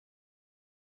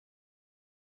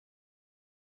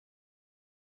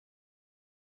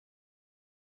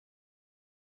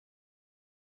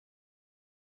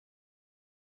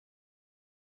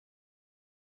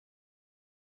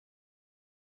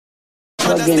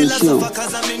against you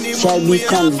shall be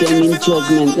condemned in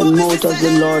judgment. The mouth of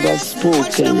the Lord has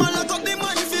spoken.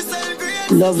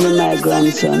 Lovely my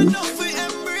grandson,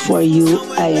 for you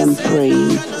I am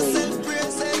praying.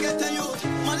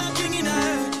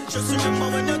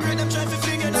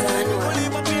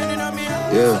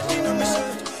 Yeah.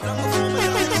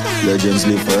 Legends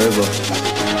live forever.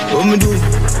 What me do?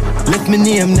 Let me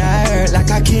name now hurt like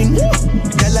a king.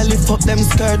 Girl, I lift up them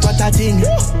skirt, what a thing.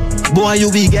 Boy, you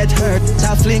will get hurt,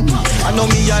 that fling. I know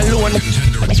me alone.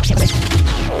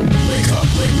 Wake up.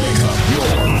 Your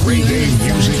reggae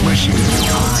music machine.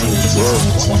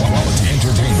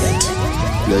 Entertainment.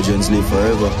 Legends live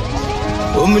forever.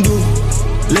 What me do?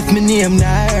 Let me name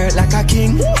now hurt like a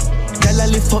king. Girl, I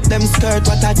lift up them skirt,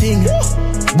 what a thing.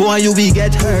 Boy, you will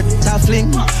get hurt, that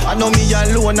fling. I know me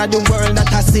alone at the world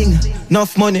that I sing.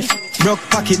 Enough money, broke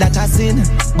pocket that I sin.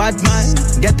 Bad man,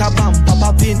 get a bump, pop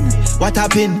a pin. What a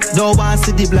pin, don't want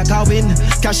see the black a win.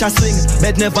 Cash a swing,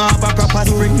 bed never have a proper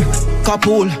spring.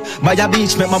 Couple, by a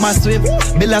beach, make mama swim.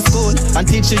 Build a school, and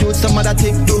teach you some other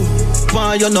thing. Do,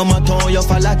 why you no matter you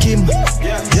fall like him.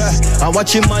 Yeah, I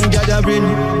watch him man gathering.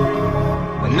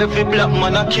 And every black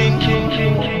man a king.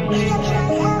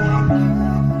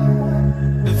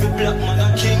 Black man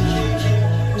a king.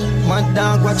 Mad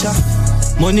dog watch ya.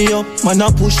 Money up, man a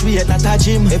push weight at a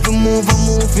gym. Every move I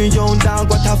move, you young dog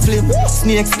what a flip.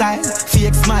 Snake style,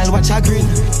 fake smile, watch a grin.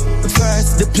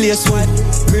 First, the place wide,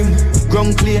 rim,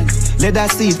 ground clear. Leather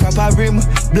seat, proper rim.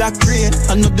 Black rain,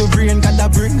 another rain, gotta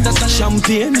bring. That's a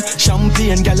champagne,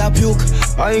 gal a puke.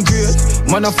 I great,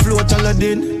 man a float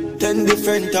Aladdin. 10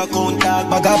 different account tag,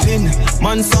 bag a pin.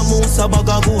 Man samosa, bag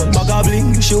a gold, bag a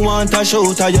bling. She want a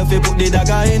shout, I have to put the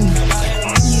dagger in.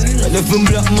 Left him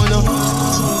black man up.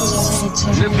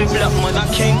 Left him black man a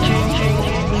king.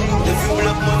 Left him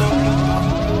black man up.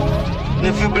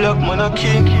 Left him black man a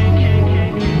king.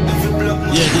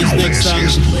 Yeah, this next song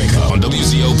on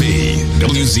WCOP,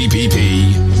 WZPP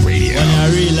Radio. On your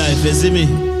real life, you see me?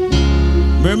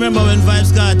 Remember when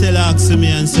Vybz Kartel asked me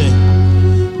and said,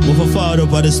 "Move forward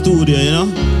up at the studio, you know?"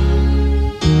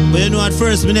 But you know, at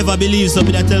first, me never believe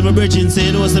somebody that tell my virgin, say,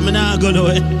 you know, so me not go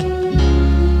nowhere.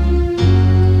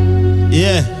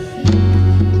 Yeah.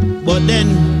 But then,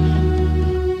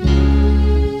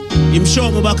 him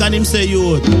show me back and him say,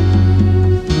 "You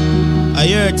a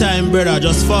year time, brother,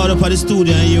 just forward up at the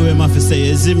studio and you him have to say,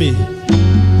 you see me?"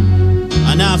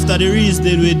 And after the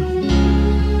reasoning with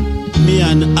me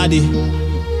and Addy,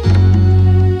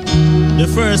 the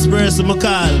first person I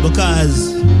call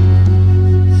because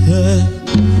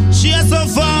she has so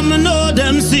far, me know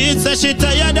them seats, so she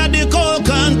tired of the cold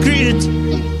concrete.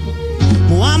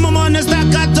 Want my money stack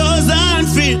 1,000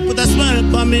 feet, put a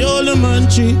smile on me old man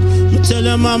tree. Me tell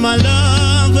her mama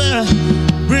love her,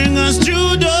 bring us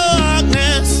through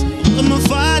darkness. When my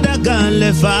father gone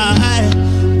left I,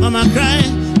 mama cry,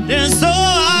 they're so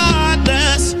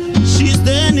heartless. She's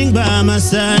standing by my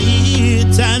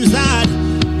side, times hard.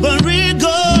 But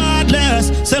regardless,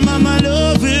 say mama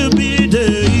love will be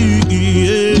there.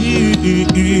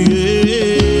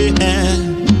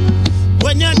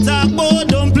 When you talk about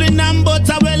dumpling and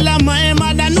butter, well, my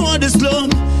mother know the slum.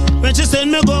 When she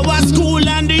send me go to school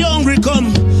and the hungry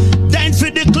come, time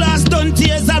for the class, don't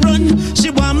tears a run. She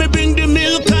want me bring the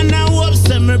milk and I hope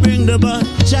send me bring the bun.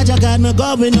 Jaja got me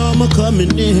going home,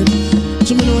 coming in.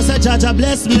 She me know say Jaja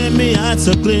bless me, me heart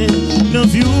so clean. No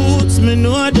youths, me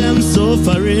know them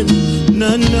suffering.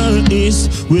 None is,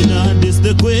 we not this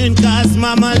the queen. Cause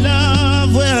mama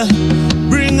love will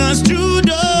bring us through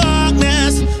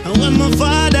darkness. And when my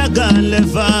father gone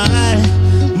left I,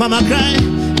 mama cry,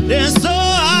 they're so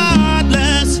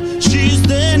heartless. She's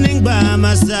standing by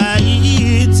my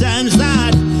side, times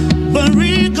hard. But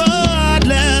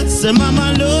regardless, say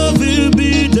mama love will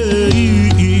be there.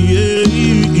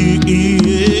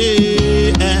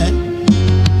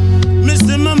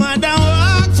 Mr. Mama don't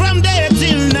walk from day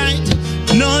till night.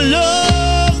 No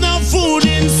love, no food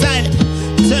inside.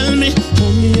 Tell me,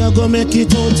 how me I go make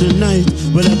it out tonight?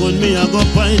 Well, I got me, I go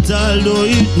fight, although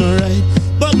it no right.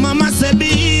 But mama said be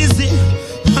easy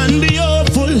and be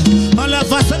hopeful. All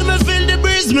of a sudden me feel the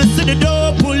breeze, me see the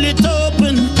door, pull it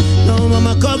open. Now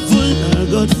mama cup full, I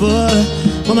got full.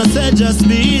 Mama said just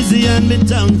be easy and be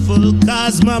thankful.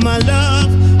 Cause mama love,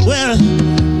 well,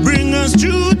 bring us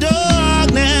through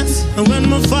darkness. And when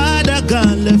my father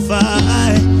gone left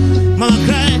I, mama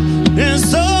cry, they're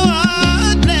so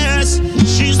heartless.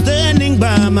 She's standing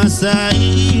by my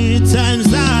side, times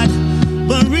hard.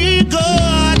 But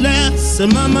regardless,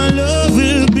 mama love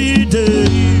will be there.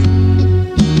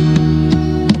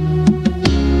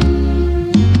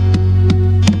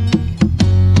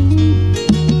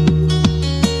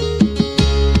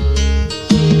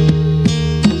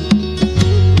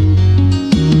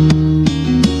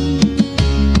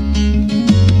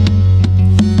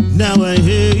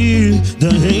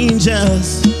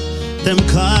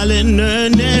 on her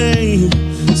name,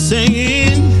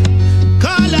 saying,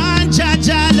 call on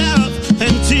Jaja love,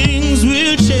 and things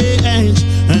will change.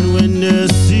 And when the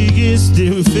sickest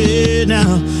thing fade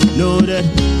now, know that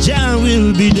Jah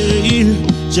will be there,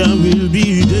 Jah will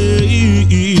be there.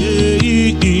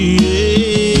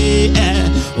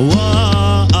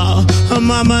 Wow,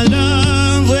 Mama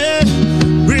love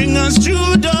will bring us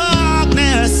through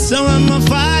darkness. So when my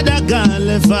father gone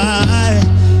left I,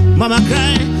 Mama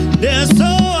cry, they're so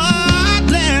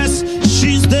heartless.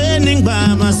 She's standing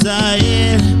by my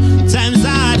side. Time's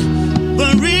hard,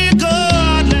 but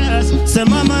regardless, say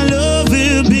Mama love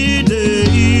will be there.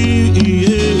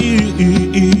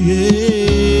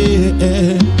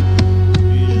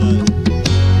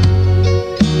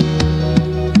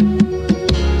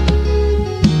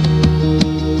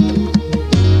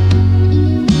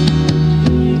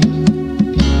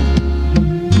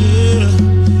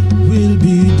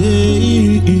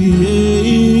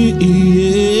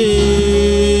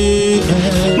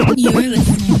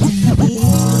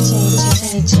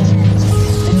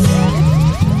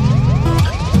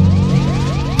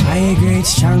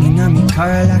 Strong in me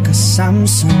car like a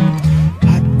Samsung.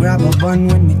 Hot grab a bun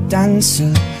when me dance.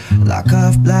 Lock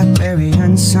off Blackberry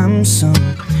and Samsung.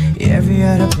 Every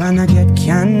other plan I get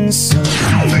cancelled.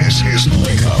 This is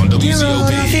Wake Up on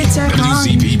WZOP,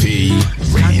 WZPP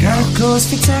Radio. I got clothes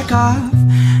to take off.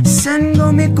 Send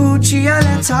go me Gucci I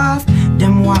let off.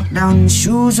 Them walk down the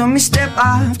shoes when me step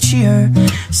off chair.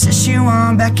 Say she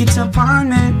want back it up on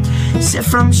me. Say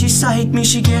from she sight me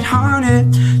she get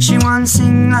haunted. She want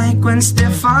sing like Gwen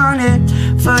Stefani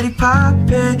for the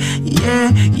poppy,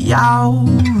 yeah, yow.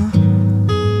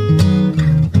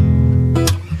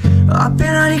 Up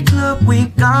in the club we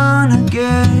gone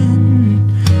again,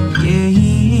 yeah,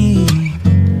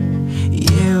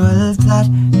 yeah. Well flat,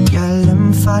 girl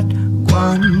them fat.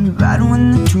 One bad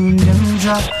when the tune them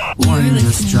drop. One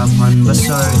just drop, one but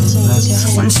sorry black.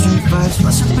 One street vibes,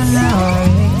 what's up in the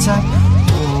high top.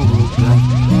 Oh black,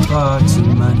 party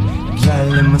man.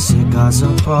 Girl in my cigars a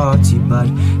party bad.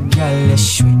 Girl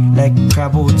is sweet like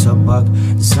crab out a bag.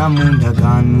 Zamunda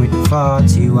gone with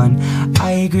 41.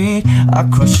 I agree, I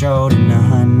crush out in the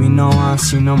hand. Me no want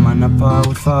see no man apart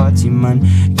with 40 man.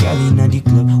 Girl in the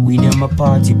club, we them a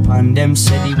party pan. Them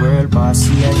say the world boss,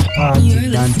 see the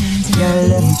party done. Girl,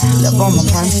 love on my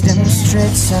pants, them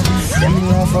straight up. Them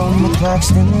love on my clocks,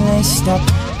 them laced up.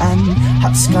 And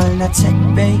hot skull, not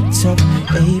take bait up.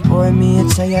 Hey boy, me a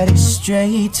tired it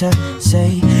straight up.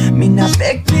 Say, me not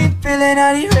beg people in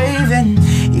all the raven.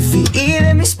 If you eat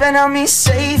it, me spend on me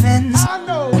savings.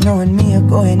 I know when me a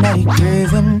going out the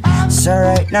craving. So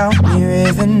right now, me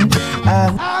raving.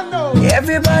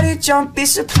 Everybody jump,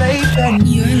 it's a playpen.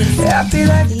 Happy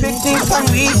like picnic on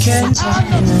weekends. And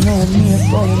I know when me a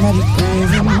going out the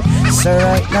craving. So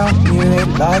right now, me red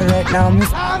loud right now.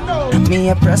 Me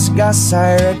a press gas,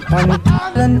 I red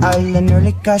pan island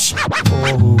early cash.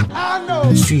 Oh,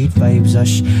 street vibes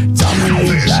ush. Tell me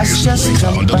last just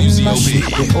jump on my shit.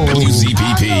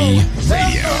 WZPP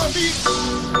Radio.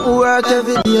 Work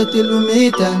every day till we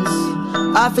meet ends.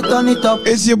 I fit on it up.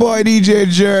 It's your boy DJ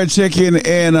Jer checking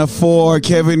in for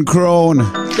Kevin Crown.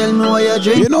 Tell me what you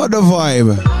drink. You know the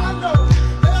vibe.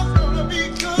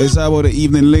 It's about the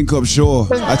evening link-up show.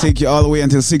 I take you all the way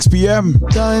until 6 p.m.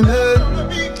 Time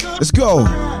Let's go.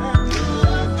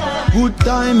 Good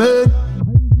time head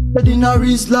in a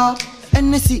Rizla.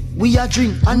 NSC, we a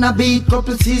drink and a beat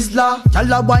couple sizzler.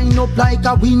 Y'all a wind up like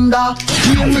a window.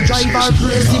 Hear me drive her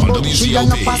crazy, but she a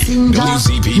no passenger.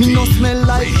 Me no smell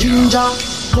like ginger.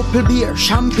 Couple beer,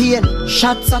 champagne,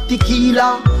 shots of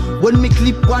tequila. When me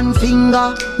clip one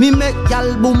finger, me make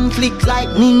y'all boom flick like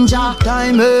ninja.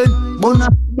 Time bona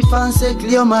fancy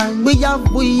clear man. We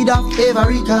have weed of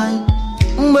every kind.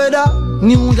 Whether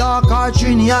New York or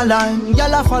Trinidad line,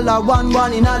 y'all a follow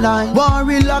one in a line. One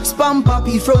relax, pump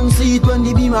happy front seat when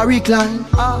the beam a recline.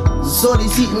 So the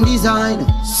seating design.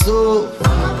 So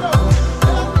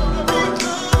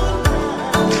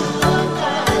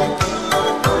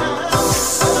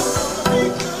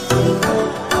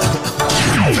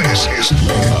This is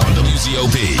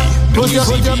WZOP, put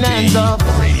your hands up.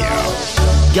 Radio.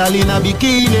 Girl in a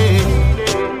bikini,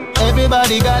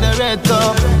 everybody got a red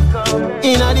cup.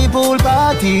 In a the pool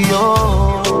party,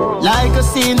 yo, like a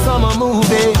scene from a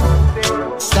movie,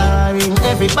 starring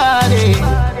everybody.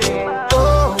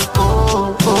 Oh,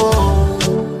 oh, oh,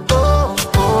 oh,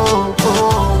 oh,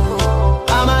 oh.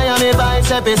 A Miami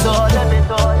Vice episode.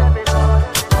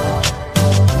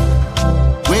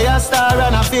 We a star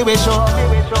and a feel we show.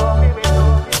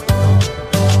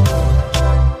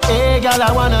 Hey, girl,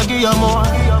 I wanna give you more.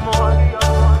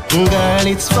 Girl,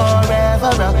 it's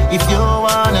forever, if you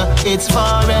wanna. It's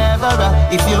forever,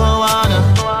 if you wanna.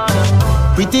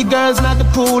 Pretty girls at the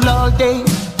pool all day.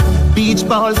 Beach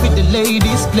balls with the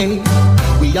ladies play.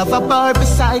 We have a bar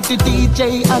beside the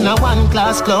DJ and a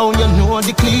one-class clown, you know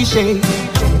the cliche.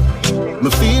 Me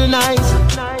feel nice.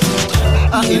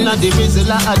 In a division,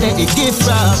 I get the gift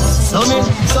wrap. So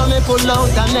me pull out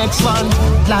the next one,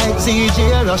 like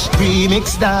CJ Rush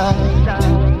remix that.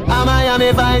 A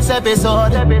Miami Vice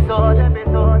episode.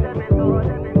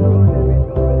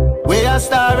 We a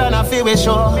star and a feel we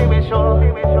show.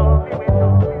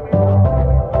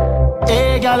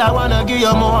 Hey girl, I wanna give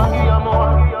you more.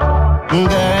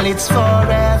 Girl, it's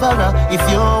forever if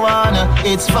you wanna.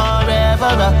 It's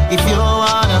forever if you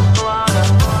wanna.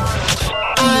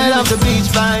 I love the beach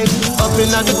vibe, up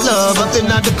in at the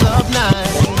club night.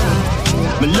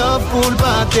 Me love pool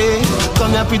party,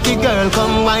 come here pretty girl,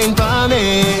 come wine for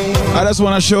me. I just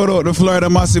want to shout out the Florida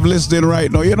Massive listening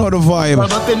right now, you know the vibe.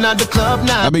 Up in at the club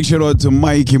night. I big shout out to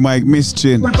Mikey, Mike, Miss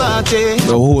Chin, the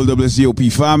whole WCOP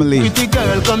family. Pretty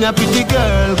girl, come here pretty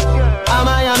girl. A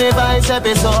Miami Vice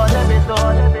episode.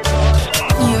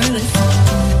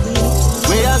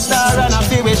 We a star and a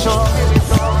feel we show.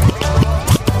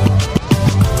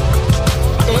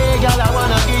 Girl, I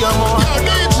wanna give you more.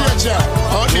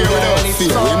 Out there without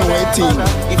fear, you know what team.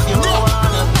 If you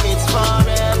wanna, it's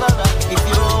forever. If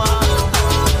you wanna.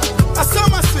 I saw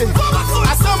my sing,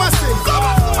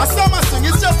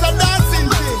 it's just a dancing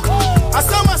thing. I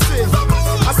saw my sing,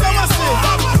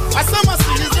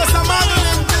 it's just a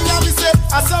modeling thing. I be say,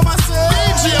 I saw my sing,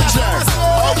 it's just a dancing thing.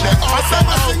 I saw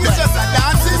my sing, it's just a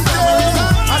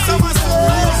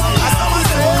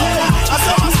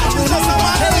modeling thing.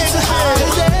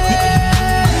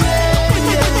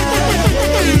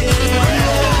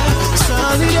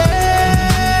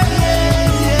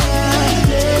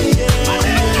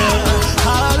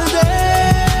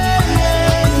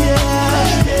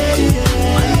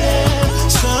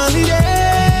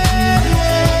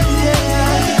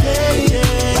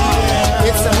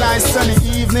 Sunny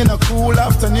evening, a cool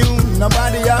afternoon.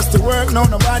 Nobody has to work, no,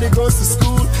 nobody goes to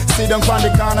school. Sit down on the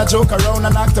corner, joke around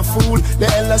and act a fool. The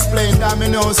elders playing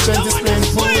dominoes, strength is playing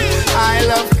pool. I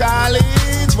love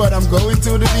college, but I'm going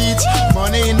to the beach.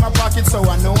 Money in my pocket, so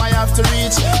I know I have to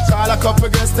reach. Call a couple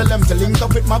girls, tell them to link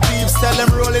up with my peeps. Tell them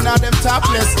rolling out them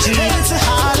topless jeans. It's a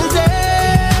holiday,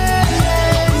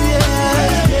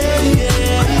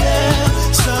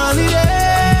 sunny day.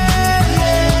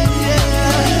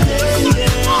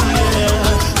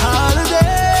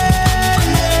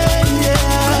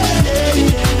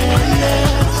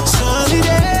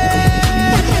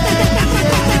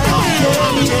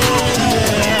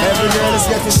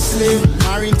 Getting slim,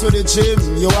 married to the gym.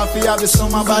 You have to have the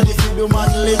summer body for the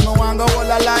modeling. No one go all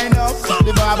a line up.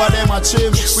 The barber them a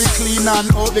trim. We clean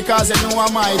and out because they know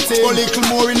I'm my team. A little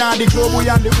more in the club, we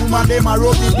and the woman them a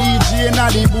rub the DJ in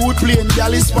the boot playing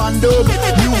gal is span dub.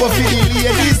 You go for the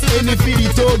ladies, any for the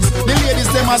thugs. The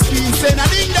ladies them a scream saying a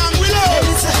ding dong we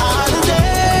love. It's a holiday.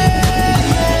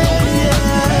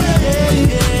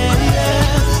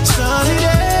 Sunny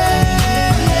day.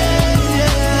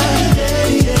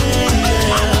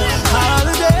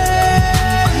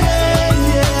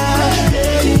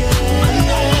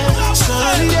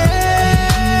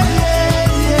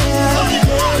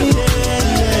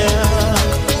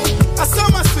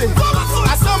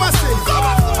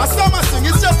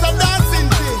 It's just a dancing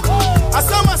thing. I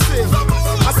saw my sing,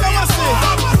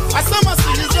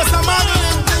 it's just a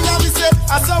modeling thing. I be say,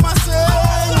 I saw my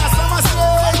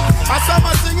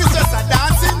sing, it's just a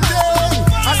dancing thing.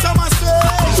 I saw my sing,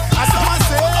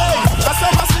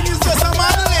 it's just a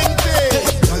modeling thing.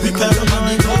 Because the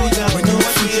money go down, when you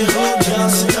watch it go down,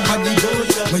 your body go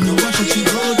down. When you watch it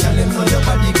go down, you know your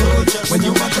body go down. When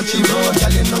you watch it go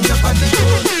down, you know your body go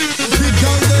down. Big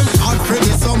girl them out for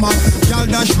the summer, girl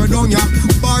dash for down ya.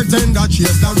 Bartender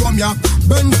chase the rum ya.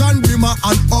 Benz and Beamer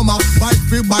and Hummer, bike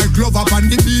free bike glove up on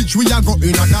the beach. We are going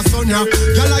at the sun ya.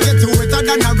 Girl I get to wetter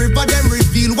than a river, them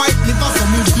reveal white liver, so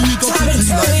me beat up it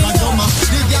like a drummer.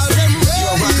 The girl them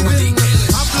raving,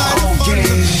 apply the fun,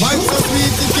 vibe so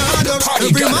sweet it can't done.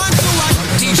 Every man to watch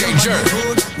DJ Jerk.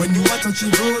 When you want to touch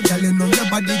it road, girl you know your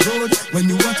body good. When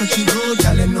you want to touch it road,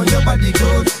 girl you know your body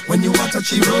good. When you want to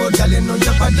touch it road, girl you know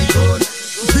your body good.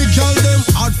 Big girl them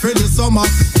out for the summer,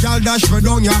 girl dash for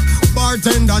down ya.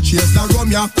 Bartender chase the rum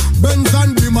ya. Benz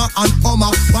and Beamer and Hummer,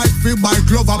 bike free bike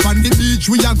glove up on the beach.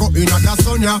 We are going at the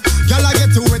sun ya. Girl I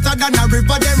get to wetter than a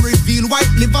river, them reveal white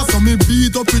liver, so me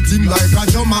beat up it in like a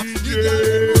drummer.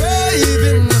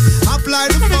 Raving, apply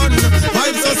the fun,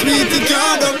 vibe so sweet it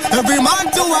can't done. Every man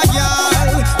to a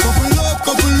girl, couple up,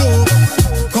 couple up,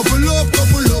 couple up,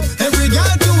 couple up. Every girl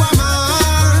to a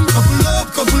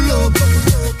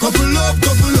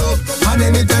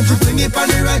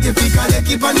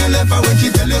left her when she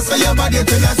tell you say your body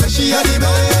tell her say she a the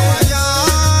best.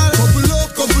 Couple up,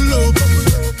 couple up,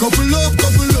 couple up,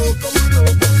 couple up.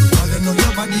 All you know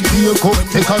your body good.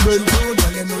 Take a run.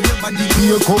 All you know your body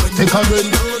good. Take a run.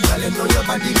 All you know your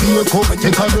body good.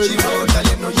 Take a run. All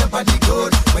you know your body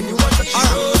good. When you want to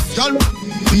road.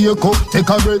 Be a cup, take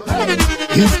a breath.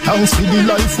 Give thanks for the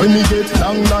life when me get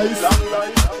long life.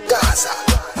 Gaza.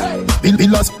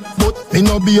 Bill us, but me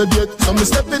no be a jet. So me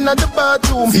step in at the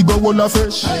bathroom, he go all a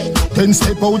fresh. Then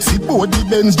step out, fi board the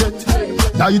Benz jet.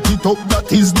 Light it up,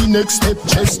 that is the next step.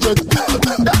 Chest jet,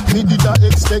 that me did I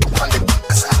expect.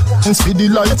 Thanks for the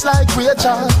life, it's like great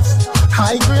chance.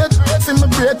 High grade, for my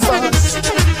breakfast.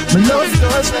 Me love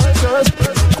girls.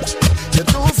 You're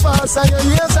too fast and your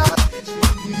ears are.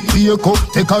 Be a cup,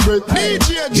 take a breath.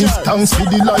 Give thanks for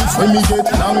the life when me get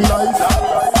long life.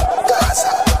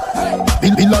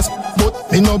 Bill us,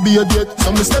 but me no be a jet.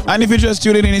 So me step. And if you just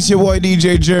tuned in, it's your boy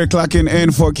DJ Jer clocking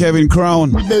in for Kevin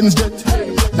Crown. Benz jet.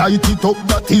 Light it up,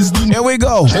 that is the. Here we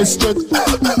go. Chest jet.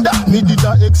 That me did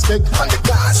I expect. On the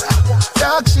Gaza.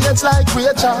 Dark shades like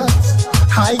great chance.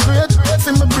 High grade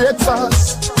for my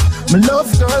breakfast. Me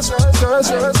love girls.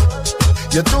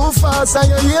 You're too fast and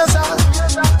your ears are.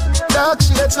 Dark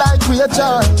shades like great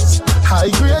chance.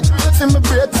 High grade for my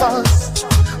breakfast.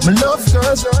 Me love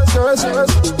girls.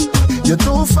 You're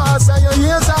too fast and your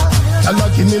ears are. Y'all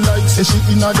give me like say she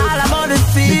in a bed. All about the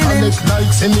feeling. Me connect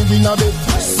like say me in a bed.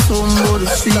 Somebody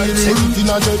feeling. Say it in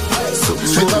a bed.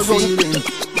 Somebody feeling.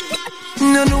 Me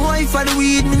no know why for the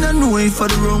weed, me no know why for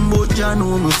the rum, but ya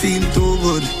know me feel too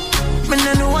good. Me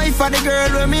no know why for the girl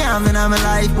where me am in my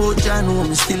life, but ya know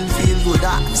me still feel good.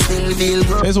 Still feel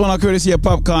good. This one of courtesy of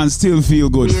Popcorn, still feel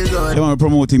good. They want to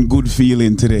promoting good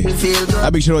feeling today. Feel good.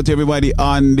 A big shout out to everybody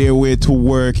on their way to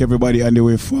work, everybody on their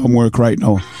way from work right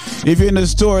now. If you're in the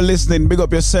store listening, big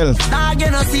up yourself.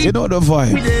 You know the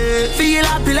vibe. Feel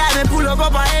happy like me pull up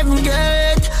a heaven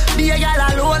gate. Be a girl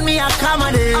alone, me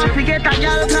accommodate. I forget a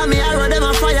girl come me, I run them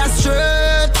a fire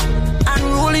straight. And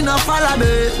rolling a follow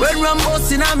me. When rum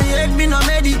busting on me head, me no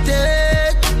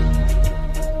meditate.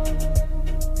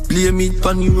 Blame it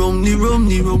pan the rum.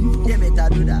 Yeah, better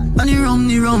do that. Pan the rum.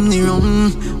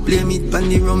 Blame it pan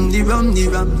the rum.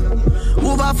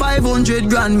 Over 500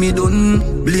 grand me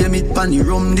done. Blame it pan the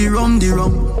rum. Pan the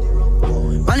rum.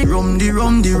 Pan the rum.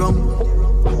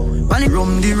 Pan the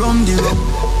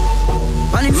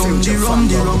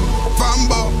rum.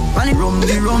 Fambo. Pan the rum.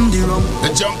 The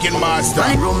junkin' master.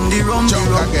 Pan the rum.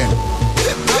 Junk again.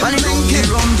 Pan the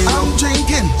rum. I'm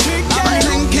drinking. I'm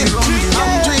drinking.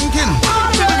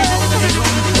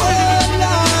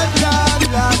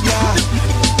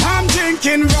 I'm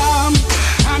drinking rum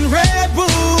and Red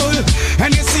Bull,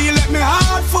 and you see, let me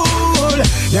heart full.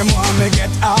 Them want me get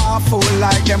awful,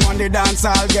 like them on the dance,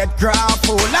 I'll get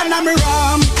grappled. And I'm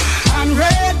rum and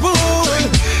Red Bull,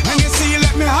 and you see,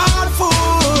 let me heart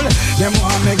full. Them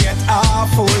want me get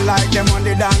awful, like them on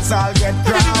the dance, I'll get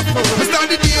grappled. I start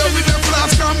the day with a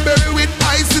flask, cranberry with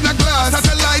ice in a glass.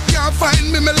 Satellite can't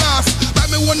find me last. Buy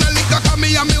me one a liquor, cause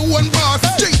me and me one boss.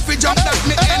 Drink for job that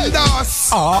me endorse.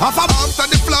 After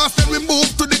the flask, then we move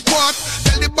to the quart.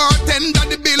 Tell the bartender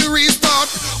the bill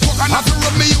restart. Coconut to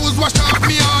rub me use, wash off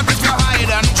me heart. If you hide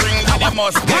and drink, then you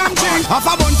must get I'm drink. Half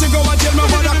a bunch to go and tell me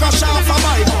what I cash off a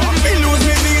bite. Me lose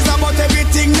me visa, but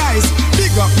everything nice.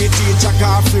 Big up me teacher,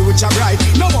 car future bright.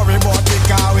 No worry about the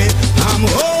car way. I'm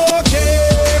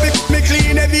okay. Me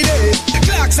clean every day.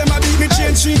 Clocks and my beat me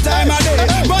change 3 times a day.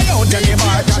 Boy out tell me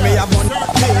mark and me have one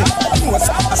day. No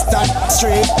stand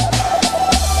straight.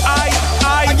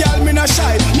 I girl me no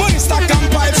shy. Money stack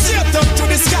and pipe straight up to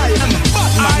the sky.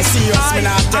 But man serious, me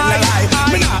not tell a lie.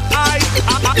 Me not.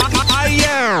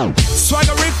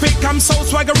 Swaggerific, I'm so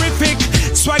swaggerific.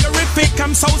 Swaggerific,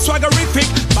 I'm so swaggerific.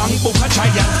 Bang book a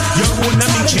giant, you're one of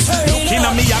me chip. Looking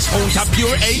at me account of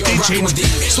pure 8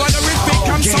 digits. Swaggerific,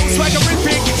 I'm so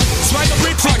swaggerific.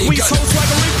 Swaggerific, we so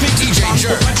swaggerific. Bang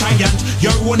book a giant,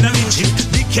 you're one of me chip.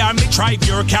 The car me drive,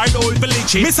 your car don't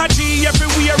village. Miss a G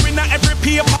everywhere in every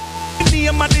paper.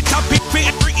 Name of the topic for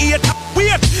every 8.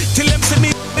 Wait till them see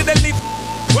me with the lip.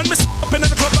 When me stop in the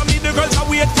club, I meet the girls I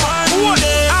wait for.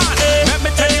 Let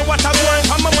me tell you what I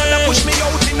want. I'm a man that push me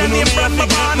out in the name brand my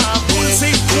band.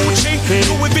 Gucci,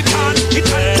 Louis Vuitton,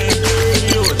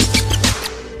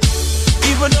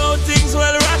 even though things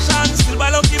well Russian, still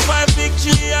buy lucky 5 big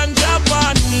chili and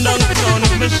Japan. Downtown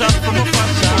on me shot from a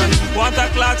fashion. Want a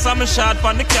clocks on me shot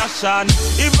from the cash on.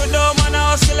 Even though man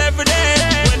I hustle every day.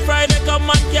 When Friday come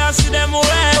man can't see them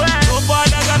away. No boy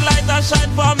that got light and shine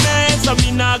for me. So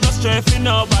me nah go stray for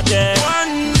nobody.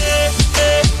 One day,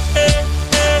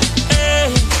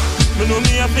 me know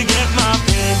me have to get my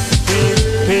pay.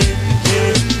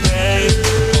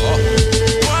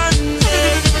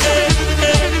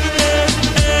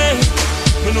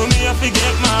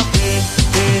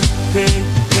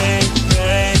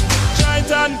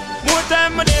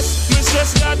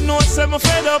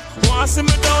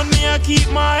 keep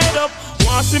my head up.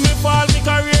 Want see me fall, me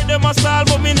career them a stall,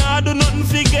 but me nah do nothing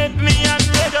forget me and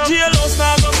red up. Jailhouse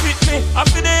nah go fit me. I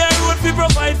feel the road fi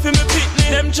provide for me pitney.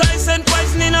 Them try send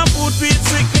poison in a food feed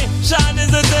sick me. Sean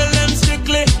is a tell them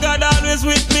strictly, God always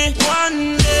with me.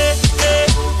 One day,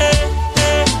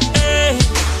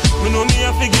 me know me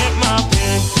have to get my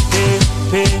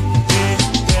pay.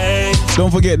 Don't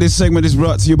forget, this segment is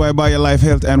brought to you by BioLife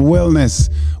Health and Wellness.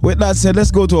 With that said, let's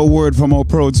go to a word from our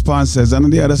proud sponsors. And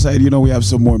on the other side, we have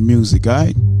some more music, all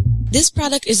right? This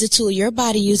product is a tool your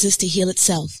body uses to heal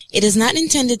itself. It is not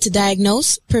intended to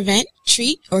diagnose, prevent,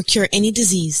 treat, or cure any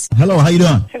disease. Hello, how you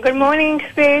doing? Good morning,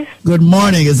 Space. Good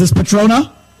morning. Is this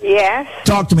Patrona? Yes.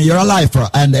 Talk to me. You're a lifer,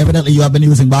 and evidently you have been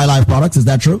using BioLife products. Is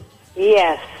that true?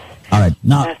 Yes. All right.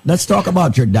 Now, let's talk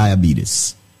about your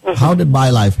diabetes. Mm-hmm. How did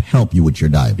BioLife help you with your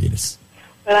diabetes?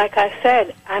 Well, like I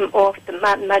said, I'm off.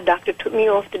 My doctor took me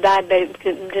off the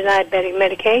diabetic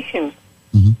medication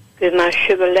because my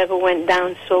sugar level went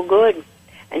down so good.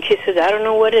 And she said, I don't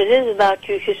know what it is about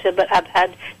you. She said, but I've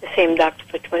had the same doctor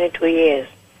for 22 years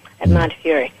at Mount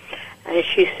Fury. And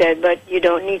she said, but you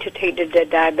don't need to take the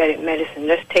diabetic medicine.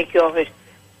 Let's take you off it.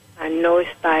 I know it's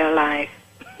BioLife.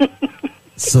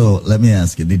 So let me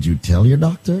ask you, did you tell your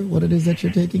doctor what it is that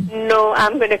you're taking? No,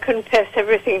 I'm going to confess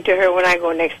everything to her when I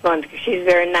go next month because she's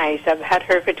very nice. I've had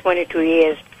her for 22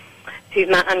 years. She's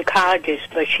my oncologist,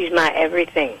 but she's my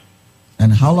everything.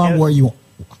 And how long were you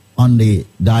on the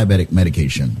diabetic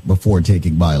medication before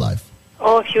taking BioLife?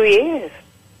 Oh, a few years.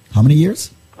 How many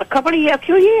years? A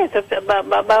few years. About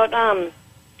oh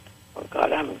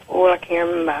God, I'm old, I can't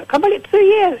remember. A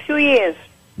few years.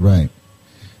 Right.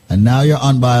 And now you're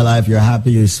on BioLife, you're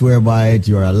happy, you swear by it,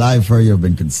 you're a lifer, you've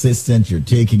been consistent, you're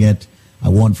taking it. I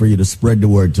want for you to spread the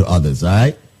word to others, all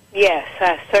right? Yes,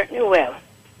 I certainly will.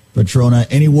 Patrona,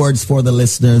 any words for the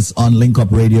listeners on Link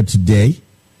Up Radio today?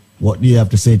 What do you have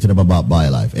to say to them about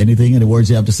BioLife? Anything, any words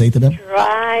you have to say to them?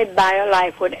 Try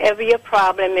BioLife. Whatever your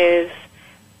problem is,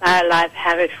 BioLife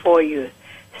have it for you.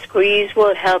 Squeeze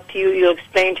will help you. You'll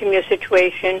explain to him your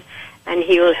situation, and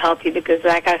he will help you because,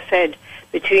 like I said,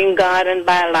 between God and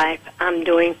BioLife, I'm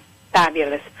doing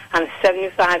fabulous. I'm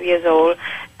 75 years old,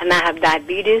 and I have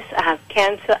diabetes, I have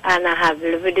cancer, and I have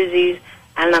liver disease,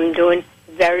 and I'm doing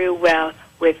very well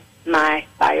with my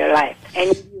BioLife.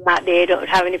 And if you out there don't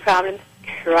have any problems,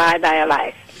 try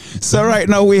BioLife. So right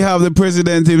now we have the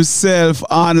president himself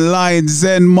online,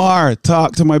 Zenmar.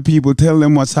 Talk to my people, tell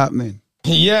them what's happening.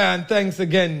 Yeah, and thanks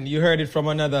again. You heard it from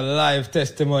another live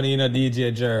testimony,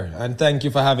 DJ Jer. And thank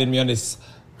you for having me on this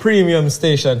premium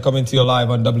station coming to you live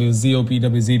on WZOP,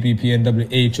 WZPP, and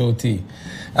WHOT.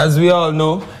 As we all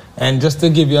know, and just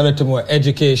to give you a little more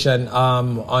education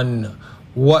on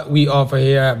what we offer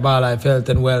here at BioLife Health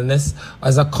and Wellness.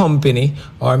 As a company,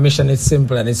 our mission is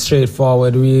simple and it's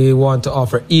straightforward. We want to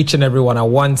offer each and everyone a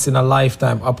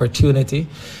once-in-a-lifetime opportunity,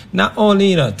 not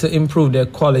only to improve their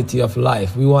quality of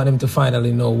life. We want them to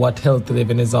finally know what healthy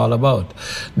living is all about.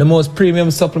 The most premium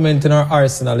supplement in our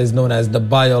arsenal is known as the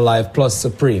BioLife Plus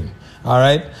Supreme. All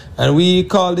right, and we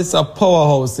call this a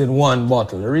powerhouse in one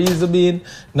bottle. The reason being,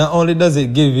 not only does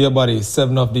it give your body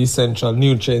 7 of the essential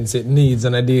nutrients it needs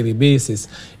on a daily basis,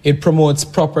 it promotes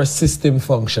proper system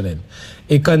functioning.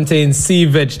 It contains sea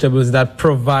vegetables that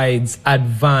provides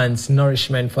advanced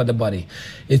nourishment for the body.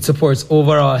 It supports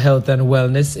overall health and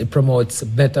wellness. It promotes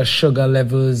better sugar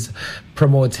levels,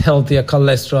 promotes healthier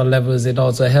cholesterol levels. It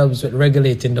also helps with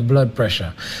regulating the blood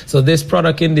pressure. So this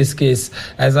product in this case,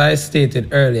 as I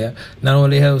stated earlier, not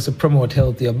only helps to promote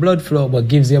healthier blood flow, but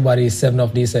gives your body 7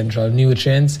 of the essential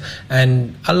nutrients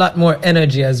and a lot more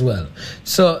energy as well.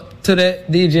 So today,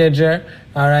 DJ Jer,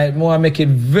 all right, more make it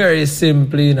very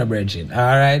simply, Bridget. All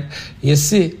right, you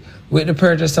see, with the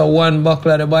purchase of 1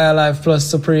 bottle of the BioLife Plus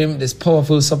Supreme, this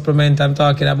powerful supplement I'm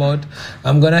talking about,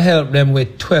 I'm going to help them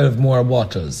with 12 more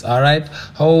bottles, all right?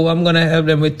 How I'm going to help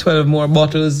them with 12 more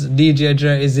bottles, DJ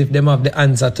Jer, is if them have the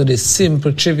answer to this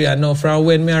simple trivia. Now, from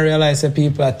when I realize that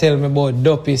people are telling me about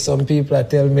Duppy, some people are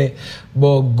telling me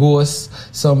about ghosts,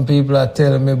 some people are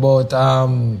telling me about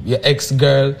your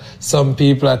ex-girl, some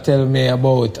people are telling me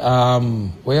about,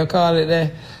 what you call it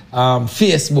there?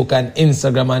 Facebook and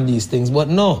Instagram and these things, but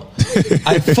no,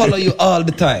 I follow you all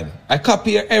the time. I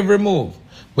copy your every move,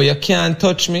 but you can't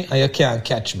touch me and you can't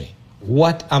catch me.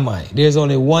 What am I? There's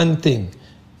only one thing.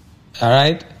 All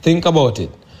right, think about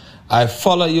it. I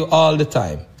follow you all the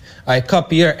time. I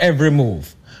copy your every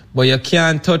move, but you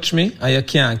can't touch me and you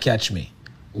can't catch me.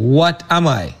 What am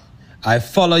I? I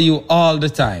follow you all the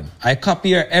time. I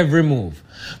copy your every move,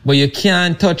 but you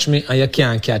can't touch me and you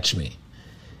can't catch me.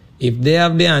 If they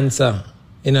have the answer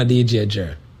in a DJ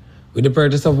Jer, with the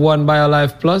purchase of 1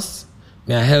 BioLife Plus,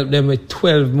 May I help them with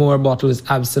 12 more bottles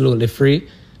absolutely free.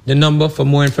 The number for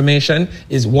more information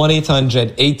is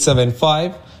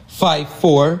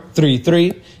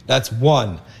 1-800-875-5433. That's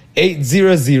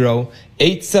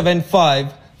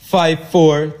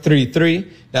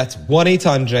 1-800-875-5433. That's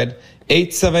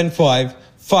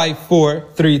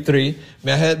 1-800-875-5433.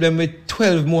 May I help them with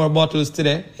 12 more bottles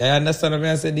today? I understand what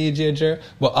I say, DJ Jer,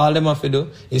 but all them have to do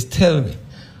is tell me,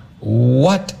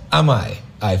 what am I?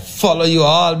 I follow you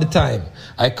all the time.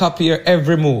 I copy your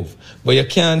every move, but you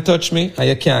can't touch me and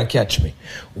you can't catch me.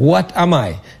 What am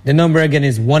I? The number again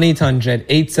is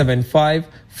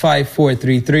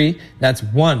 1-800-875-5433. That's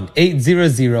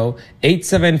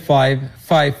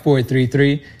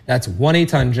 1-800-875-5433. That's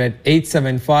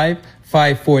 1-800-875-5433.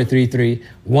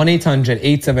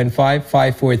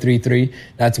 1-800-875-5433.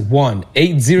 That's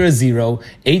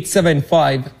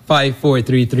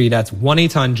 1-800-875-5433. That's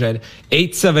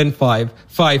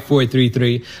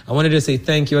 1-800-875-5433. I wanted to say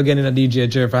thank you again in a DJ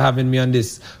Jer for having me on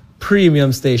this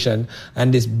premium station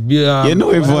and this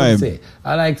vibe.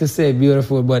 I like to say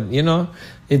beautiful, but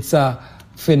it's a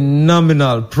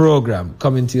phenomenal program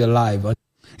coming to you live.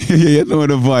 You know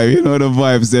the vibe. You know the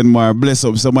vibe, Zenmar. Bless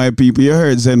up some of my people. You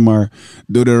heard Zenmar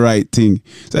do the right thing.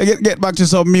 So I get back to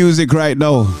some music right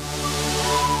now.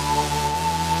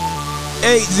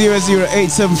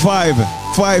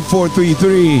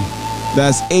 800-875-5433.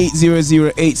 That's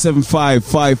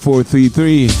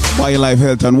 800-875-5433. BioLife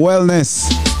Health and Wellness.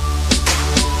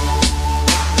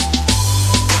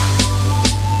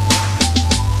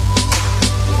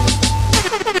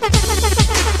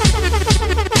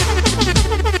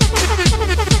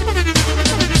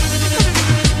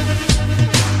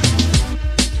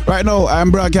 Right now,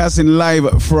 I'm broadcasting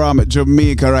live from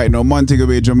Jamaica right now, Montego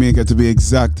Bay, Jamaica to be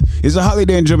exact. It's a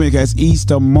holiday in Jamaica. It's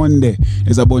Easter Monday.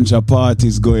 There's a bunch of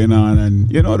parties going on,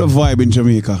 and you know the vibe in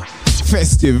Jamaica.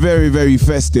 Festive, very, very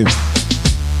festive.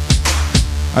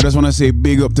 I just want to say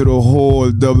big up to the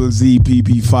whole Double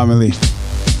ZPP family.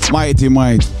 Mighty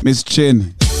Might, Miss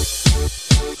Chin,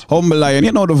 Humble Lion,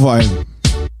 you know the vibe.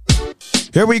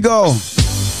 Here we go.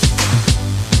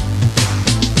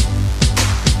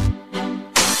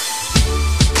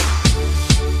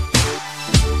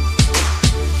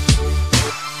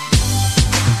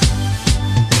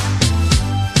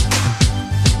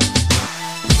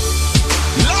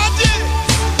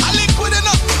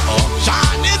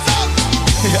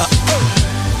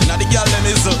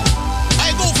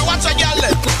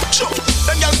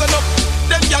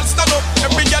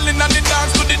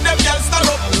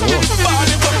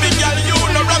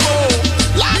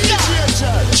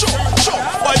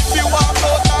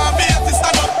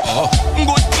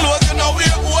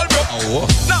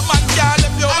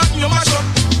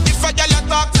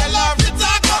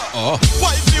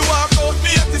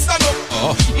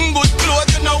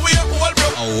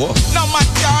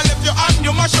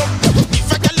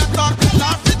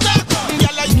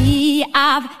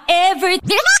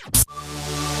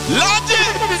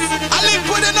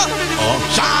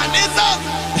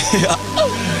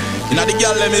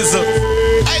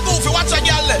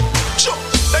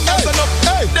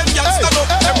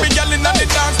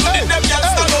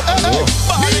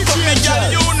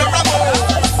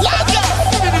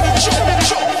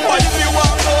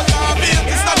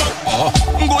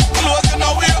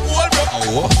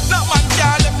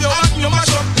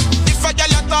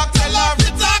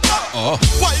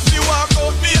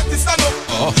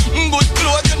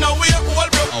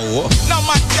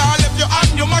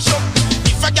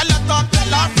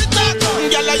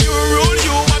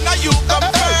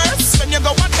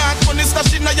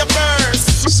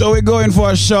 So we're going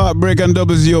for a short break on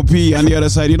WZOP. On the other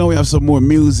side, you know we have some more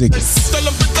music.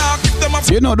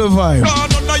 You know the vibe.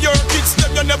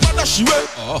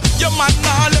 Your man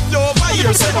now left over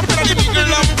here. Set up in the middle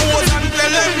and pose and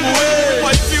tell them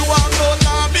why. If you walk out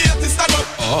and be at the stand up,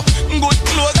 good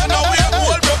clothes and now we're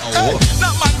all broke.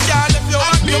 That man can't left your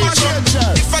hand, you mash up.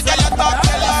 If I get a talk,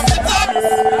 tell her to talk.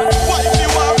 Why if you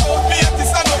walk out, be at the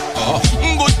stand up,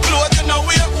 good clothes and now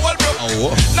we're all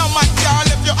broke. That man can't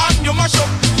left your hand, you mash up.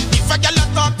 If I get a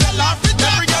talk, tell her to talk.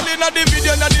 Every girl in the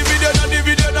video, na the video, na the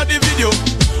video, na the video.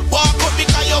 Walk up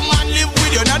because your man live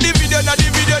with you. Na the video, na the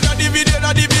video, na the video,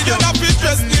 na the video. Na fit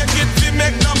dress naked, fi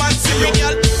make no man see you,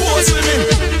 girl. Pose with me,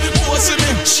 pose with me.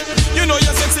 You know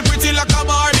you're sexy, pretty like a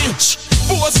Barbie.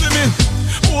 Pose with me,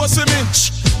 pose with me.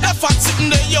 That fat sitting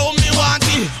there, yo, me want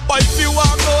it. But if you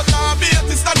walk out and be at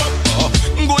the stand up,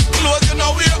 good clothes, you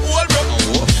know we're all broke.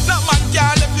 That man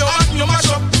can't left your hand, you mash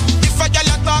up. If a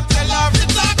girl a talk, tell her to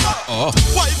talk up.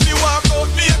 Why?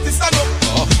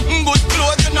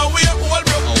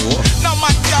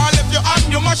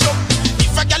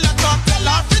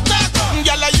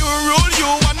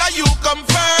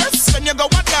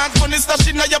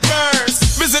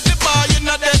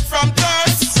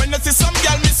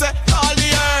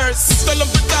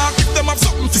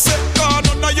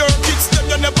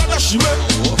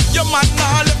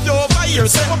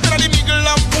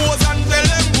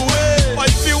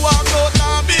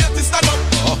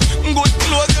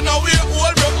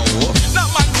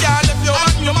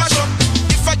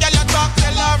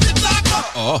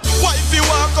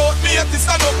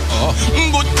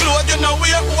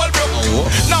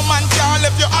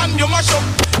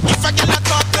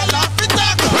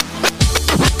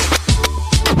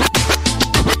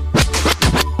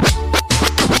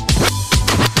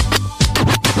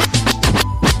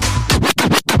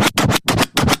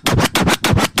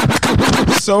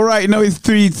 So right now it's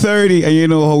 3:30, and you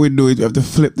know how we do it. We have to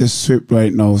flip the script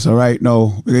right now. So right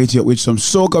now we're going to hit you with some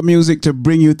soca music to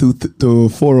bring you to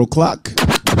 4 o'clock. Hey,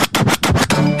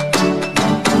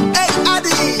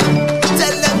 Addy,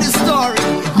 tell them the story.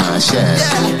 Marshall,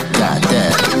 got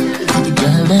that. The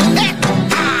girl then.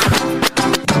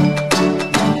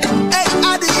 Hey,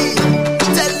 Addy,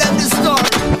 tell them the story.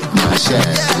 Marshall,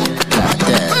 got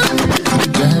that. The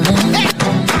girl then.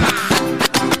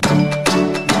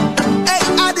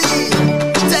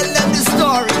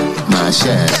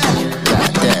 Marshall,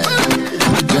 got that.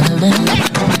 Girl, then.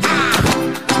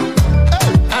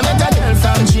 I met a girl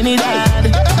from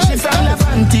Trinidad. She from the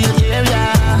Frontier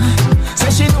area.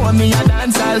 Say she know me a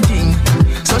dancehall king.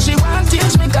 So she want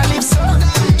teach me calypso.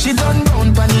 She done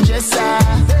round pon the dresser.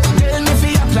 Tell me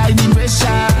fi apply the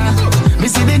pressure.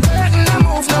 Me see the curtain a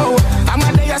move now. I'm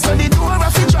a there so the door a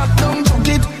fi drop down.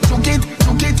 Juke it, juke it,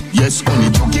 juke it. Yes,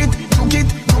 only juke it, juke it,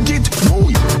 juke it.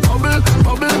 Oh, bubble,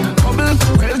 bubble, bubble.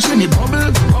 Well, Trini,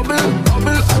 bubble, bubble,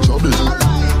 bubble, a trouble.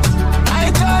 I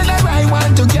told her I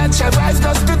want to catch a rise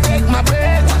just to take my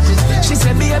breath. She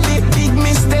said, be a big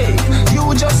mistake.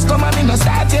 You just come and me no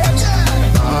start yet.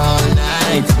 All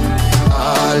night,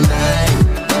 party,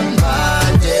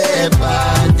 party,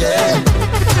 party.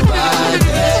 All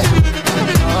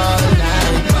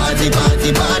night, party,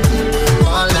 party, party.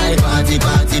 All night, party,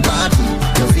 party, party.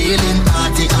 You're feeling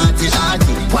party, party,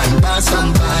 party. One pass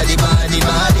somebody, body,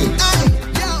 body.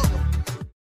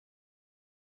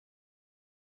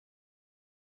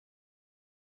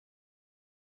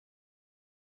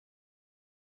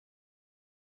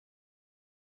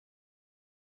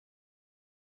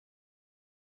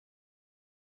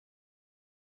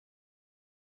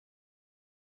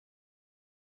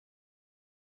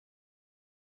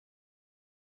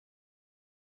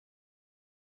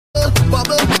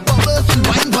 Bubble, bubble,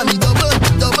 wine for the double,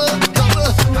 double,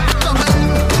 double, double.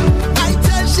 I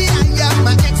tell she I am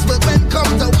my expert when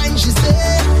come to wine. She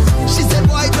said,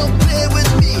 boy, don't play with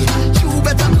me. You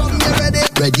better come here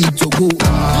ready to go.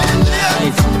 All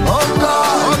night, oh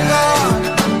God, oh God.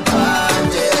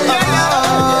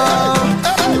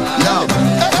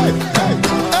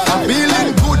 I'm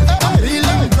feeling good, I'm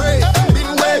feeling great.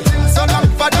 Been waiting so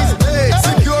long for this day.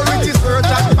 Security search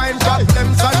and find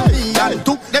problems on me and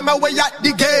took them away at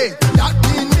the gate. That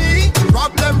mean me,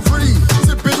 problem free.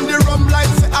 Sipping the rum like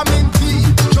say I'm in tea.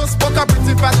 Just put a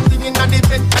pretty fat thing in the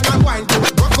bed and I wine to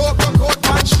rock out,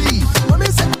 and she. What me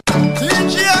say?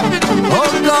 TJ, oh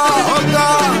God, oh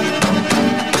God.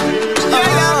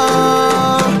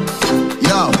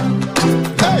 Yo,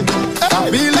 hey, I'm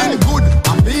feeling good,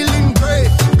 I'm feeling great.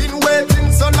 Been waiting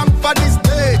so long for this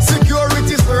day.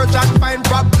 Security search and find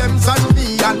problems on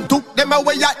me and took them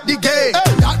away at the gate.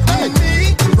 That mean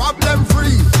me, problem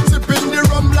free. Sipping the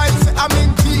rum like say I'm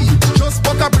in tea. Just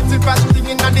put a pretty fat thing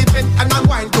in the bed and I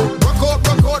wine to rock out,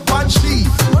 one she.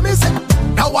 What me say?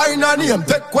 Now wine on him,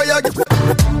 take where you get.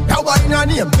 Now wine on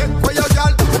him, take where you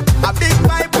gal. A big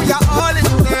pipe, we are all in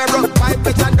there. Rock pipe,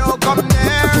 but you don't come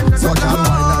there. So now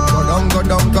wine and go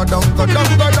down, go down, go down,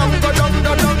 go down, go down, go down,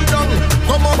 go down, down.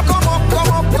 Come up, come up,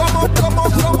 come up, come up, come up,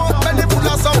 come up. Belly full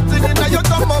of something in your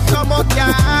stomach,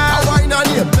 yeah. Now wine on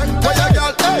him, take where you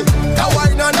gal. Now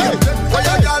wine on him, take where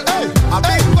you gal. A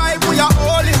big pipe, we are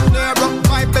all in there. Rock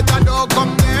pipe, but you don't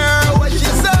come there. What she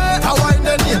say? Now wine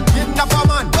the name, kidnap a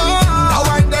man. Now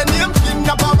wine the name,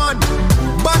 kidnap a man.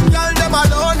 But girl, them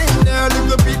alone in there.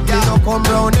 Little bit, you don't come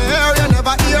round here. You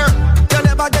never hear. You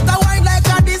never get a wine like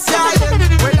a this guy.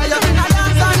 Whether you in a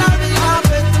dance or not, we have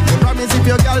it. You promise if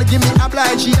your girl give me a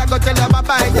blind, she a go tell her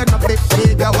bye-bye. You know fit,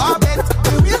 baby, I want it.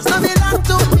 The waist no belong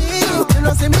to me. You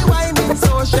know see me whining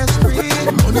so she's free.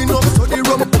 Money no so the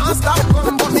rum can't stop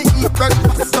come, but me eat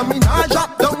breakfast so me not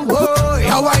drop down. Boy,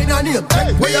 how wine on him?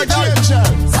 Where you girl?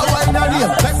 How wine on him?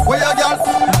 Where you girl?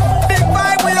 Big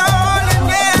vibe, we are all in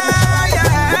there,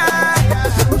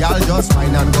 yeah. Y'all just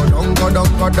wine and go down, go down,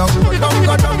 go down, go down,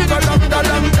 go down, go down, go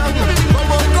down, down.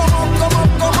 Come up, come up, come up,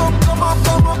 come up, come up,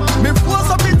 come up. Me force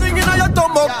up the thing in your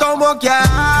stomach, yeah.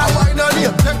 How wine on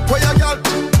him? Where you girl?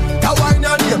 How wine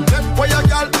on him? Where you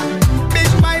girl? Big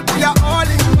vibe, we are all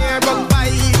in there, but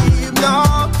vibe,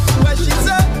 no. Where she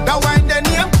say? Now wine the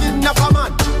name, kidnap a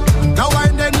man. Now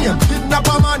wine the name, kidnap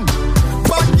a man.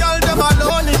 But girl, them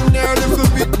alone in there, little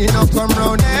bit, you know, come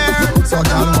round there. So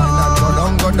girl, wine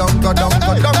and go down, go down,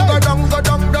 go down, go down, go down, go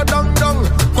down, go down, down.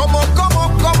 Come up, come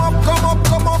up, come up, come up,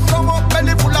 come up, come up.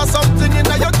 Belly full of something in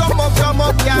your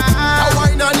stomach, yeah. Now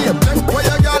wine on him, where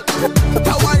you girl?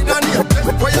 Now wine on him,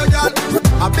 where you girl?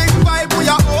 A big vibe, we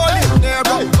are all in there,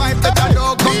 but vibe that I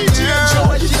don't come here.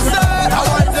 What she said? Now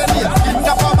wine the name,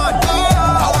 kidnap a man.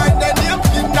 Now wine the name,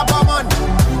 kidnap a man.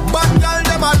 But girl,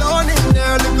 them alone in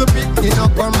there,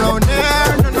 come round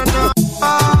here. No, no, no.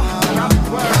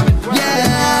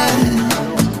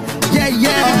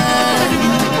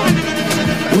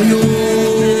 Oh, you,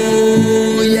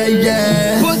 yeah,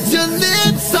 yeah. Put your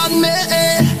lips on me,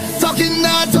 talking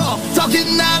that talk,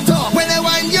 talking that talk. When I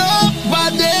wind your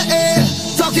body,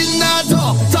 talking that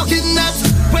talk, talking that.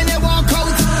 When I walk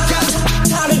out,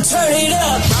 time to turn it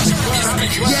up.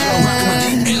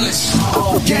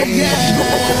 Yeah,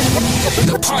 yeah.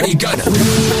 The party gunner,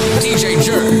 DJ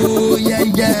Jer. Oh, yeah,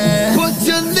 yeah. Put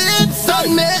your lips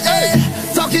on me,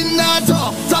 talking that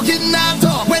talk, talking that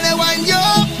talk. When I wind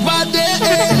your body,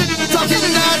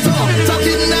 talking that talk,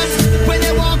 talking that. When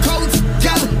you walk out,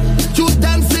 girl, you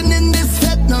dancing in this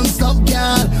set non-stop,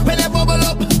 girl. When you bubble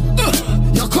up,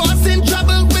 you're causing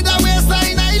trouble with a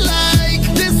waistline I like.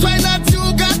 This one that you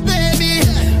got, baby,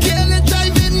 girl, it's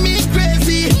driving me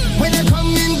crazy. When you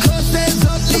come in close, there's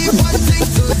only one thing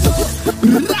to do.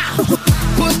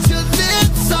 Put your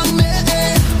lips on me,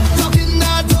 talking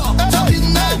that talk,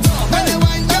 talking that talk. When you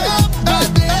wind your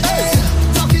body,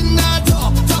 talking that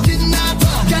talk, talking that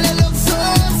talk. Girl, you look so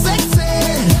sexy.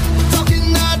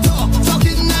 Talking that talk,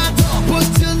 talking that talk. Put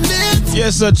your lips.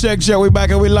 Yes, sir. Check. We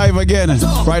back and we live again.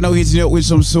 Right now, he's up with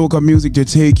some soca music to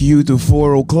take you to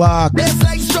 4 o'clock. It's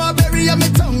like strawberry on my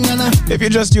tongue, If you're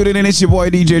just tuning in, it's your boy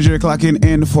DJ Jer clocking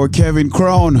in for Kevin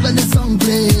Crown. when the song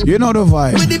plays. You know the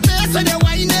vibe. With the bass and the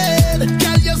whining,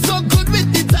 girl, you're so good with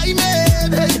the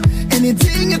timing. Hey,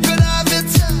 anything you could have it.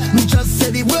 Me just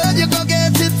say the word, you go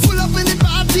get it. Pull up in the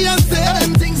party and say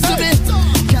them things to me.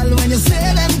 Girl, when you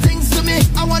say them things to me,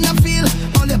 I wanna feel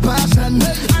all the passion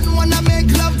and wanna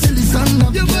make love till the sun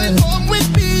up. You're going home with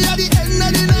me at the end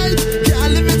of the night.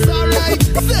 Girl, if it's alright.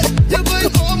 Say, you're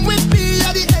going home with me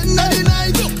at the end of the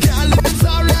night. Girl, if it's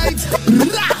alright.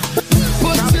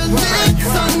 Put your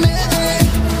lips on me,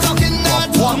 talking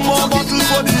that talk. One more bottle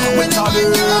for the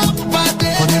haters.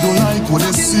 But they don't like what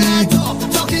they see.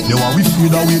 They want we feel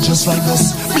that way just like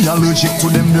us. Me allergic to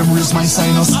them raise my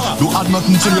sinus. Don't add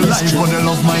nothing to your life, but they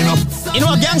love mine up. You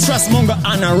know a gangster's monger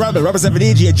and a rebel represent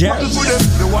DJ Jer.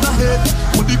 They wanna hate,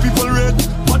 what the people rate,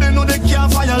 but they know they can't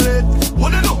violate.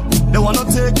 What they know? They wanna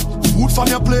take food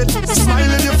from your plate, smile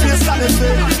in your face, that they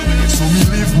fake. So me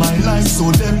live my life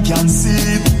so them can see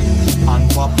it.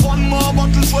 And pop one more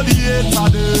bottle for the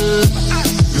haters.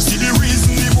 You see the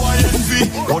reason the boy envy,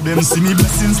 but them see me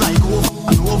blessings like over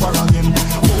and over again,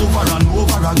 over and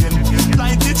over again.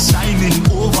 Light it shining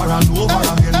over and over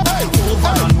again,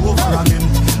 over and over again.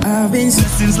 I've been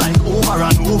blessings like over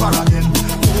and over again,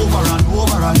 over and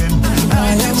over again.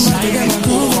 Light it shining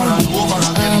over and over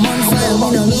again. I'm on fire, me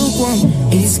no lukewarm.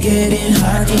 It's getting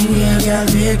hot in here, girl.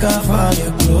 Take off all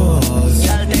your clothes.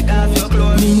 Girl, take off your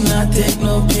clothes. Me not take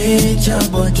no picture,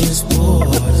 but just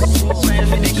pose.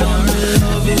 Can't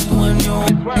love it when you're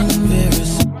very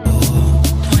slow.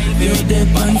 You're dead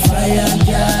on fire,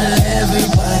 girl.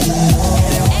 Everybody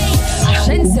knows.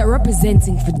 Shense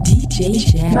representing for DJ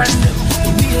Jer.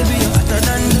 Baby, you're hotter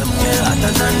than them, you're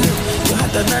hotter than them. You're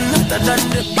hotter than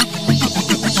them.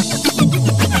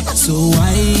 So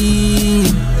why,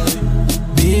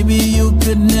 baby, you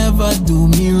could never do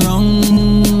me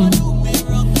wrong.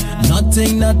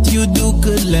 Nothing that you do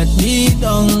could let me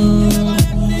down.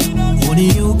 Only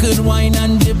you could whine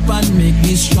and dip and make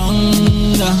me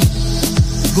stronger.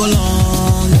 Go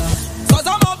longer. Cause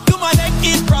I'm up to my neck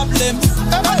in problems.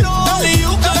 I know only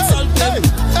you can solve them.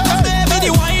 Cause baby,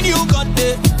 the wine you got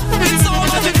there, it's so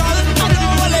magical. I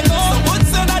don't let go. So would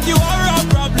say that you are a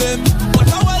problem, but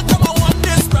I welcome I want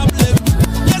this problem.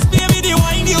 Yes, baby, the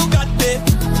wine you got there,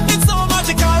 it's so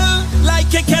magical.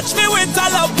 Like you catch me with a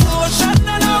love potion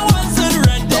and I wasn't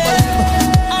ready.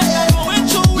 I'm going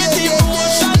through with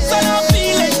emotions and I'm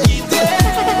feeling it.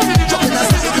 Jumping a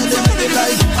second,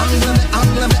 like angle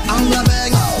me,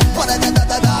 bang. What a angle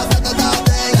me,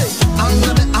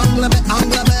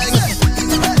 bang.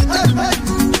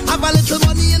 Have a little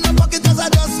money in my pocket 'cause I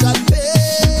just got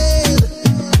paid.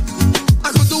 I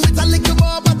could do it a little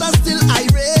more, but I still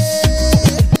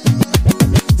irate.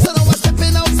 So now I'm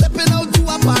stepping out to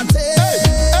a party.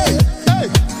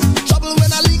 Trouble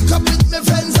when I link up with my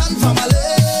friends and family.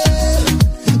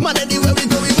 Man, anywhere we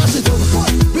go, we mash it up.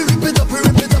 We rip it up, we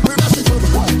mash it up.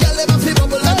 Girl, them a fi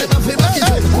bubble and them a fi back it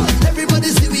up. Everybody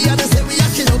see we and they say we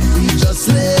act it up. We just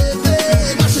live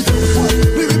it, mash it up.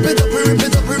 We rip it up,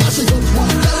 we mash it up.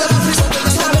 Girl, them a fi bubble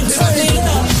and them a fi back it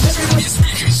up.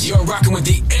 You're rocking with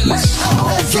the illest.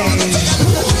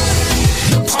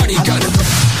 The party gunner,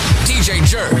 DJ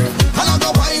Jer. And I go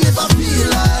wine if I feel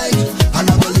like, and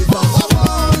I go live how I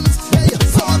want. Hey,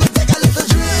 so I go take a little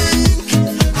drink,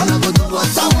 and I go do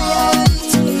what I want.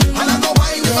 And I go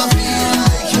wine if I feel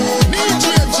like, and I go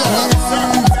live how I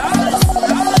want.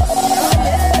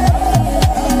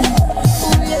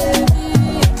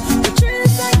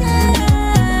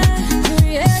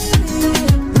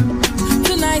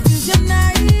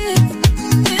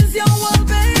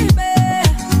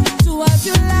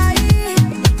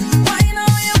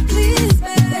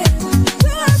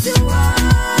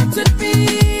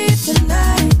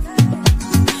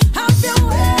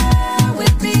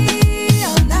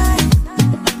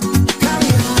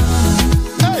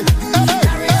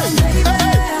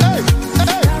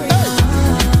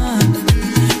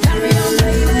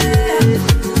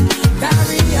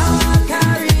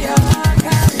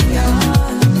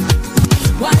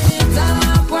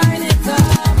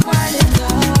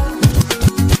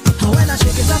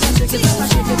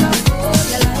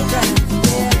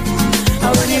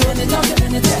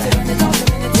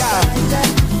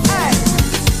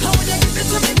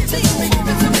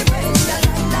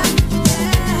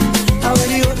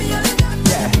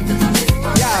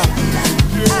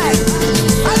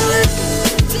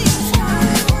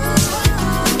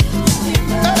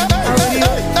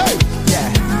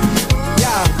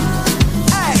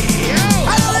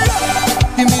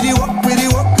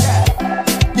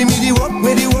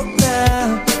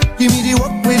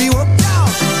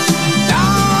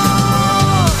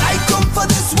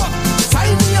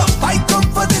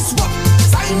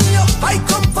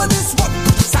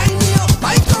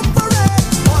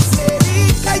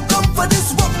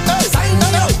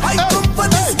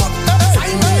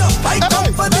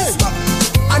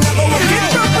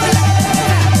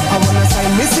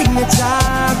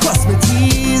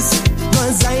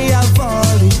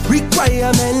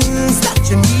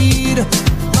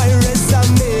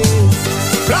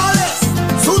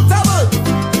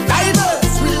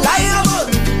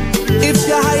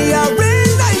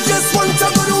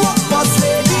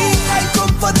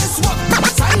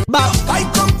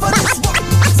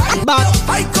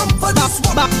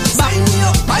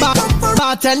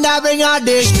 Bartender, bring a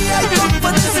dish. I come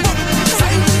for this one.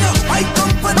 Sign me up. I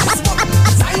come for this one.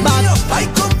 Sign me up. I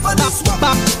come for this one.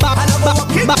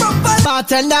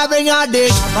 Bartender, bring a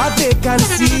dish. I take and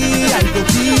see, I go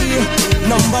be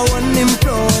number one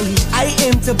employee. I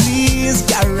aim to please,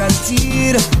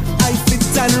 guaranteed. I fit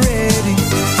and ready.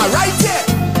 Alright, yeah,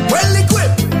 well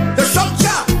equipped. The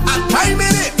structure, and time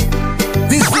in it.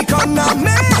 This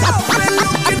economy,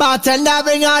 bartender,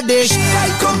 bring a dish.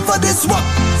 I come for this work.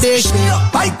 Dish me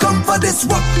up. I come for this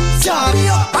work. Job me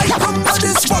up. I come for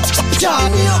this work.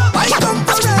 Job me up. I come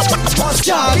for this work.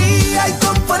 Job. I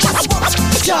come for this work.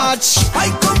 Judge. I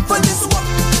come for this work.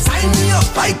 Sign me up.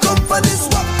 I come for this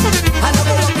work. I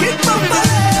never walk in my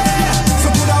money. So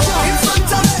put a walk in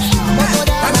front of me.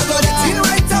 And I got it in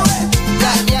right away.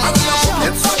 I'm gonna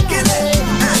walk fucking it.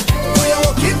 Put a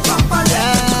walk in front of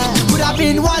me. Could have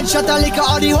been one shot of liquor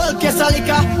or the whole case of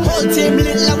liquor. Whole team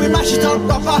lit and we mash it up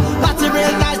proper. Party real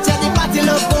nice, yeah, the party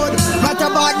look good. Right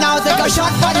about now, take a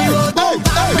shot for the road.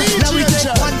 Now we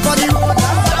take one for the road.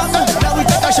 Now we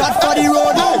take a shot for the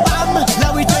road.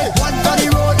 Now we take one for the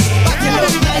road. Party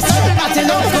look nice, party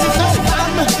look good.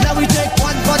 Now we take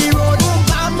one for the road.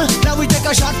 Now we take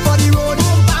a shot for the road.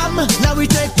 Now we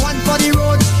take one for the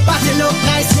road. Party look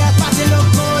nice, yeah, party look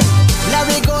good. Now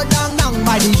we go down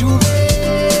by the Juve.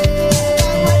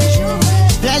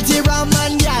 Plenty rum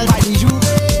and gal by the Juve.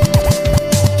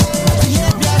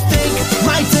 Behavior stink,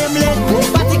 my team lit.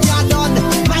 Party can't done,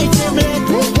 my team lit.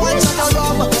 One shot of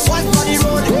rum, one for the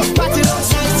road. Party looks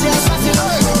nice, yeah, party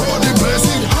looks good. Oh, the place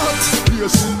is hot.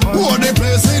 Oh, the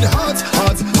place is hot,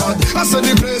 hot, hot. I said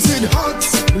the place is hot.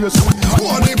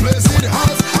 Oh, the place is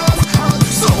hot, hot, hot.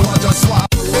 So I just want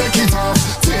take it off,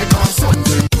 take off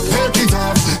something. Take it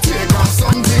off, take off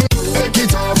something. Take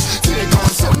it off, take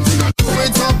off something. Throw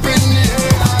it up in the air.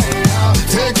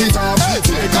 Take it off,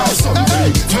 take off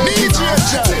something. Take it off,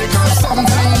 take off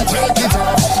something. Take it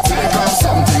off, take off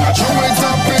something. Throw it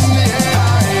up in the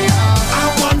air. I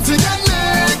want to get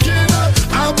naked.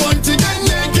 I want to get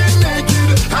naked, naked.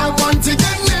 I want to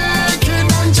get naked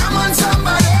and jam on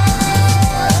somebody.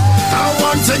 I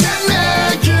want to get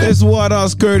naked. It's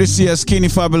Waterhouse courtesy of Skinny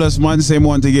Fabulous Man saying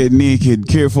want to get naked.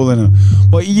 Careful enough.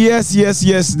 But yes,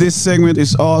 this segment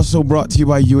is also brought to you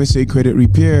by USA Credit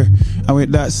Repair. And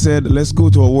with that said, let's go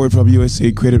to a word from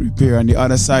USA Credit Repair. On the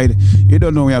other side, you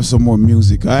don't know we have some more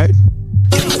music, alright?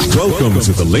 Welcome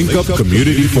to the Link Up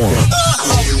Community Forum.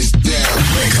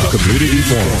 Community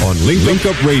Forum on Link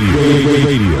Up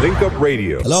Radio. Link Up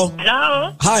Radio. Hello?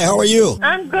 Hello. Hi, how are you?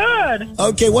 I'm good.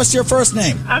 Okay, what's your first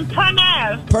name? I'm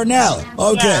Pernell. Pernell.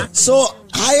 Okay, Yeah. so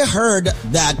I heard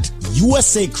that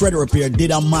USA Credit Repair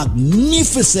did a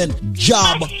magnificent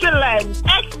job.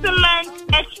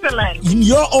 Excellent. In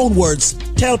your own words,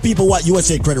 tell people what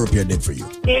USA Credit Repair did for you.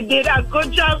 They did a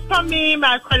good job for me.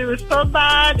 My credit was so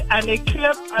bad, and they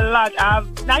cleared a lot. I have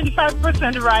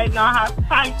 95% right now. I have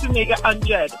time to make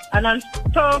 100, and I'm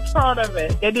so proud of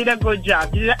it. They did a good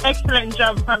job. They did an excellent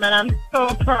job for me, and I'm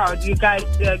so proud. You guys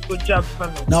did a good job for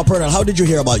me. Now, Pernell, how did you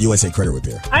hear about USA Credit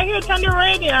Repair? I hear it on the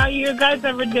radio. I hear you guys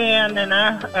every day, and then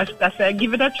I said,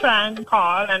 give it a try and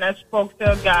call, and I spoke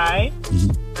to a guy.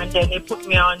 And then they put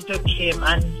me on to Kim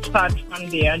and start from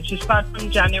there. And she started from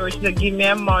January. She said, give me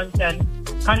a month and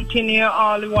continue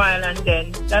all the while. And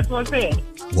then that was it.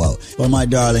 Well, my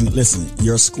darling, listen,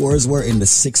 your scores were in the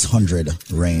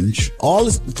 600 range. All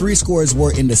three scores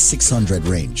were in the 600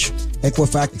 range.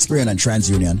 Equifax, Experian, and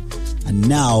TransUnion. And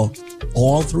now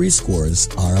all three scores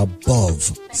are above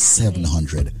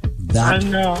 700. That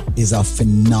is a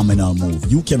phenomenal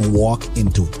move. You can walk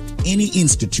into any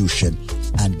institution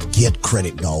and get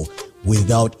credit now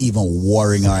without even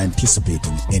worrying or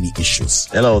anticipating any issues.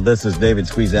 Hello, this is David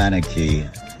Squeezaniki,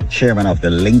 chairman of the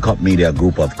Link Up Media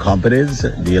Group of companies,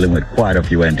 dealing with quite a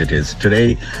few entities.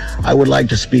 Today, I would like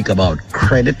to speak about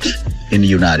credit in the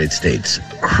United States.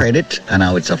 Credit and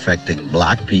how it's affecting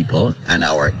black people and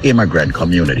our immigrant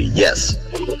community. Yes,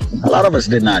 a lot of us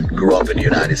did not grow up in the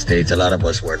United States. A lot of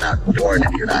us were not born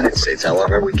in the United States.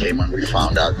 However, we came and we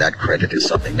found out that credit is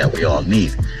something that we all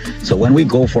need. So when we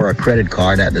go for a credit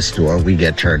card at the store, we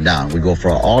get turned down. We go for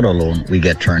an auto loan, we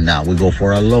get turned down. We go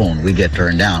for a loan, we get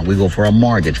turned down. We go for a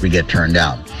mortgage, we get turned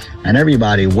down. And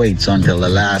everybody waits until the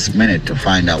last minute to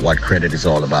find out what credit is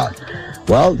all about.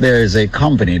 Well, there is a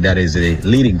company that is a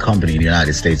leading company in the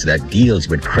United States that deals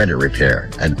with credit repair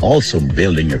and also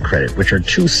building your credit, which are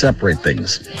two separate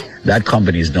things. That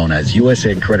company is known as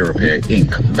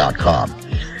USACreditRepairInc.com.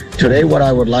 Today, what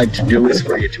I would like to do is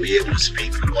for you to be able to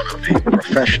speak with one of the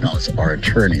professionals or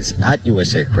attorneys at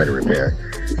USA Credit Repair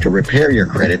to repair your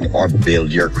credit or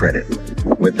build your credit.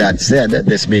 With that said,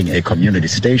 this being a community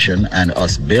station and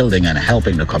us building and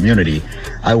helping the community,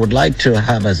 I would like to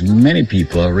have as many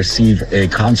people receive a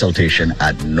consultation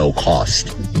at no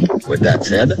cost. With that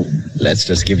said, let's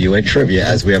just give you a trivia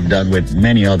as we have done with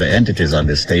many other entities on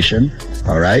this station,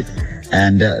 all right?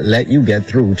 And let you get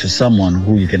through to someone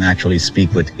who you can actually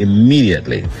speak with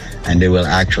immediately. And they will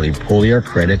actually pull your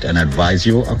credit and advise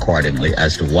you accordingly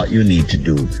as to what you need to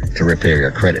do to repair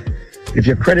your credit. If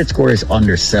your credit score is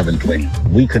under 720,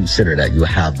 we consider that you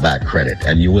have bad credit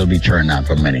and you will be turned down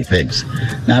for many things.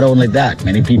 Not only that,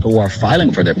 many people who are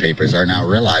filing for their papers are now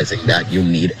realizing that you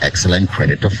need excellent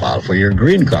credit to file for your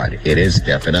green card. It is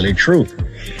definitely true.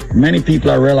 Many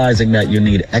people are realizing that you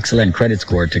need excellent credit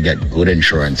score to get good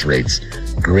insurance rates,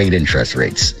 great interest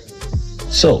rates.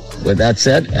 So, with that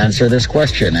said, answer this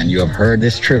question, and you have heard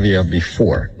this trivia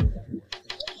before.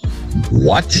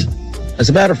 What? As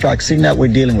a matter of fact, seeing that we're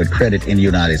dealing with credit in the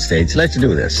United States, let's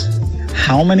do this.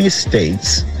 How many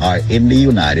states are in the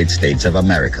United States of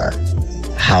America?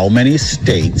 How many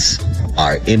states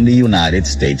are in the United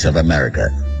States of America?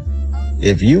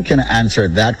 If you can answer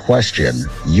that question,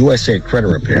 USA Credit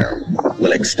Repair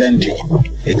will extend you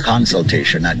a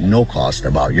consultation at no cost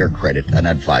about your credit and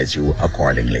advise you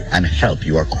accordingly and help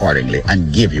you accordingly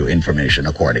and give you information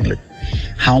accordingly.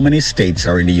 How many states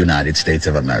are in the United States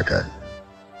of America?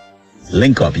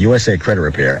 Link up USA Credit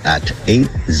Repair at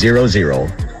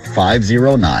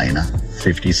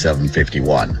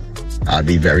 800-509-5751. I'll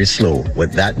be very slow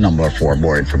with that number for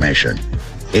more information.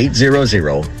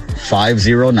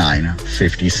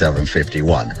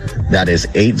 800-509-5751. That is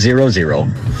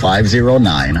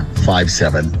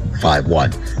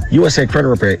 800-509-5751.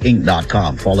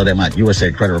 USACreditRepairInc.com. Follow them at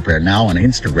USA Credit Repair now on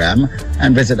Instagram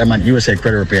and visit them at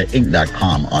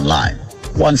USACreditRepairInc.com online.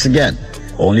 Once again,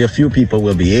 only a few people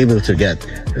will be able to get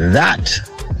that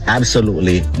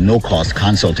absolutely no-cost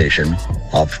consultation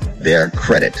of their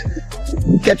credit.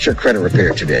 Get your credit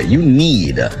repaired today. You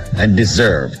need and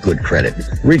deserve good credit.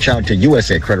 Reach out to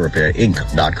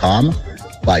USACreditRepairInc.com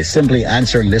by simply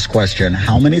answering this question: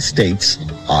 how many states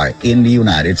are in the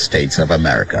United States of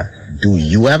America? Do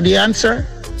you have the answer?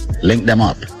 Link them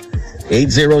up.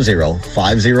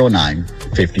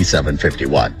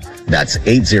 800-509-5751. That's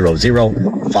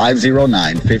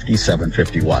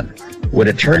 800-509-5751. With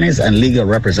attorneys and legal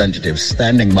representatives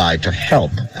standing by to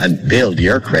help and build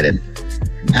your credit,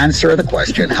 answer the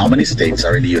question: how many states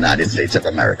are in the United States of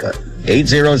America?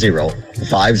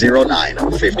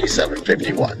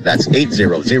 800-509-5751. That's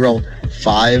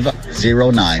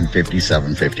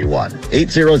 800-509-5751.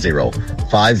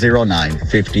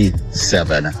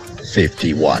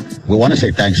 800-509-5751. We want to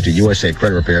say thanks to USA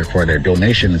Credit Repair for their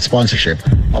donation and sponsorship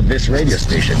of this radio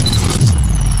station.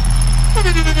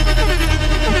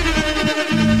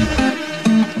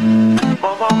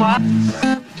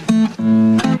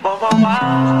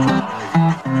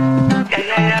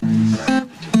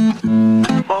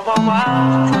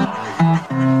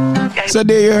 So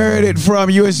there you heard it from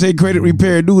USA Credit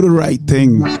Repair. Do the right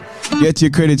thing. Get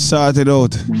your credit sorted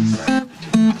out.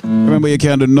 Remember, you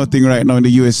can't do nothing right now in the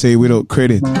USA without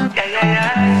credit.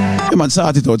 Come on,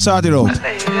 sort it out, sort it out.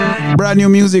 Brand new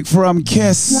music from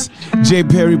Kes, J.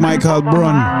 Perry, Michael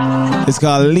Brun. It's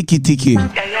called Licky Ticky.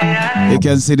 You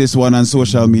can see this one on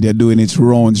social media doing its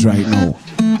rounds right now.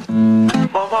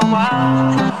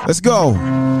 Let's go.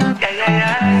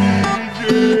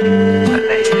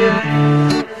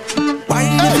 Why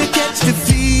did you catch the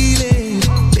feeling?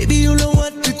 Baby, you know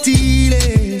what the deal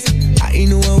is. I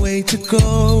know a way to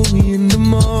go in the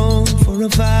mall for a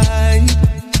vibe.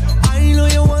 I know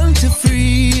you want to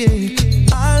free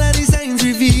it. All of these signs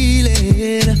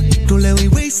revealing. Don't let me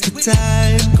waste the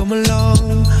time. Come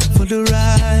along for the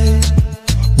ride.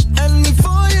 And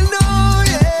before you know,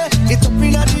 yeah, it's up in the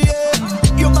air.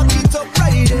 You back it up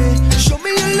right there. Show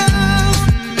me your love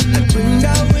and bring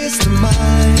that waste to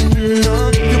mine.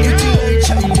 You're pretty like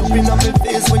shine up in my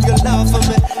face when you laugh at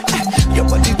me. Your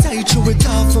body tight, you it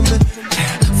off for me.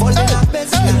 Fall in our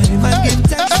best life and give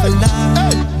thanks for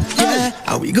life. Yeah,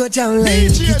 and we go down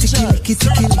like licky ticky, licky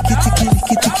ticky, licky ticky,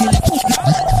 licky ticky, licky ticky.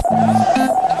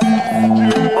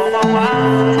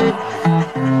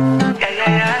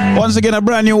 Once again, a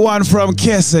brand new one from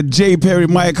Kessa, J. Perry,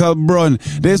 Michael Brun.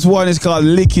 This one is called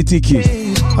Licky Ticky.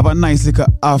 Have a nice little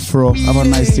afro, have a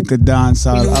nice little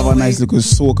dancehall, have a nice little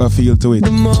soca feel to it.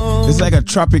 It's like a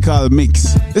tropical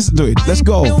mix. Listen to it, let's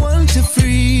go. I want to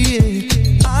free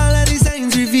it. All of these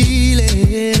signs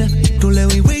revealing. Don't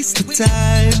let me waste the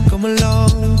time. Come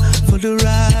along for the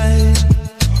ride.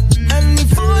 And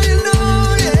before you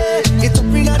know, yeah, it's up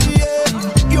in the air.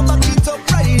 You back it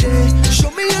up right there.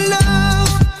 Show me your love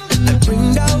and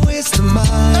bring that waste to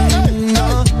mine.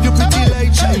 You're pretty like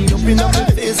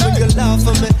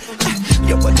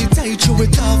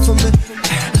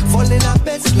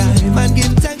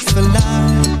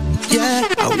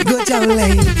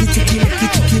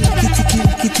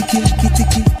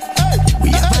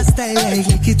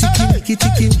licky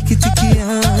ticky, licky ticky,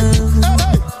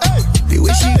 the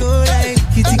way she go like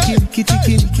licky ticky, licky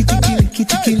ticky, licky ticky, licky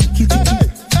ticky, licky ticky.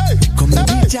 Come and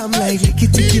we jam like licky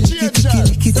ticky, licky ticky,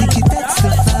 licky ticky. That's the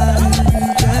vibe.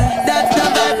 That's the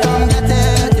vibe from the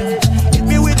dead. Hit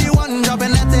me with the one drop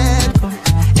and let it go.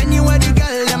 Anywhere the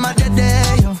girl them a dead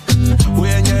there, yo. We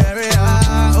in your area,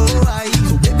 oh I.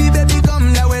 So baby, baby,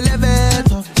 come that we live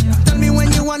it up. Tell me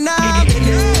when you wanna bring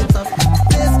it up.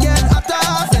 Let's get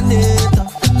hotter, send it up.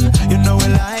 You know we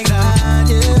like that,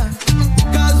 yeah.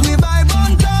 Cause we vibe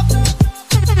on top.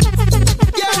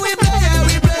 Yeah, we play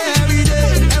every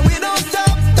day. And we don't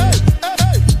stop.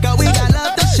 Cause we got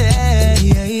love to share,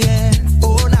 yeah, yeah.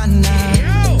 Oh, nah,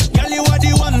 nah. Girl, you are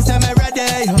the one, say me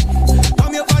ready, yo.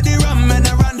 Come here for the rum and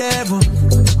the rendezvous.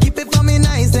 Keep it for me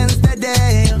nice and steady,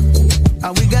 yo.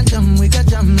 And we got jam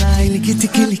like licky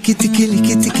ticky, licky ticky,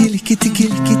 licky ticky, licky ticky,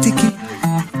 licky ticky.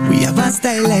 We have a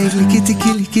style like licky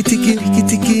ticky, licky ticky, licky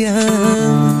ticky,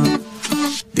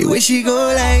 the way she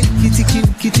go like licky ticky,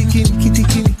 licky ticky, licky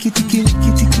ticky, licky ticky,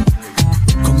 licky ticky.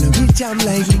 Come now we jam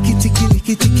like licky ticky,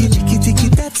 licky ticky, licky ticky.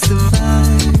 That's the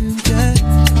vibe, yeah.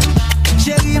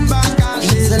 Sherry and Baka,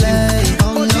 she's like,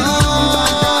 oh no.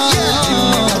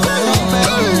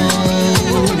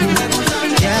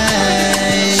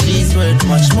 Yeah, she's worth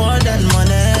much more than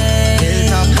money.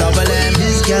 Hilltop double M.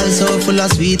 This girl so full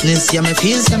of sweetness. Yeah, me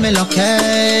feel so me lucky.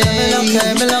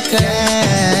 Me lucky.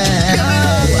 Yeah.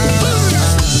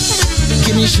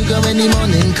 Give me sugar when the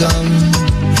morning come.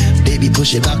 Baby,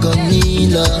 push it back on me,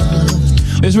 love.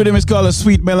 This rhythm is called a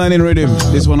Sweet Melanin Rhythm.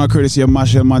 This one are courtesy of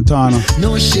Machel Montana.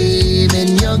 No shame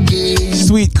in your game.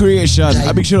 Sweet creation.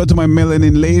 A big shout out to my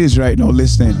melanin ladies right now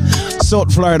listening.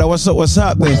 South Florida, what's up? What's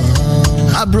happening?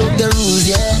 I broke the rules,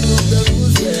 yeah.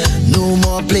 No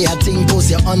more play a thing, post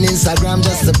you on Instagram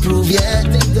just to prove, yeah.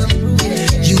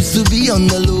 Used to be on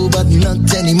the low, but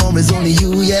not anymore, it's only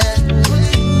you, yeah.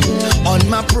 On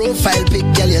my profile pic,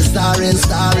 girl, you're starring,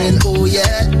 oh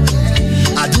yeah.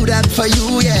 I do that for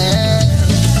you, yeah.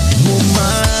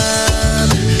 Woman,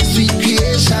 sweet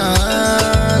creation.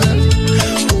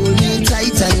 Hold me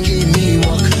tight and give me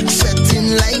walk.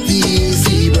 Sweating like the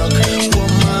AC rock.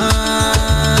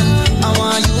 Woman, I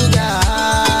want you, girl.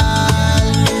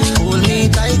 Hold me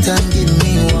tight and give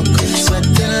me walk.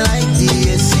 Sweating like the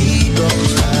AC rock.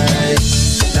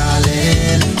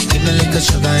 Darling, give me like a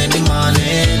sugar in the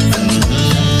morning.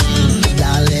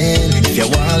 Darling, if you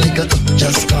want like a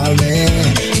just call me,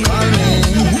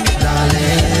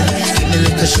 darling. Give me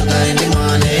like a sugar in the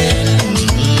morning,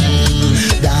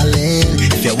 darling.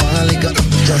 If you want like a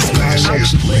just call me.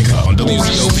 On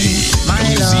WZOP,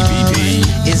 WZPP.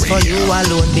 It's for you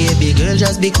alone, baby girl,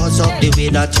 just because of the way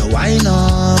that you wind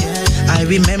up. I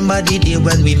remember the day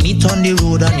when we meet on the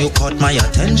road and you caught my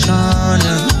attention.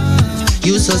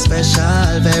 You so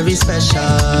special, very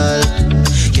special.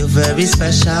 You're very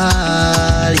special,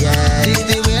 yeah. This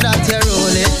the way that you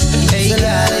roll it, hey girl.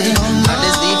 I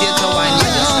just need you to wind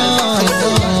yourself.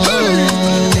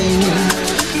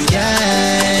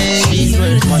 Yeah, she's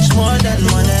worth much more than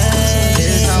money.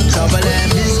 There's no trouble in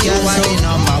this girl. You are the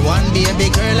number one, baby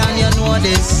girl, and you know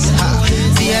this.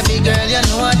 Baby girl, you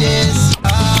know this.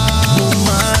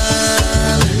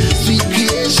 Woman, sweet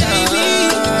creation,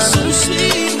 so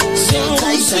sweet, so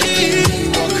sweet.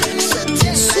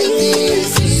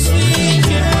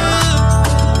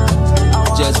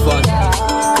 Just fun.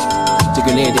 To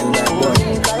Canadian that boy.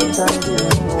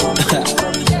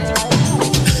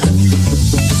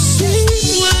 Sweet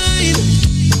wine.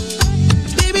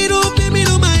 Baby,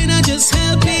 don't mind, I'm just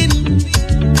helping.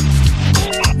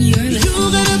 You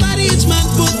got a body, it's my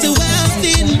foot to wealth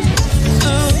in.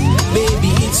 Oh,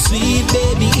 baby, it's sweet,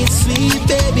 baby, it's sweet,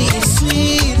 baby, it's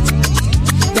sweet.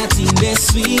 That thing that's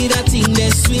sweet, that thing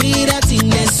that's sweet, that thing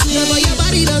that's sweet. Love how your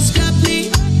body does grab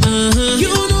me.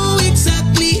 You know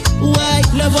exactly why.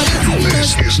 Love what that thing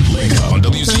does. On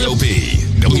WZOP,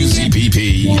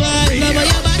 WZPP. Why? Love how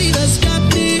your body does grab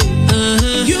me.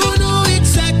 You know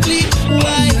exactly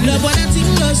why. Love what that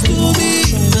thing does to me.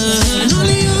 And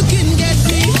only you can get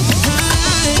me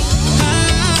high,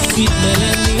 high. Sweet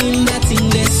melanin, that thing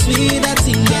that's sweet, that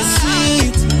thing that's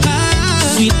sweet.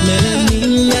 Sweet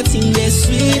melanin, that thing that's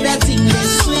sweet, that thing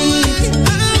that's sweet.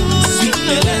 Sweet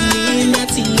melanin, that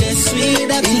thing that's sweet,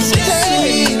 that thing that's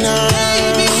sweet.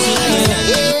 Baby,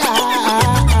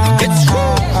 it's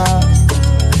true.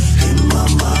 Hey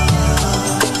mama,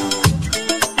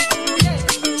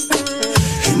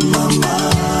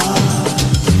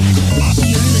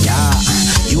 yeah,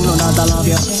 you know that I love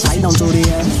you. Right down to the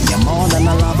end. You're more than a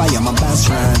lover, you're my best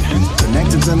friend.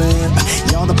 Connected to me,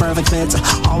 you're the perfect fit.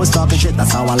 Always talking shit,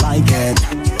 that's how I like it.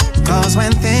 Cause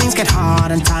when things get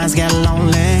hard and times get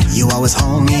lonely, you always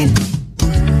hold me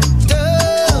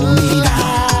down.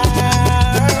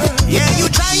 Yeah, you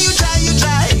try.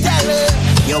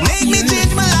 You make me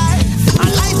change my life. A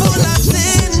life full of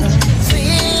sin.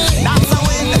 That's a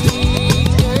win.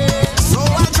 So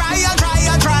I'll try.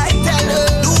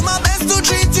 Do my best to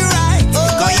treat you right.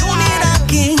 Cause you need a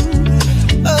king.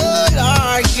 Oh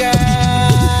Lord God.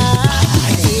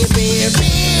 Hey baby,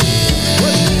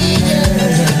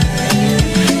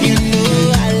 you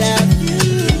know I love you.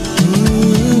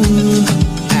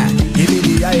 Give me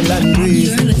the island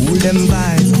breeze, cool them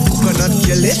vibes, coconut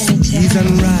jelly, cheese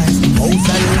and rice, house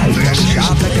and light, and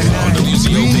sharp like a knife.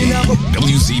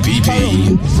 WCPP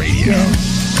Radio.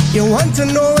 You want to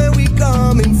know where we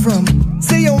coming from?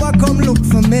 Say you want come look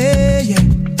for me, yeah.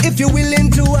 If you're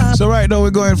willing to ask. So right now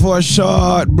we're going for a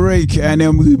short break and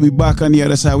then we'll be back on the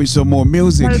other side with some more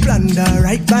music.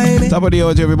 Right by me. Top of the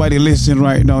hour to everybody listening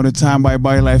right now. The time by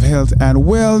BioLife Health and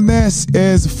Wellness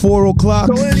is 4 o'clock.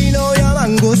 Truly know your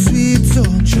mango sweet, so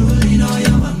truly know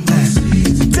your mango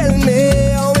sweet. Tell me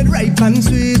how it ripe and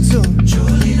sweet, so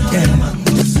truly know your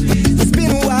mango sweet. It's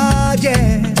been a while,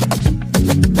 yeah.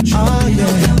 Oh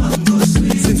yeah.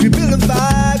 Since we built a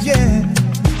vibe, yeah.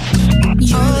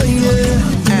 Oh yeah.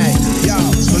 Hey, yo,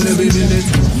 so let me build it.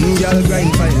 Y'all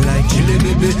grind fine like chili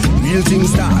baby. Real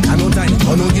things start, I no time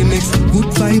for no gimmicks. Good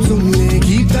vibes only,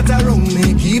 keep that around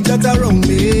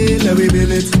me. Let me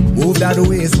build it. Move that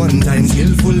waist one time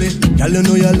skillfully. Y'all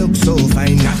know you look so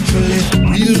fine naturally.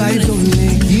 Real vibes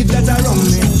only, keep that around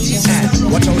me.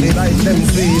 Watch how they vibes them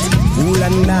sweet. Cool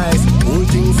and nice, whole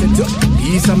thing set up.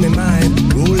 Peace on my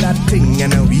mind, roll that thing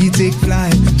and we take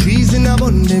flight. Trees in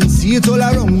abundance, see it all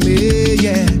around me,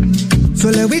 yeah. So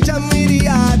let we jam with the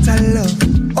heart and love.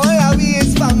 All our we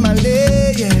is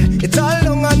family, yeah. It's all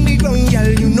long on the ground, girl.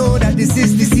 You know that this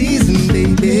is the season,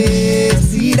 baby.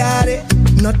 See that it?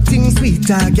 Nothing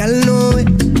sweeter, girl, know it.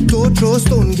 Don't throw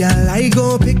stone, girl, I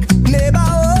go pick. Neighbor,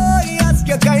 oh, ask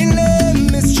you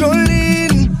kindly, Miss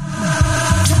Jolene.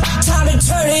 Time to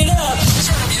turn it up.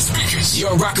 Turn up your speakers.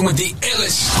 You're rocking with the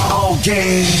illest.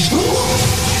 Okay.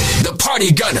 The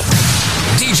party gunner,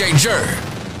 DJ Jer.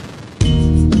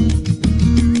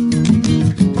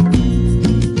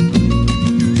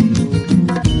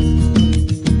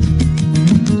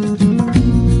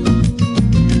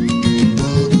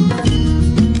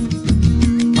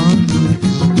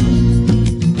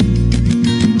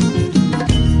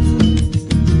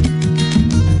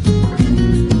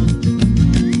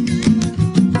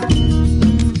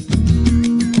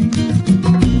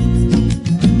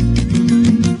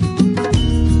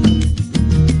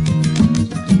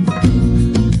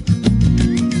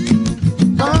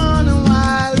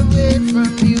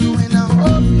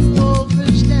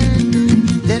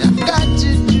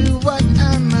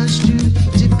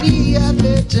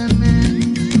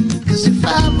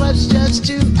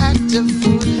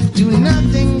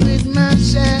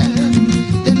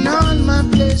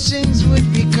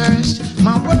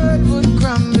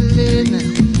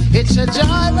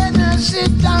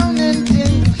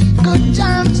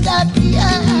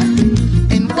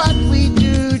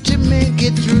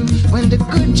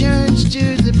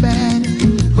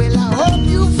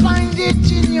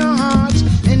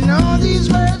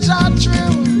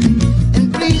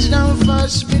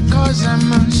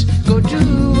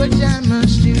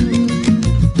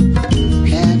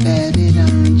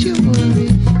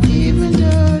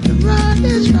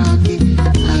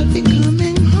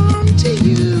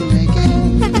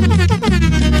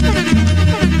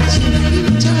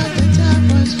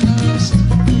 Was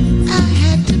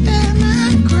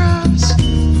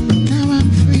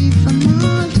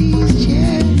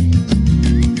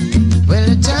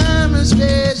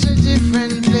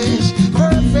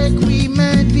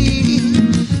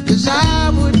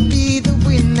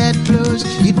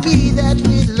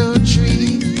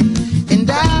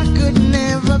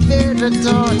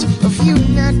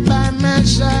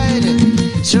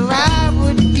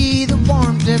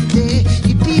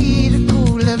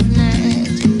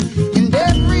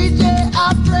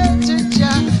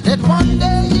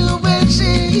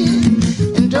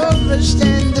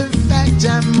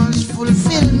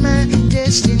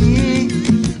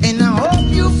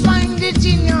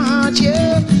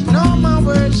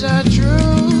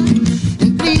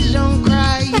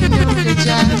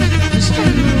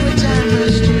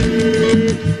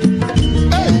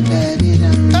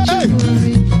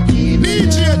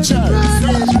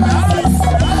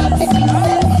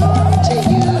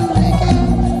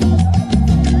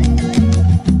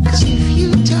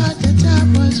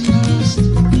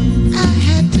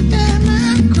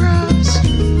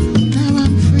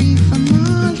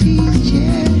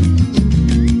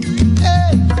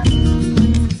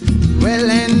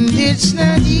it's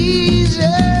not easy.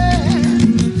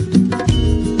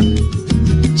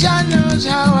 Jah knows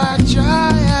how I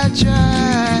try.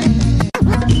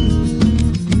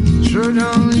 So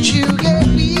don't you get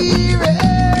weary.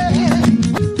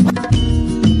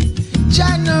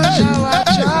 Jah knows how I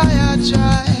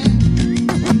try.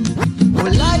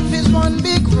 Well, life is one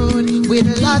big road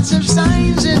with lots of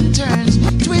signs and turns,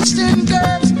 twists and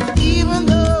curves. Even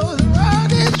though the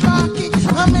road is rocky,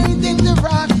 my main thing to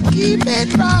rock, keep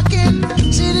it rocking.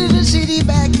 City to city,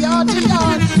 backyard to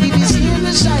yard. If you see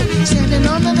the sight, standing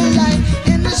under the light,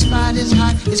 and the spot is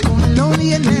hot, it's going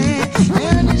lonely at night.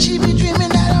 And she be dreaming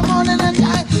that I'm on and I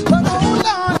die. But hold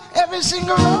on, every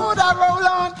single road I roll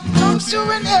on comes to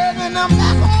an end, and I'm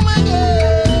back home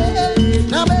again.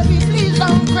 Now baby, please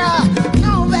don't cry.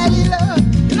 No valley love,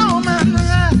 no man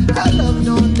our love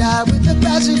don't die with the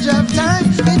passage of time.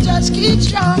 It just keeps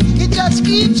strong, it just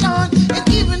keeps on. And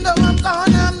even though I'm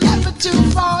gone, I'm never too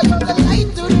far. You're the light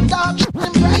through the dark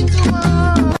and bright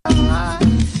tomorrow.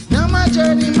 Now my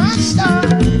journey must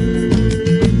start.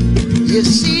 You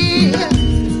see,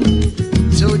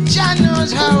 so Jah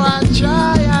knows how I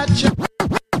try.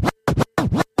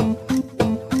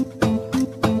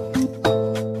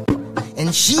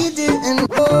 And she didn't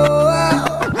know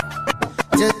how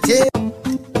to tell.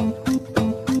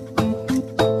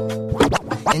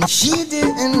 And she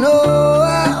didn't know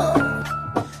how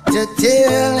to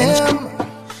tell him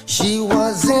she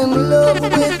was in love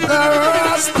with a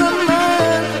Rasta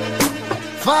man.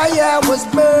 Fire was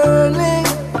burning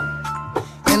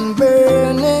and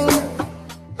burning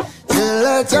till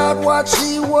I thought what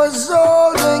she was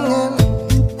holding him.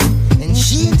 And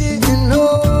she didn't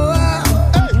know how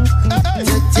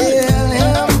to tell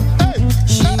him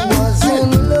she was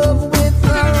in love with a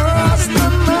Rasta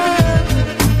man.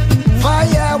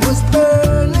 Fire was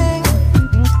burning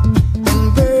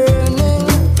and burning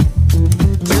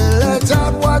till I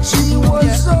thought what she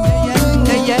was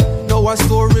holding him. Know her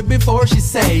story before she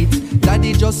say it.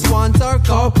 Daddy just want her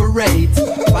corporate.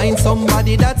 Find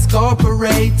somebody that's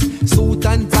corporate. Suit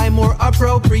and tie more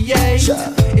appropriate.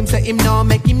 Him say him now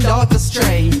make him daughter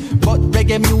stray. But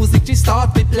reggae music she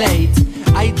start to play it.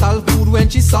 I tell food when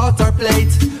she sort her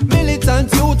plate.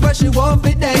 Militant youth where she want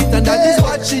to date. And that is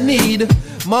what she need.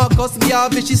 Marcus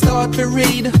Garvey she start to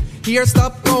read. Here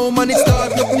stop home and it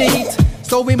start look neat.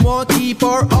 So we want keep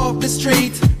her off the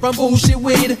street from who she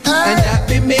with. And that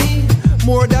be me.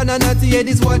 More than a naughty head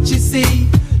is what she see.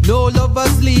 No love or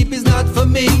sleep is not for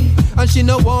me. And she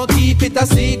no want keep it a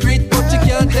secret, but she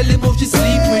can't tell him who she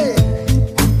sleep with.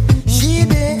 She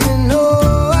didn't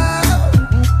know how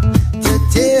to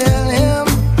tell him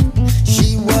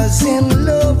she was in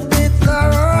love with a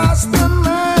Rasta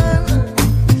man.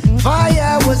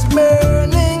 Fire was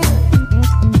burning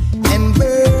and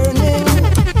burning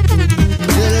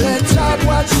till I thought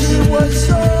what she was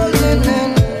holding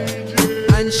him.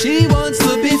 And she wants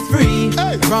to be free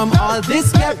from all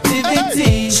this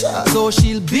captivity. So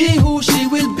she'll be who she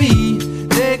will be.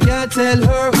 They can't tell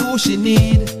her who she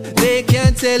need. They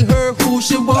can't tell her who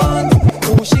she want,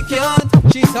 who she can't.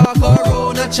 She talk her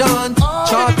own a chant,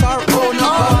 chart her own a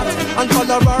part, and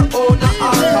color her own a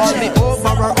art. Call me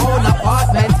over her own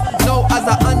apartment. Now as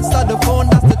I answer the phone,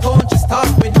 that's the tone she start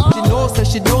with. She knows that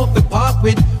she don't be part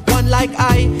with one like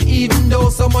I, even though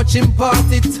so much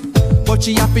imparted. But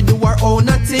she have to do her own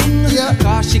a thing.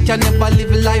 Cause she can never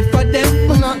live a life for them.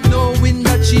 Knowing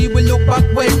that she will look back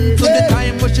when to the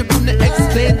time when she couldn't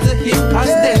explain to him past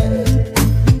them.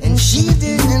 And she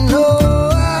didn't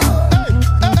know how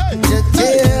to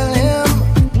tell him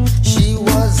she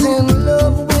was in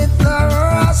love with a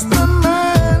Rasta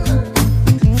man.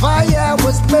 Fire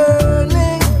was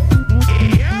burning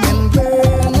and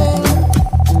burning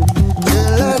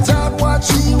till I thought what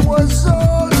she was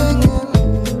holding him.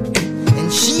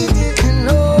 She didn't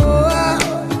know how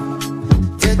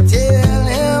to tell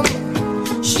him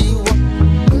she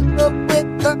was up with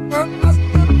the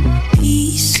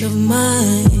peace of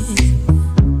mind.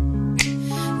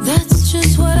 That's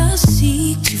just what I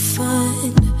seek to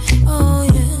find. Oh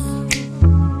yeah,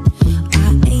 I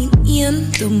ain't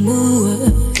in the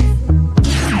mood.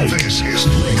 This is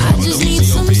I just need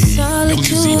some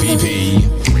solitude.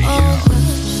 Oh,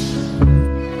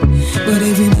 but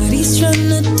everybody's trying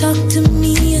to talk to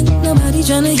me and nobody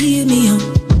trying to hear me out.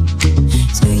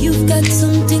 So you've got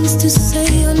some things to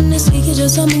say on this week, it's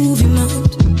just a movie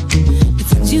mode. The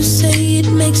things you say, it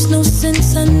makes no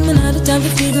sense and I'm out of time to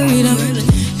figure it out.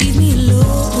 Leave me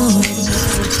alone.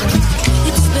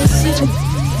 It's best if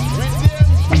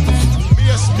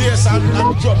Bass and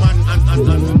drum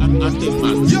and thing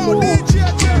man. Yo DJ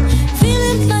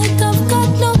feeling like I've got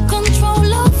no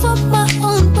control over my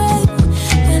own brain.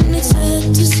 And it's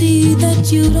sad to see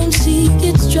that you don't see,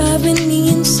 it's driving me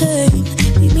insane.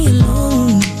 Leave me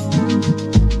alone.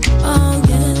 Oh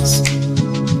yes.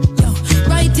 Yo,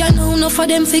 right here now, enough of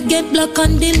them forget block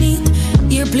and delete.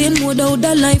 Airplane mode out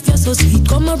the life, you're so sweet.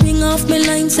 Come and bring off my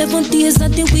line 7 days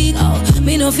of the week. Oh,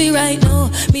 me no feel right now,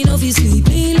 me no feel sleep.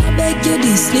 Lil, I beg you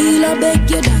this, Lil, I beg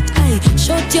you that. Aye,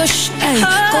 shut your aye,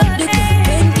 cut the clock.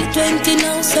 2020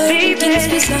 now, so things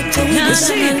be slack. So we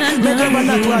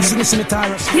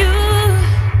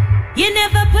You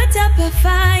never put up a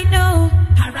fight, no.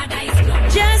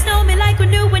 Just know me like we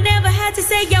knew, we never had to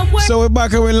say your word. So we're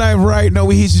back and we're live right now.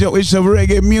 We hit you up with some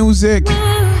reggae music. You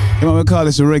know what we call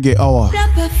this a reggae hour.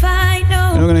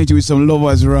 And we're gonna hit you with some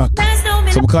lovers rock,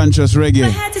 some conscious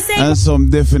reggae, and some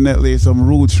definitely some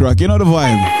roots rock. You know the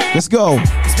vibe. Let's go.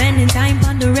 Spending time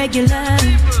on the regular.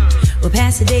 We'll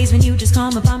pass the days when you just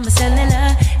come up on my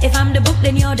cellular. If I'm the book,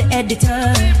 then you're the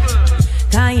editor.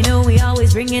 Cause you know we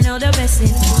always bringing all the best in.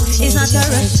 It's not a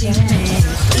rushing man.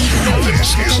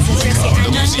 This is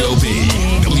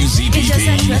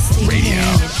WZPP Radio.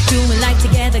 Doing life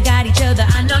together, got each other,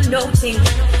 I know nothing.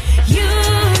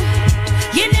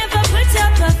 You never put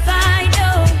up a fight,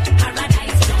 no.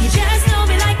 You just know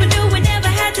me like we do, we never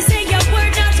had to say your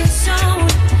word, not to sound.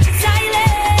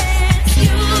 Silence,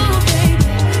 you, baby.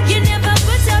 You never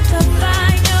put up a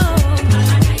fight, no.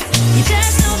 You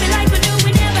just know me like we do,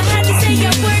 we never had to say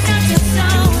your word, not to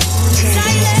sound.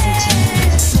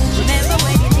 Silence. Remember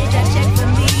when you did that check for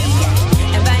me?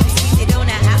 And by me seat, you don't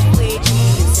have halfway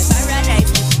cheese. The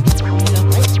paradise.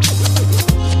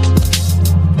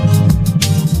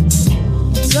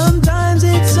 Sometimes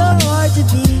it's so hard to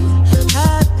be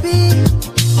happy.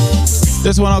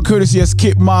 This one on courtesy of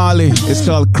Skip Marley. It's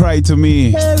called Cry to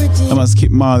Me. I'm a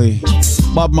Skip Marley.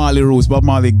 Bob Marley Rose, Bob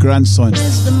Marley grandson.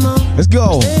 Let's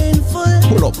go.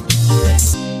 Pull up.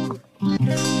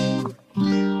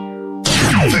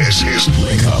 This is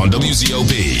Wake Up on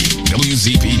WZOP,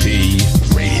 WZPP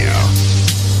Radio.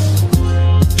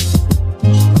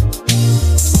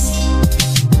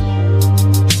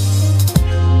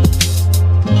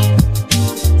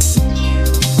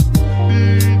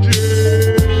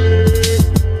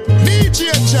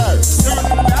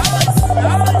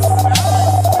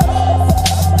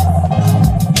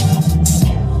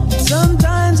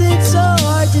 Sometimes it's so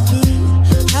hard to be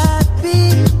happy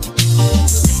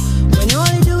when all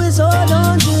you do is hold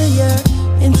on to your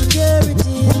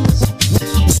insecurities.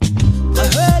 A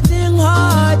hurting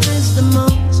heart is the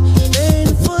most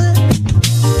painful,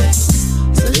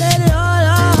 so let it all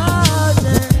out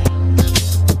there.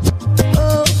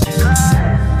 Oh,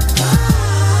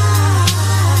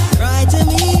 cry to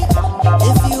me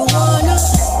if you wanna.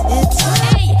 It's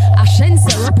hey,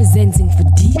 Ashensa representing for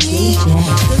DJ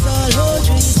Jazz. Cause all what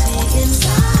you see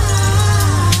inside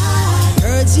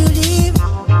hurts you deep.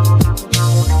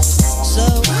 So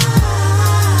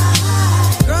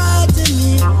cry to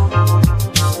me.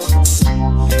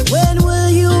 When will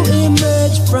you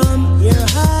emerge from your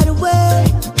hideaway?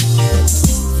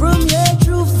 From your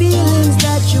true feelings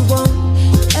that you won't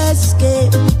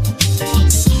escape.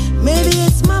 Maybe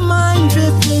it's my mind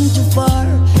drifting too far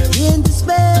into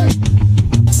space.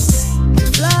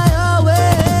 Fly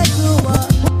away to a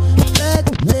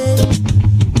better place.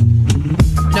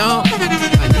 No,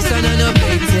 and this one no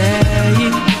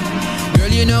playtime. Girl,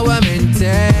 you know I'm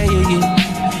into.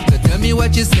 So tell me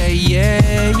what you say, yeah.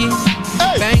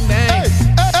 Bang, bang.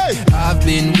 I've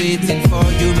been waiting for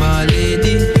you, my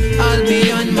lady. I'll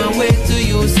be on my way to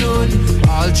you soon.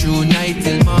 All through night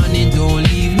till morning, don't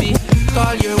leave me.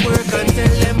 Call your work and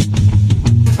tell them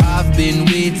I've been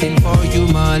waiting for you,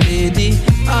 my lady.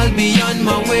 I'll be on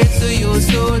my way to you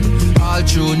soon. All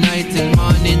through night till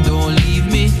morning, don't leave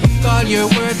me. Call your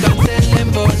work and tell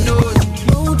them but no.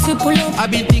 I've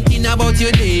been thinking about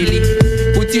you daily.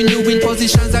 Putting you in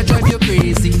positions that drive you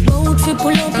crazy.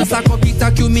 And stack up it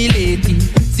accumulating.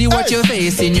 See what you're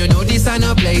facing, you know this ain't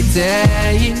no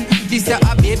playtime. This a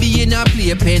baby in a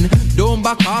playpen. Don't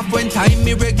back off when time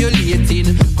me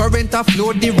regulating. Current a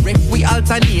flow direct, we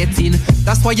alternating.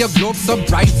 That's why your globe so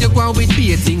bright, you go on with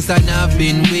beatings. And I've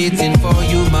been waiting for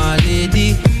you, my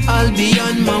lady. I'll be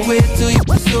on my way to you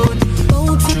soon.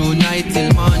 Through night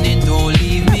till morning, don't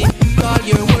leave me. Call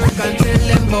your work and tell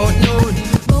them about noon.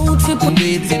 I'm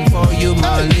waiting for you,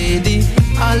 my lady.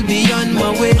 I'll be on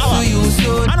my way to you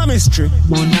soon. And a mystery.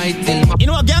 Tonight till you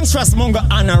know a gangster's monger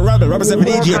and a rebel represent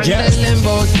DJ Jazz. Tell them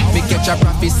about me catch a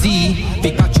prophecy.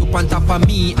 Pikachu on top of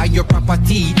me are your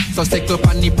property. So stick up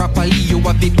on it properly, you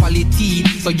have the quality.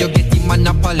 So you get the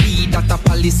monopoly, that a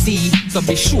policy. So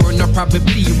be sure, no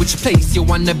probably, which place you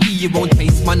wanna be. You won't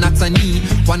taste monotony.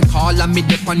 One call and me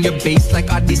dip on your base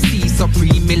like Odyssey.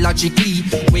 Supreme logically,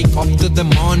 wake up to the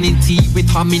morning tea with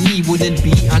harmony. Wouldn't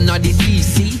be an oddity,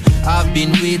 see? I've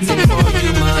been waiting for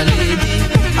you, my lady.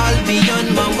 I'll be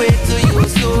on my way to you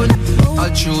soon. All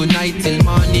through night till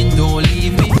morning, don't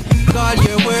leave me. Call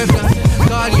your work on,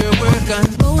 call your work on.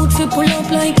 Boat fi pull up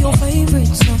like your favorite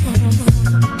song.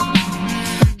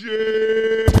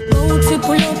 Boat fi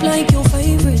pull up like your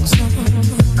favorite song.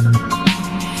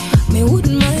 Me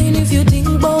wouldn't mind if you think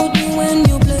about me when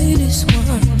you play this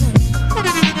one.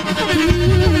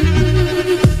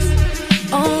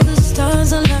 All the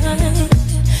stars align.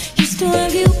 Used to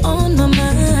have you on my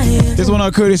mind. This one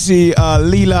on courtesy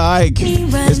Lila Ike.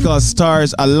 It's called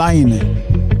Stars Align.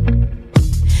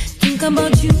 Think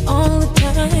about you all the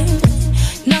time.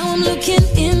 Now I'm looking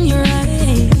in your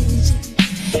eyes.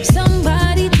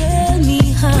 Somebody tell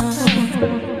me how.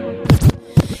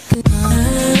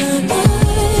 I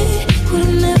would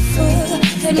never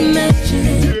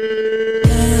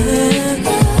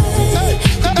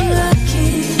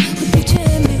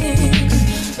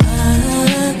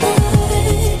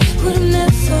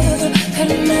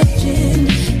have imagined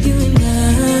you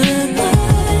and I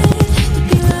would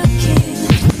be rocking,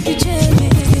 be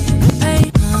jamming.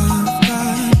 I've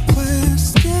got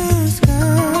questions,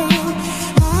 girl.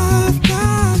 I've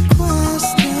got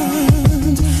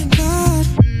questions. Got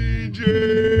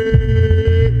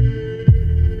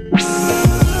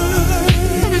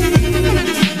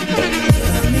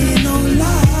tell me no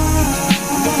lies.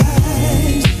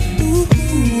 Ooh,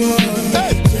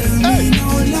 tell me no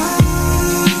lies.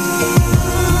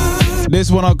 This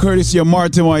one on courtesy of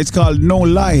Martin, it's called No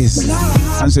Lies.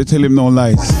 And so tell him no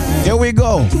lies. Here we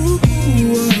go.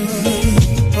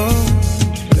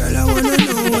 Girl, I wanna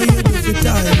know what you do for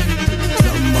time.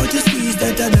 Something about your squeeze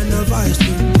better than a vice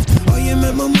cream. Oh, you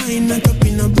make my mind not up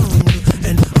in a bone.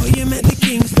 And oh, you make the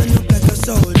king stand up like a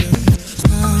soldier.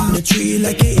 The tree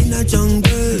like it in a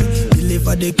jungle.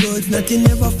 Deliver the goods, nothing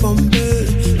never fumble.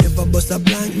 Never bust a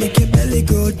blank, make your belly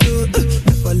grow too.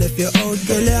 Never left you out,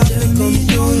 girl, you have to come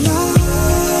through.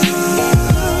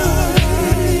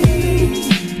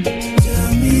 Tell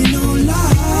me no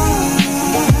lies.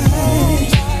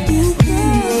 Ooh,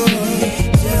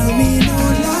 tell me no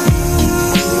lies.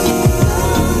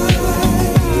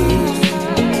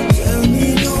 Tell me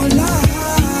no lies.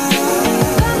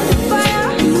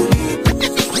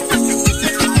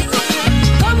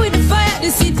 Come with the fire, the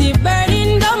city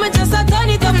burning. Don't just a turn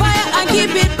it on fire and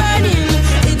keep it burning.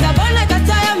 It's a burn like a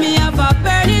tire, me have a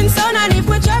burning sun. And if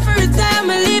we try for retire,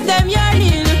 me leave them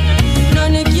yearning.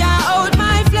 None of can out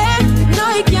my flame. No,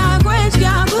 he can't quench,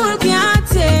 can't cool, can't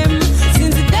tame.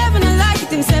 Since the devil don't like it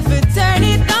himself, it turn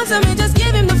it down. So me just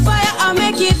give him the fire and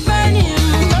make it burn him.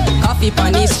 Coffee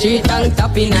on the street, tongue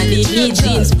tapping and the heat.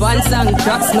 Jeans, pants and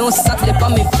crocs, no socks left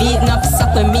on me feet. Not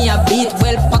suck with me a beat,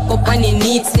 well pack up on the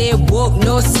need. Stay woke,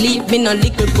 no sleep, me no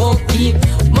little go keep.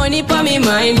 Money for me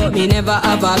mind, but me never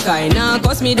have a kind. Now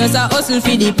cause me does a hustle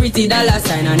for the pretty dollar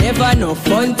sign. I never no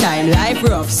fun time, life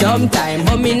rough sometime.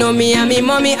 But me know me and me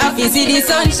mommy happy see the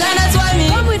sunshine. That's why me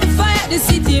come with the fire, the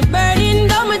city burning.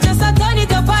 Don't me just a turn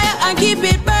it on fire and keep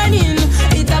it burning.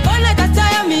 It's a burn like a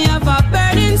tire, me have a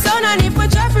burning sun. And if we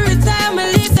try for retire, me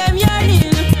leave them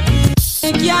yearning.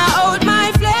 He can't out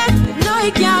my flame, no he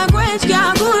can't quench,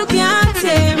 can't cool, can't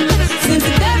tame. Since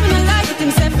the devil don't like it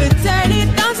himself, it turn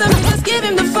it down. So me just give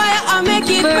him the fire and make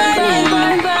it burning.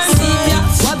 See ya,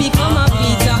 what become a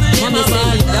Peter? Mommy say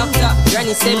be doctor,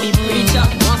 granny say be preacher.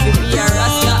 Want to be a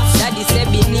rasta, daddy say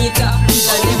be neater.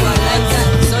 I never like that,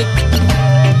 so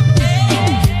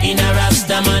in a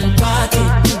Rastaman party,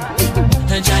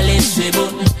 chalice we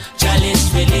boot, chalice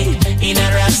we lay. In a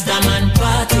Rastaman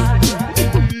party,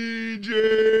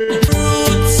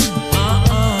 roots,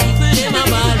 play my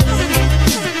ball,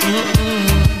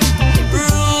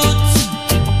 roots,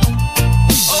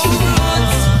 oh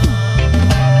roots.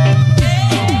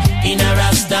 In a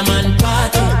Rastaman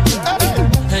party,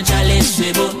 chalice we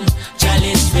boot,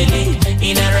 chalice we lay.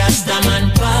 In a Rastaman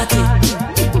party,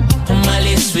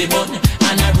 malice we boot,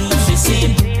 and a roots we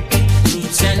sip,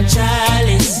 roots and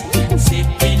chalice,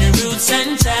 sipping roots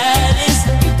and chalice.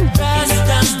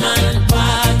 Rastaman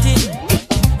party,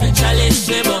 chalice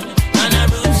we boot, and a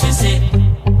roots we sip.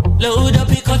 Load up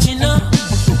your coaching up,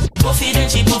 puffy then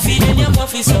she puffy then you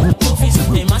puffy so, puffy so.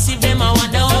 They massive them I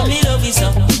wonder how me love you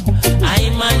so. I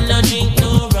man no drink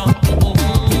no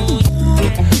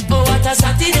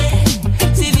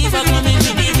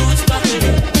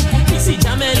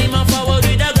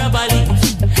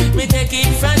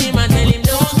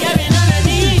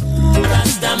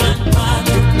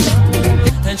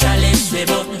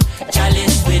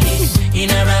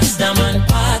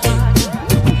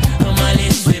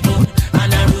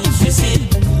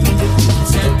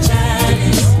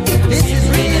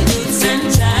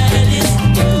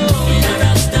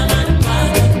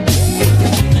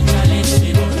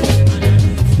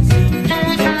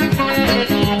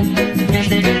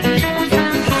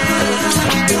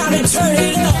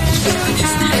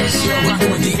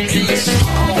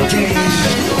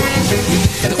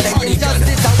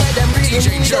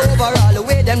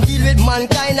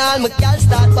all my girl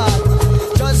start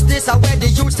ball. Justice are where the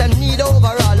youths them need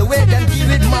overall. The way them deal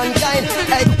with mankind,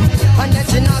 hey, and then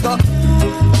she not go.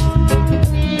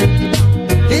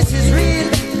 This is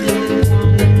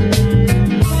real.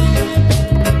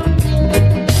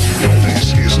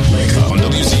 This is Wake Up on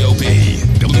WCOP,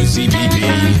 WCPP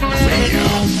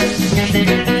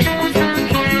Radio.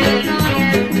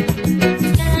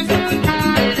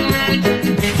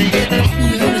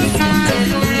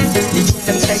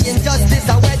 Them saying justice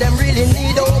are where them really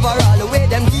need overall. The way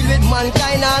them deal with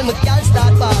mankind, all my girl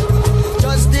start ball.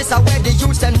 Justice are where the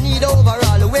youths them need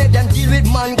overall. The way them deal with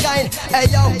mankind, hey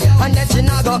yo. And then she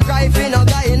not go cry for no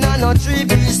guy in a no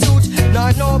three-piece suit.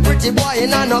 No pretty boy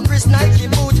in a no Chris Nike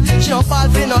boot. She no fall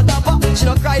for no dapper, she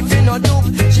no cry for no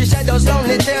dupe. She shed those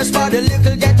lonely tears for the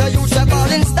little ghetto youth. We're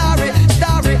calling Starry,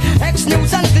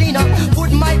 X-News and cleaner.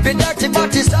 Food might be dirty,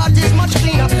 but his heart is much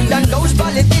cleaner than those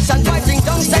politicians fighting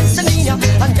down Senselina.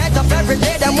 And get up every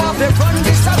day, them want to run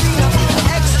this arena.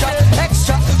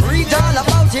 Extra, read all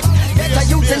about it. Get a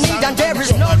youth in need and there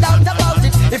is no doubt about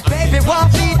it. If baby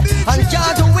want feed and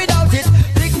can't do without it,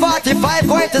 big 45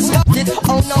 going to stop it.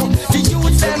 Oh no, the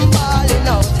youth them balling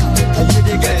out.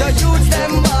 You get the youth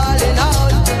them balling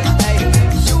out. Hey,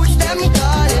 youth them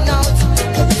calling out.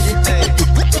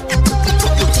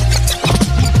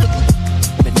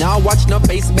 Me now watch no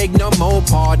face, beg no more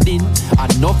pardon.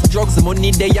 Enough drugs,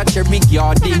 money they a cherry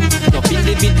garden. Enough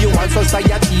individual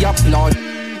society applaud.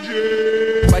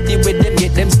 Body with them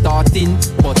get them starting.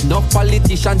 But no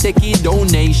politician take a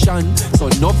donation. So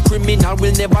no criminal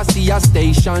will never see a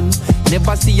station.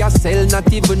 Never see a cell,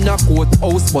 not even a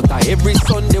courthouse. But every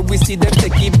Sunday we see them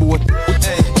take a boat.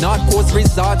 North Coast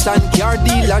Resort and car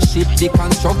dealership. The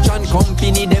construction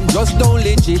company, them just don't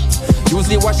legit.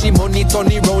 Usually wash the money,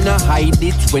 turn it round and hide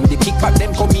it. When the kickback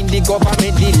them come in, the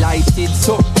government delighted.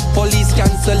 So police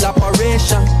cancel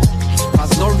operation.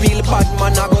 Cause no real bad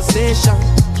man a go station.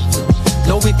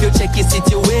 Now if you check your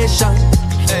situation,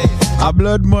 A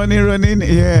blood money running,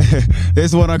 yeah.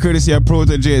 This one of courtesy of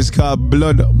Protege is called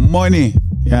Blood Money.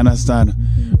 You understand?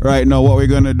 Right now, what we're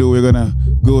gonna do, we're gonna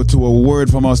go to a word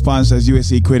from our sponsors,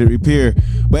 USA Credit Repair.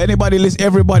 But everybody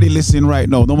listening right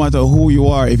now, no matter who you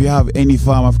are, if you have any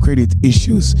form of credit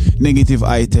issues, negative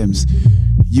items,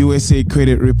 USA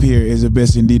Credit Repair is the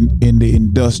best in the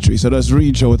industry. So just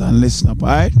reach out and listen up,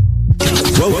 alright?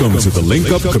 Welcome to the Link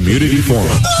Up Community Forum.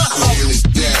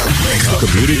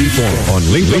 Community Forum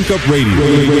on Link Up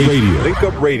Radio. Link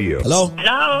Up Radio. Hello?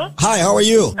 Hello? Hi, how are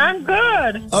you? I'm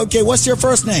good. Okay, what's your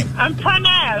first name? I'm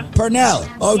Pernell. Pernell.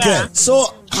 Okay, Yeah. so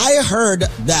I heard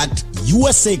that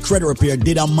USA Credit Repair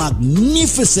did a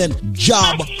magnificent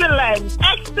job.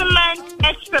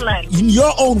 Excellent. In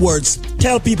your own words,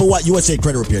 tell people what USA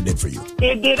Credit Repair did for you.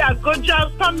 They did a good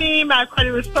job for me. My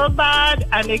credit was so bad,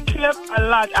 and they cleared a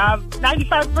lot. I have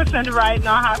 95% right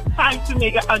now. I have time to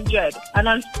make 100, and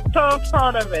I'm so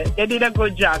proud of it. They did a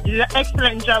good job. They did an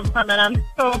excellent job for me, and I'm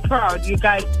so proud. You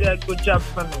guys did a good job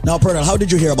for me. Now, Pernell, how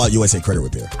did you hear about USA Credit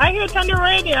Repair? I hear it on the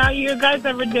radio. I hear you guys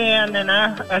every day, and then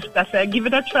I said, give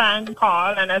it a try and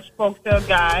call, and I spoke to a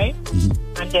guy,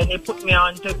 and then he put me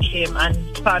on to Kim and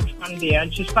start from there.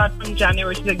 And she started from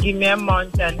January. She said, give me a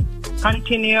month and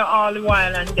continue all the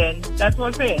while, and then that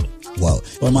was it. Wow.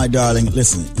 Well, my darling,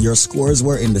 listen, your scores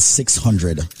were in the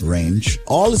 600 range.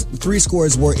 All three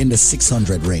scores were in the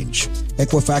 600 range.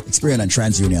 Equifax, Experian, and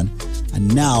TransUnion.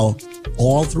 And now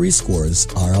all three scores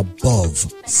are above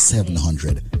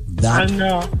 700. That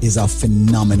is a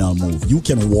phenomenal move. You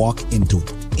can walk into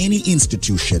any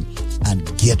institution and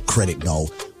get credit now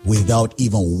without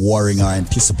even worrying or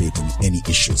anticipating any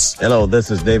issues. Hello, this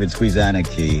is David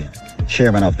Squeezaniki,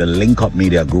 chairman of the Link Up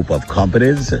Media Group of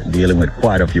companies, dealing with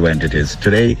quite a few entities.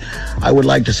 Today, I would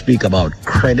like to speak about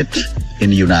credit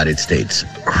in the United States.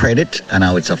 Credit and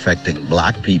how it's affecting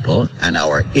black people and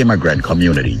our immigrant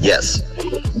community. Yes,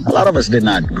 a lot of us did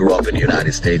not grow up in the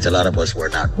United States. A lot of us were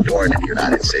not born in the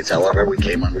United States. However, we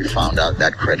came and we found out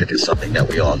that credit is something that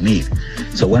we all need.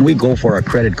 So when we go for a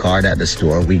credit card at the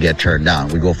store, we get turned down.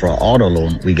 We go for an auto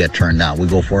loan, we get turned down. We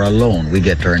go for a loan, we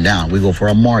get turned down. We go for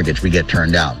a mortgage, we get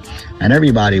turned down. And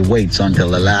everybody waits until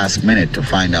the last minute to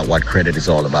find out what credit is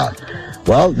all about.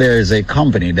 Well, there is a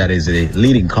company that is a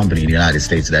leading company in the United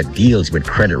States that deals with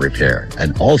credit repair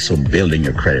and also building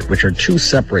your credit, which are two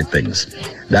separate things.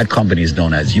 That company is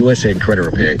known as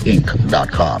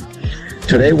USACreditRepairInc.com.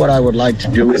 Today, what I would like to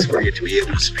do is for you to be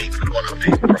able to speak with one of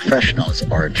the professionals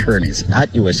or attorneys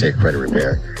at USA Credit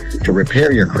Repair to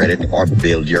repair your credit or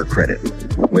build your credit.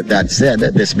 With that said,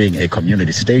 this being a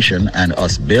community station and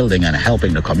us building and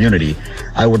helping the community,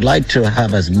 I would like to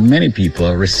have as many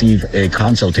people receive a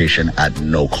consultation at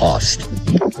no cost.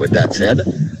 With that said,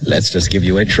 let's just give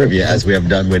you a trivia as we have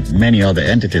done with many other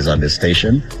entities on this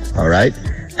station, all right?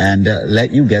 And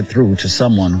let you get through to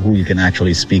someone who you can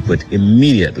actually speak with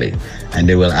immediately. And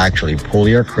they will actually pull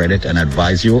your credit and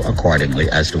advise you accordingly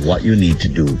as to what you need to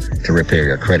do to repair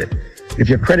your credit. If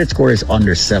your credit score is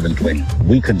under 720,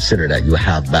 we consider that you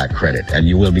have bad credit and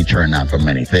you will be turned down for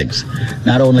many things.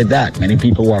 Not only that, many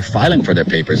people who are filing for their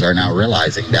papers are now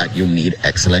realizing that you need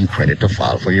excellent credit to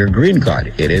file for your green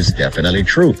card. It is definitely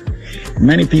true.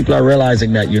 Many people are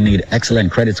realizing that you need excellent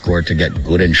credit score to get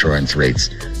good insurance rates,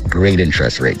 great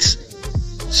interest rates.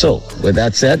 So, with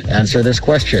that said, answer this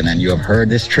question, and you have heard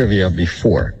this trivia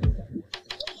before.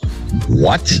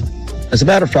 What? As a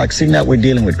matter of fact, seeing that we're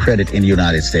dealing with credit in the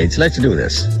United States, let's do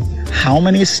this. How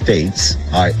many states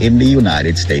are in the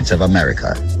United States of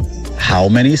America? How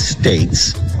many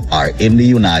states are in the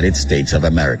United States of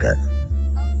America?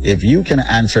 If you can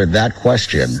answer that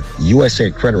question,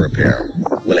 USA Credit Repair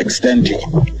will extend you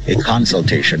a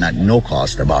consultation at no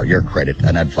cost about your credit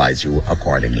and advise you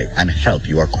accordingly and help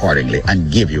you accordingly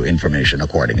and give you information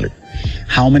accordingly.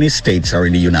 How many states are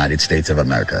in the United States of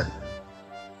America?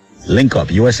 Link up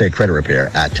USA Credit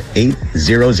Repair at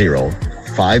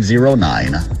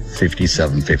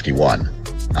 800-509-5751.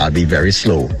 I'll be very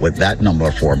slow with that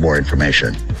number for more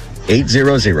information.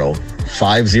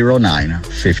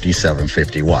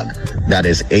 800-509-5751. That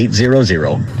is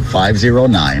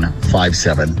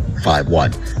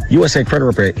 800-509-5751.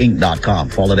 USACreditRepairInc.com.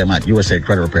 Follow them at USA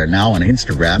Credit Repair now on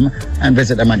Instagram and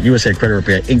visit them at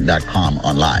USACreditRepairInc.com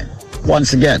online.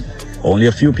 Once again, only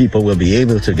a few people will be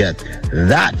able to get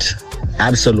that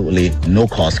absolutely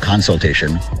no-cost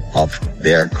consultation of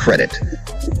their credit.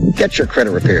 Get your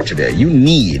credit repaired today. You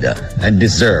need and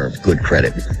deserve good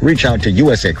credit. Reach out to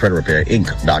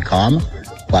USACreditRepairInc.com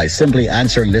by simply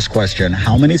answering this question: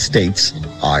 how many states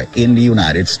are in the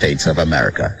United States of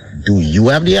America? Do you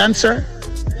have the answer?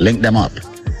 Link them up.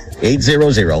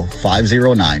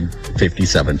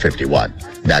 800-509-5751.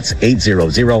 That's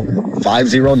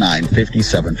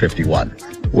 800-509-5751.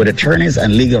 With attorneys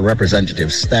and legal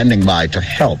representatives standing by to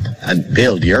help and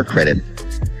build your credit,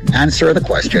 answer the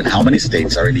question: how many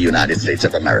states are in the United States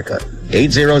of America?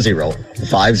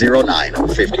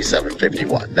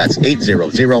 800-509-5751. That's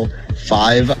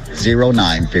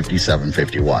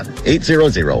 800-509-5751.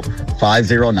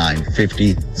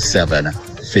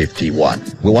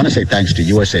 800-509-5751. We want to say thanks to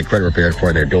USA Credit Repair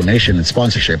for their donation and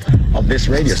sponsorship of this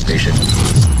radio station.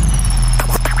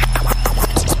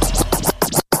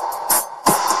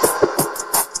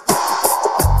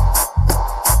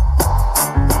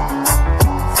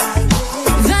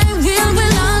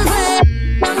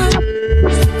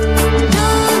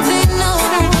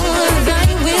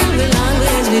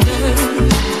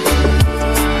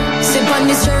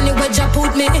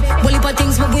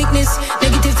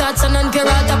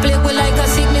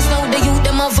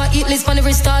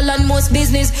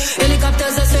 Business.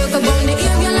 Helicopters are circle round the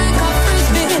area like a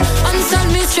frisbee.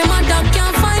 Unsolved mystery, my dog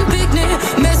can't find picnic.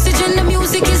 Message in the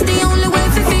music is the only way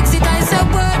to fix it. I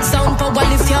said word sound power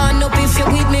if you're on up if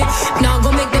you're with me. Now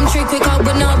go make them trick quick out,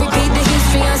 but now repeat the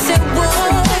history. I said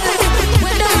word.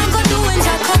 What the hell go do when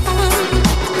Jack come?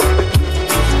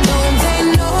 Don't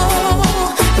they know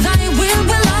thy will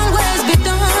always be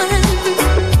done?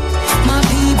 My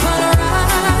people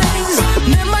rise.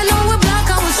 Remember now we're black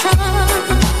and we're strong.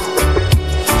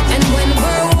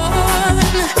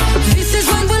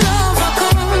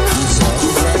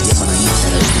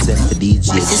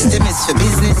 The system is for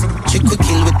business. Trick we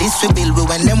kill with this we build. We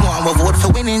when them want we vote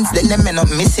for winnings, then them end up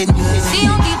missing. See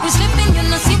how deep we slipping, you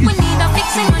know see we need a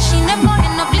fixing machine. Them boy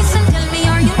end up listen. Tell me,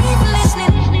 are you even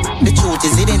listening? The truth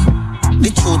is hidden.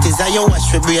 The truth is I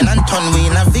wash we brain and turn we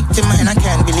in a victim and I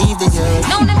can't believe this.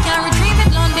 No them can't retrieve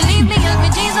it, Lord believe me. Help me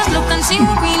Jesus, look and see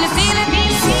who really feel it.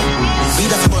 We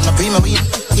the people no prima weed.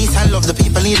 Peace and love the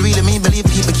people need really me believe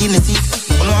people kill the thief.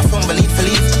 No one from believe for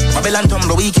leave. Babylon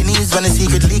tumble weak in ease when the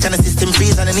secret leak and the system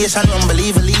freeze and the nation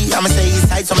unbelievably. I'ma say east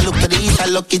side, so I'ma look to the east. I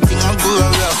lucky thing my grow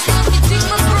rough.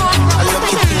 I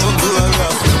lucky thing my grow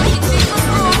rough.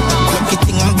 Lucky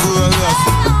thing my grow rough.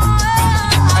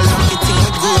 I lucky thing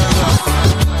my grow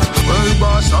rough. World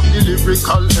boss of the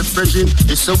lyrical expression.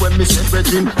 It's a when me say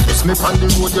brethren. It's me on the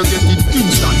road you get it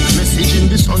instant. Message in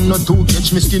the sun not to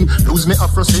catch me skin. Lose me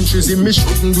Afrocentrism. Me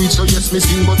shouldn't do it so yes me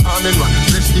sing. But I'm in one.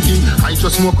 Let's begin. I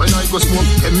just smoke when I go smoke.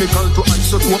 Chemical to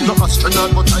isotope. No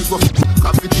astronaut but I go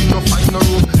Gravity no find no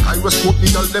room. Gyroscope the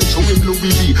girl them showing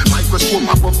Louis V. Microscope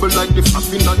a bubble like the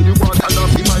flapping on the water. Now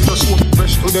the microscope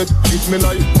fresh to death. Hit me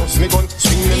like bust me gun,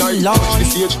 swing me like touch the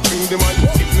stage, bring the mic.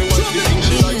 Hit me watch the thing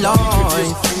she like.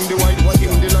 Bring the white,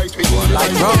 dim the light.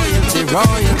 Like royalty,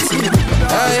 royalty.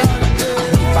 Hey,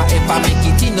 if I make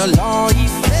it in a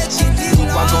life, you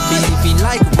are gonna be living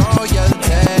like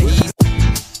royalty.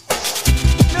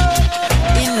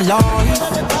 In life,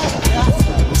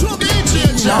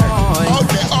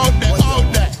 out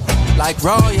there. Like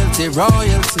royalty,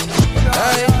 royalty.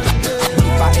 Hey,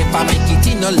 if I make it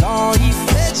in a life,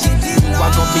 you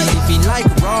are gonna be living like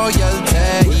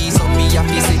royalty. So me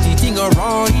happy say the thing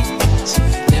alright.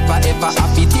 Never ever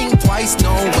happy think twice,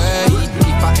 no way.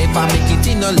 If I ever make it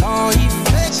in a life,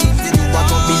 you are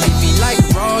gonna be living like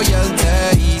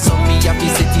royalty. So me happy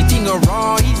say the thing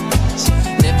alright.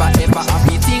 Never ever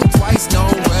happy think twice, no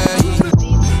way.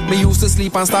 Me used to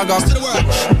sleep on Stagger.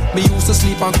 Me used to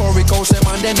sleep on Corey Coach,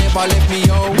 and they never left me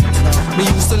out. Me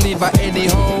used to live at Eddie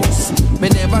House. Me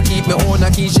never keep me own a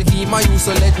key, she keep my used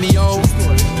to let me out.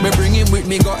 Me bring him with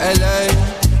me, go LA.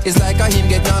 It's like a him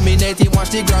get nominated, watch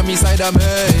the Grammy side of me.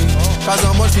 Cause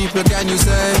how much people can you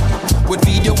say would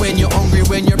feed you when you're hungry,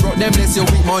 when you brought them less you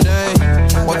with money.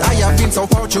 But I have been so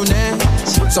fortunate.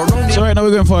 So right now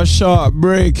we're going for a short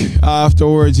break.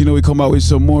 Afterwards, you know, we come out with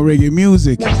some more reggae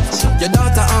music. Your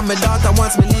daughter and my daughter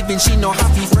wants me living, she no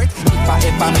happy fret. If I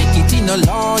ever make it in a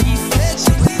life,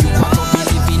 you are gonna be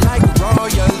living like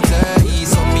royalty.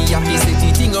 So me happy say the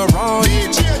thing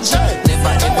alright.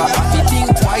 Never ever happy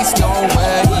think twice, no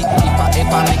way. If I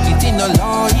ever make it in a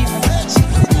life,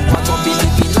 you are gonna be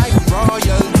living like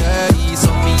royalty. So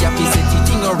me happy say the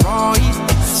thing alright.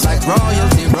 Like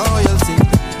royalty, royalty.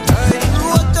 Hey.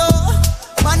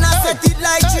 Man, I set it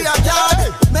like 3 o'clock.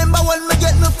 Remember when me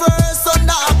get me first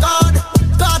under a card?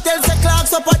 Cartel say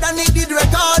clocks up and it did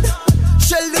record.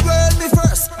 Shell the world me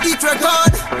first, eat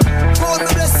record. Call me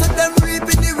blessed, them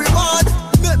reaping the reward.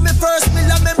 Make me first meal,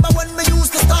 I remember when me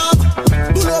used to starve.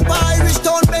 Pull up a Irish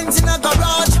town Benz in a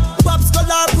garage. Pops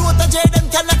color protege, them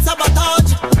cannot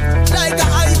sabotage. Like a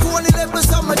iPhone 11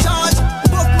 summer charge.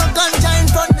 Buck my ganja in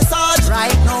front the Sarge.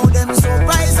 Right now them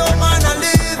surprise, oh man I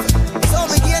live. So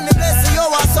me gain the blessing, yo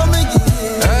I so me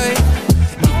give. Hey,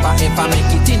 if I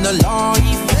make it in a life,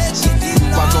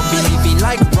 you are gonna be living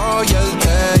like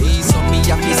royalty. So me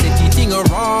happy say the thing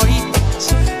alright.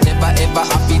 Never ever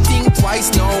happy think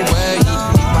twice, no way. If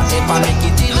I ever make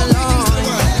it in a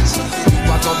life,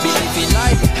 you are gonna be living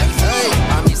like. Hey,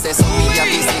 I miss say so me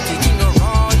happy say the thing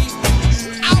alright.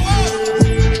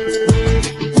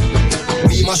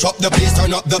 We mash up the place,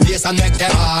 turn up the bass and make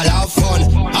them all have fun.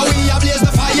 How we ablaze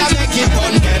the fire, make it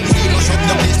fun. Then we mash up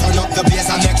the place, turn up the bass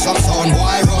and make some sound,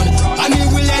 boy run. And we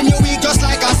will end your week just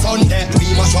like a Sunday.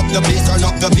 We mash up the place, turn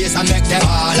up the bass and make them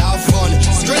all have fun.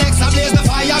 Skrillex ablaze the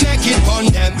fire, make it fun.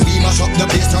 Then we mash up the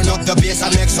place, turn up the bass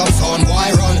and make some sound, boy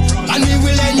run. And we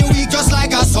will end your week just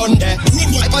like a Sunday.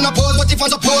 I wanna pose, but if I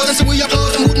suppose, and see we are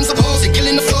close and wouldn't suppose it.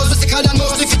 Killing the flows, we're sicker than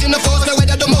most. We fit in the flows, no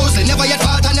weather the most. Never yet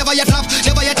fought, and never yet flop.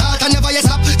 Never yet thought, and never yet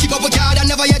stop. Keep up with yard and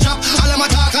never yet drop. All of my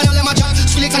talk and all of my chat.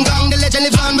 Skrillex and gang, the legend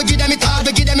lives on. We give them it hard,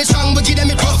 we give them it strong, we give them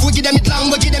it rough, we give them it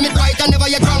long, we give them it right and never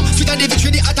yet wrong. Sweet of the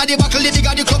victory, the hotter the buckle, the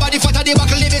bigger the club, the fatter the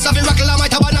buckle, the bass of the rockle, I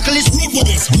might have a knuckle.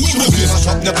 We mash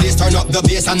up the place, turn up the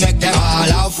bass and make them all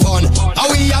have fun. How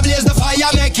we ablaze the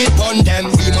fire, make it fun.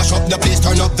 Them we mash up the place,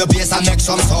 turn up the bass and make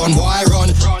some sound, boy run.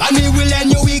 And we will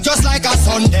end your week just like a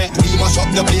Sunday. We mash up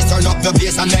the place, turn up the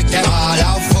bass and make them all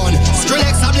have fun.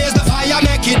 Skrillex ablaze the fire,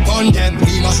 make it fun. Them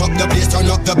we mash up the place, turn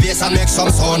up the bass and make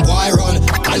some sound, boy run.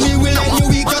 And we will end your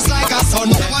week just like a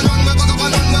Sunday.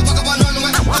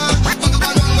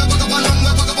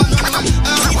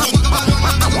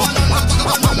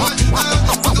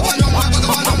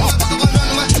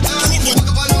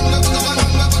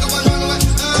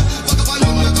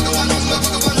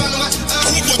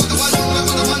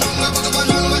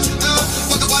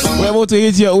 We're about to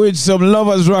hit you with some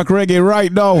Lovers Rock reggae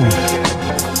right now.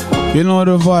 You know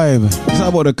the vibe. It's not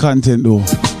about the content though.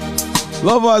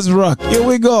 Lovers Rock, here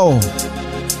we go.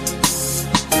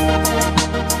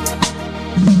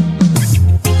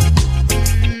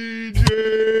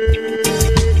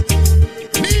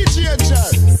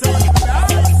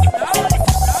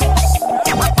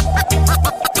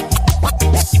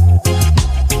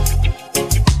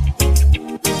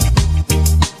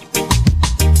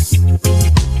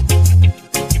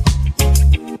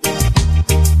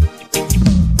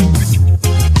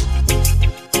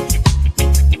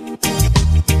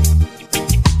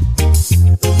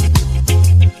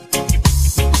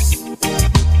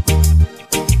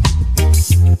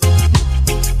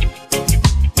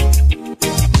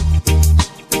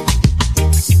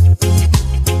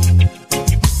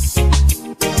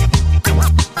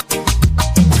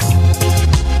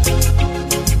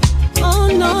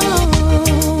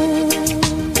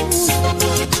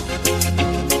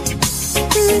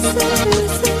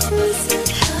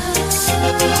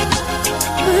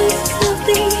 Voices of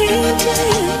the angels,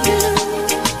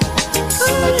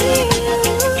 only you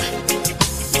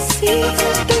see it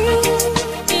through.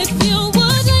 If you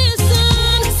would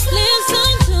listen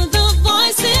to the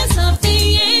voices of the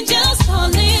angels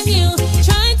calling you,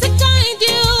 trying to guide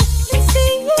you and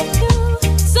see you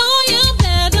through. So you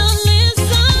better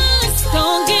listen.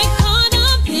 Don't get caught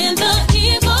up in the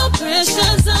evil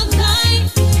pressures of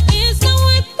life. It's not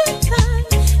worth the time.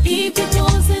 Keep your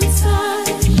goals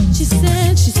inside. She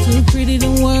said she's too pretty to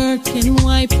work, and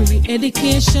why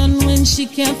pre-education when she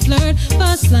can't flirt?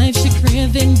 Fast life, she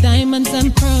craving diamonds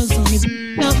and pearls. Only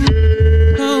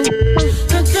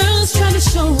her girls try to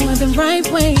show her the right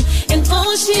way, and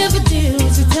all she ever did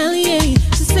was retaliate.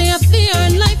 She say I fear her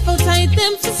life outside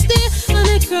them for stay, and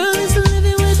that girl is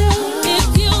living with her.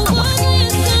 If you would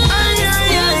listen,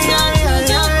 to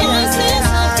the voices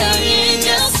of the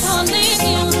angels calling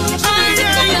you, trying to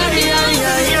guide you.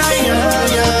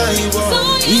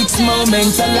 Each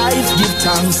moment of life, give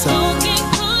thanks.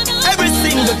 Every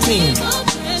single thing.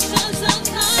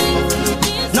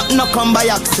 Nothing no come by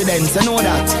accident, you know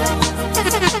that.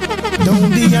 Don't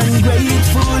be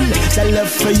ungrateful, the love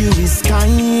for you is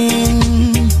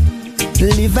kind.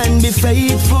 Live and be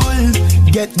faithful,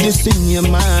 get this in your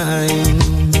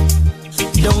mind.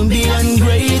 Don't be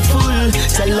ungrateful,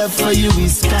 the love for you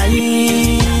is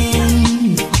kind.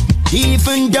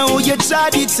 Even though you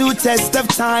tried it to test of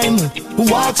time,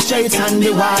 walk straight and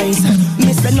be wise.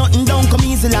 Mister nothing don't come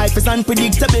easy, life is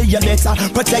unpredictable. You better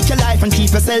protect your life and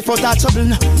keep yourself out of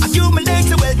trouble. Accumulate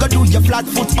the wealth, go do your flat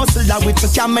foot hustle. That with the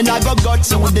camera, I go gut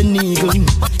you with the needle.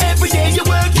 Every day you're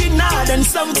working hard and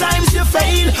sometimes you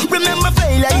fail. Remember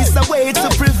failure is the way to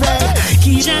prevail.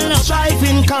 Keep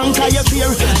striving, conquer your fear.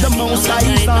 The most high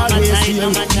is always here.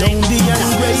 Don't be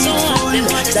ungrateful,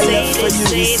 the love for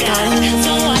you is kind.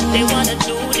 They wanna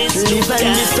do this, live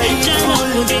and be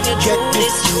faithful, get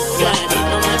this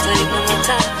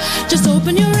just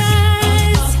open your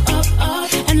eyes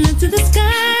and look to the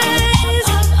skies,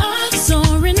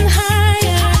 soaring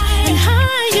higher and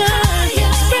higher.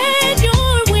 Spread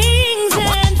your wings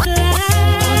and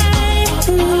fly,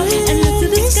 and look to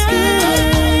the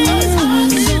skies,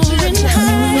 soaring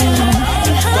higher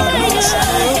and higher.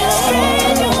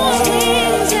 Spread your wings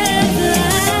and fly.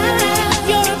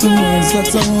 You're a words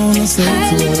that I wanna say to her,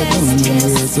 I don't know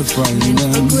where to find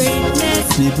them.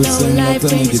 People say that I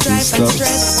negative stuff,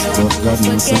 but God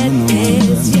knows I know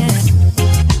them.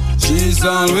 She's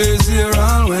always here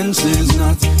and when she's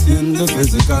not in the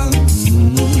physical.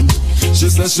 She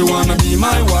says she wanna be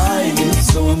my wife,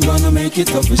 so I'm gonna make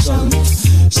it official.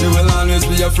 She will always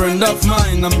be a friend of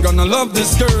mine. I'm gonna love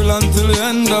this girl until the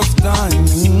end of time.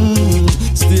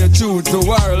 Stay true to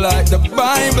her like the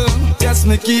Bible. Yes,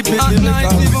 me keep it at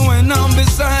night, even when I'm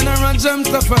beside her, I dreamt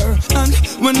of her. And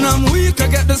when I'm weak, I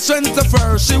get the strength of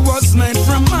her. She was made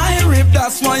from my rib,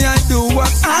 that's why I do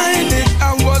what I did.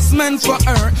 I was meant for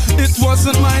her. It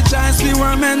wasn't my choice, we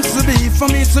were meant to be. For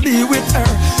me to be with her,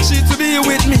 she to be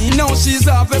with me. Now she's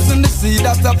harvesting the seed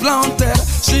that I planted.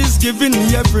 She's giving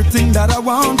me everything that I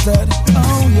wanted.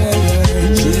 Oh yeah,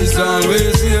 yeah. She's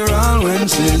always here and when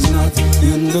she's not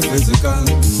in the physical.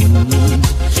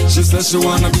 She says she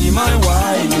wanna be my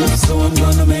wife, so I'm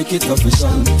gonna make it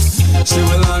official. She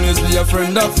will always be a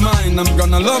friend of mine. I'm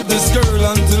gonna love this girl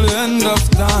until the end of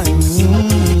time.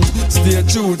 Stay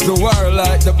true to her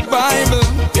like the Bible.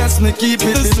 Yes, me keep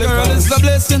it. This girl is a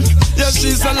blessing. Yes,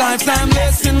 she's a lifetime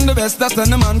blessing. The best that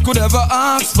any man could ever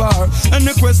ask for.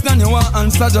 Any question you want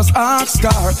answer, just ask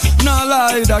her. No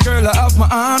lie, that girl I have my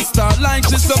heart start like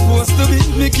she's supposed to be.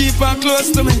 Me keep her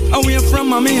close to me, away from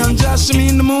mommy and Josh. She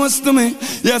mean the most to me.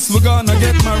 Yes, we're gonna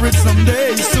get married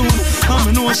someday soon.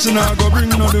 I know she not gonna bring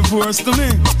no divorce to me.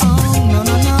 Oh no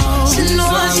no no. She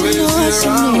knows, she knows, she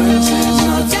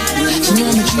knows. She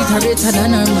know me treat her better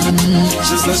than her man, but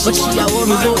she a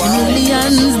worry about the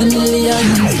millions, the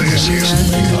millions.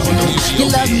 You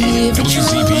love me, but true.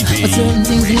 But certain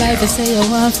things in life you say you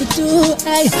want to do,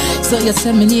 aye. So you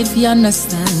say me need to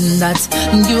understand that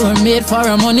you are made for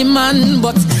a money man.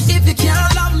 But if you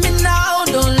can't love me now,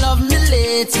 don't love me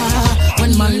later.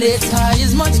 When my later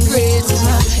is much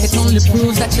greater, it only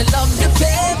proves that you love the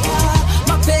paper,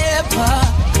 my paper.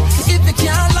 If you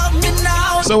can't love me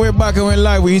now. So we're back and we're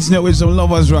live. We're eating it with some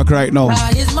Lovers Rock right now. We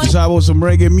talk about some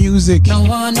reggae music.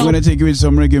 We're gonna take you with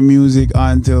some reggae music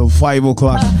until 5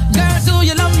 o'clock.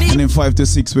 And then 5 to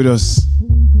 6 with us.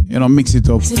 You know, mix it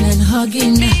up.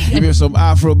 Give you some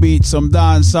Afrobeat, some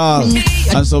dancehall,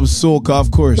 and some soca,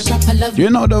 of course. You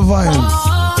know the vibe.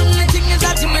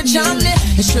 too much on me.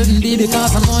 It shouldn't be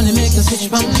because I'm gonna make you switch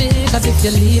from me. Cause if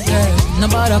you leave, girl,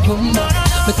 nobody come back.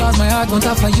 Because my heart won't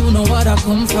offer you know what I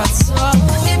come for. So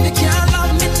if you can't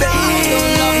love me,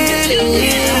 baby, don't love me,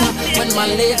 leave. When my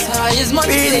later is much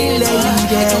later,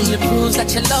 it only proves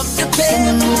that you love the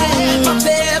paper, my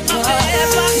paper.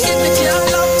 If you can't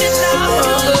love me now,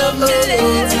 don't love me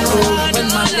later. When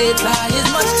my later is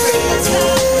much greater,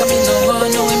 come in, no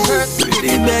one, no imperfect.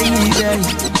 Pretty baby,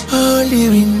 hold you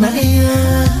in my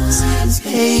arms,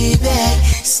 baby,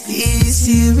 squeeze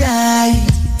you right.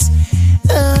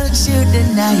 Hold you the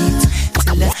night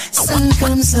till the sun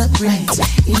comes up bright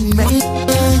in my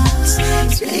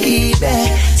arms, baby,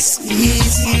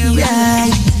 squeeze you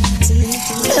right.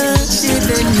 Hold you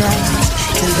the night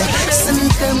till the sun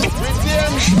comes up,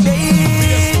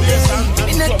 baby.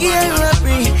 Me not care what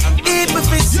bring people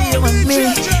fi see you and me,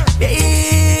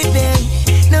 baby.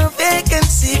 No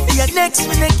vacancy for your next,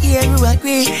 me not care who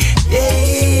agree,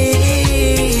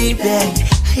 baby.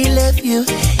 I love you,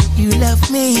 you love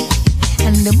me.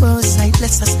 And the most I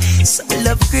bless us, so we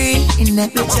love green,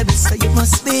 inevitable, so you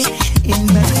must be in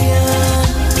my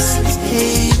arms,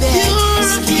 baby.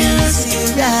 Squeeze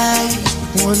you right.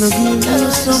 Wanna give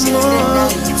you some more,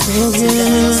 the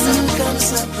sun comes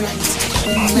up bright.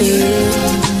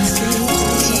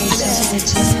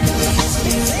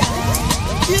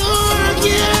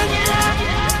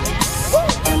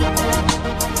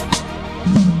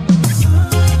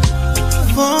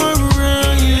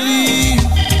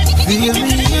 Feel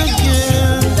me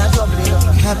again,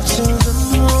 capture the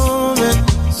moment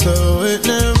so it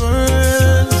never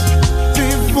ends.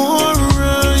 Before I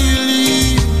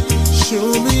leave, show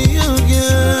me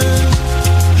again,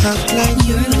 act like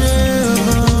you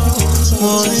never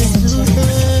wanted to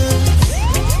end.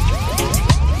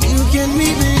 You can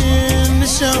meet me in the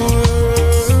shower,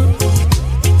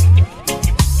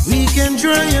 we can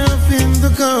dry up in the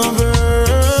covers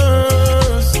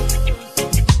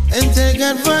and take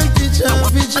advantage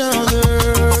of each other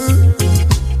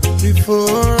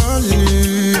before I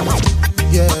leave,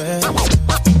 yeah.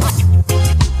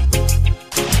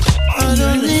 I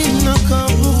don't need no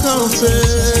cup of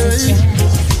coffee.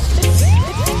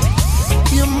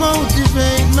 You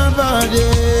motivate my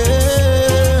body.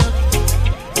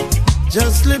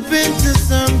 Just slip into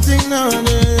something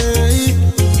naughty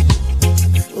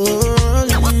before I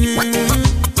leave, yeah.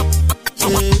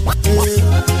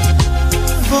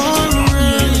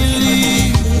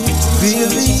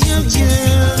 Baby, you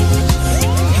can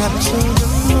capture the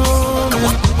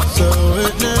moment so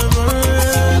it never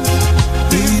ends.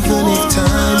 Even if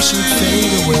time should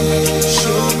fade away,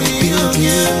 show me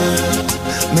again.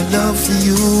 My love for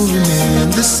you remain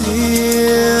the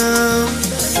same.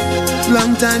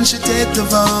 Long time she take the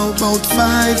vow, about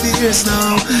 5 years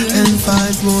now, and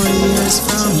 5 more years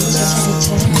from now.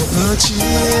 No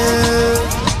chill.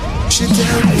 She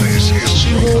tell me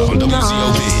she won't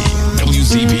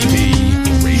WCPP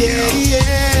Radio.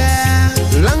 Yeah.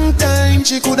 Long time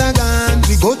she coulda gone.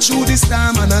 We go through this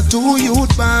time and a 2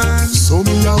 youth band. So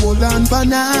me a hold on for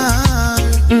now.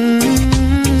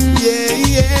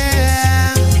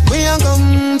 Yeah. We a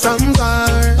come from far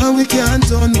and we can't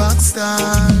turn back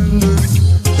stand.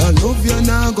 The love you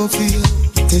now go feel,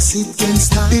 test it can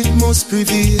start, it must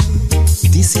prevail.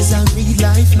 This is a real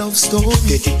life love story.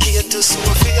 Dedicated to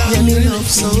Sophia. Yeah, me love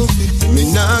Sophie. Me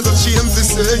nah go shame to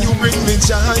say you bring me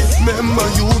joy. Remember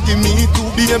you give me 2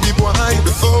 baby boy.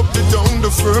 The up, the down, the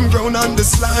firm ground and the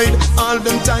slide. All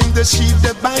them time the sheep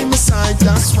they by my side.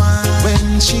 That's why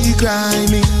when she cry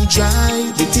me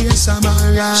dry, the tears are my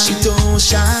eyes. She don't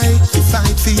shy to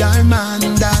fight for your man.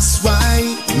 That's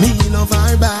why me love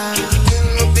her back.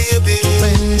 Baby.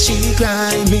 When she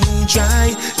cry me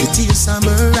dry, the tears are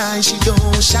my eyes. She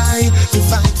don't shy to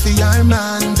fight for your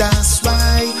man. That's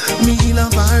why me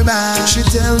love her back. She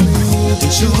tell me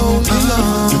that you hold me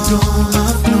long. We don't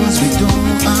have clothes, we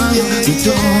don't have, we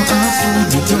don't have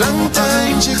food, we don't long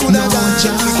time she could have gone.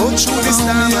 We go through this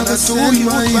time and I told you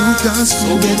cause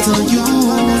so better you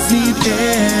need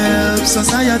help.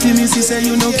 Society me say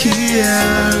you no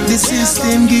care. The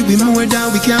system give me more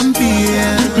than we can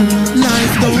bear.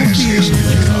 Life don't care.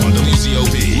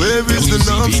 Where is the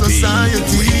love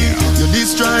society? You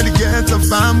just try to get a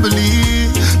family.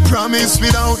 Promise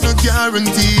without no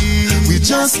guarantee. We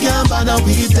just can't bother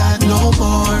with that no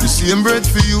more. The same bread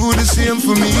for you, the same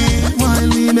for me. While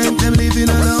we make them live in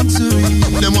a luxury.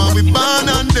 Them want we born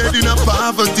and dead in a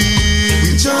poverty.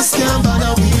 We just can't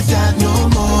bother with that no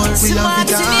more. We love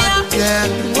it hard, yeah.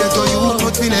 Get to you,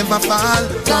 but we never fall.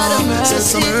 Sell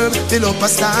some herb, fill up a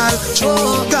stall.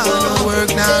 True, gonna work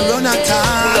now, run a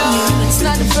car. It's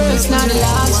not the first, not the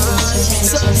last.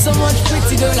 So much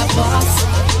pretty girl I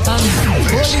pass.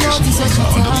 Holding on to such a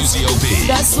task.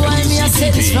 That's why me I say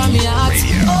this from me heart.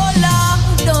 Oh Lord,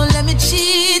 don't let me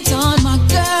cheat on my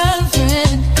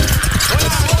girlfriend.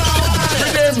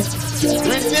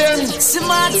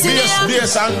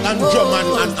 Bass and drum and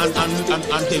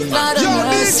thing. Yo,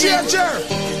 DJ.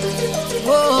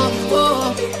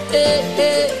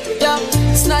 Yeah.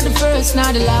 It's not the first,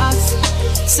 not the last.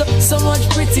 So much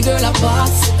pretty girl I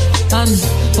pass, and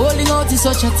holding out is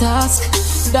such a task.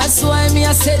 That's why me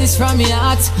I say this from me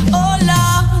heart. Oh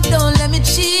Lord, don't let me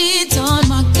cheat on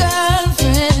my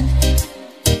girlfriend.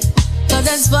 'Cause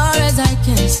as far as I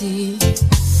can see,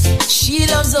 she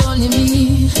loves only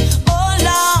me. Oh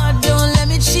Lord, don't let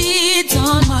me cheat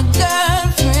on my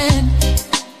girlfriend.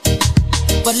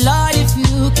 But Lord, if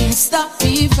you can't stop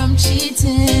me from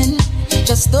cheating,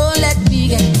 just don't let me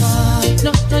get caught.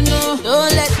 No, no, no,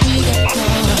 don't let me get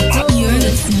caught. No, you're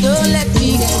listening. Don't let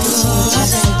me get caught.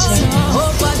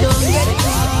 Hope I don't get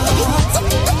caught.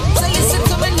 So listen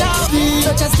to me now.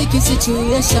 Such a sticky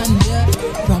situation, yeah.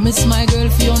 Promise my girl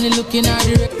if you only looking at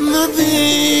the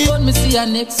don't me see her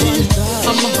next one.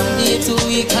 I'm a day 2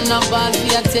 weeks and I'm bad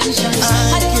for attention. I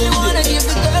don't really wanna give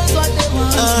the girls what they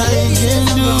want. I can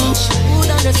do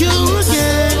you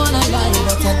again. I wanna buy,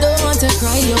 but I don't want to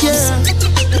cry.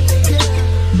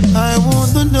 I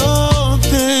want to know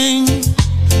things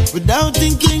without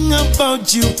thinking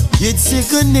about you. It's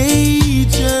second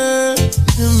nature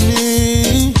to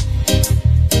me.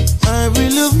 I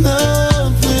will love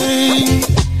nothing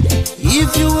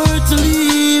if you were to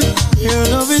leave. Your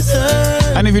love is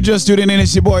hurt. And if you just tuning in,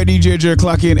 it's your boy DJ Jer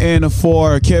clocking in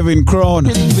for Kevin Crown.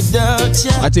 I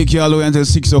take you all the way until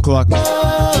 6 o'clock.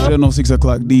 I don't know, 6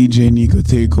 o'clock DJ Nico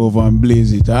take over and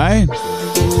blaze it, alright?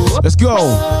 Let's go.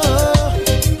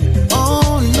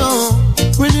 Oh no,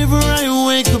 whenever I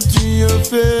wake up to your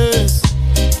face,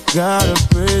 gotta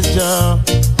praise ya.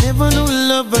 Never knew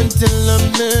love until I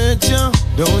met ya.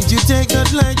 Don't you take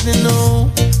that lightly, no.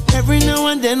 Every now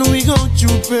and then we go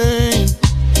through pain.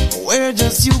 We're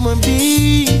just human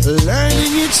beings,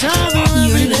 learning each other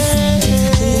every day.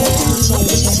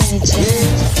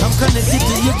 Yeah, I'm connected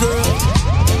to you, girl.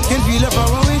 Can feel it far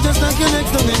away, just like you're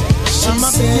next to me. I'm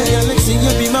up in your galaxy,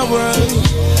 you be my world.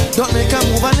 Don't make a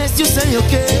move unless you say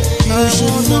okay. You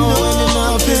should know when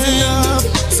enough is enough.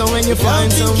 So when you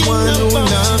find someone who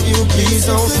love you, please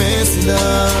don't face it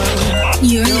up.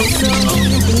 You're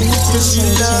cause she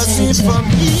loves me for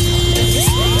me.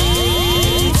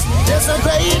 There's a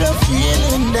greater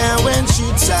feeling now when she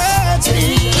touches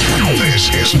me. This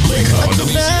is Link on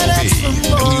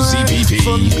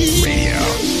WCPP Radio.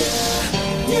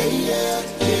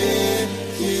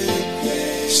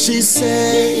 She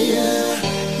say,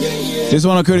 This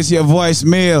one courtesy of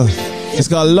voicemail. It's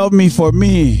called Love Me For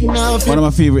Me. One of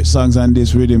my favorite songs on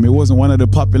this rhythm. It wasn't one of the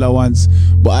popular ones,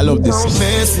 but I love this song.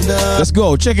 Let's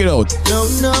go, check it out.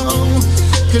 Don't know,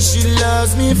 cause she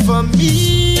loves me for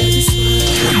me.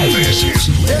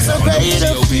 There's a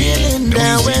greater feeling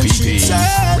now when she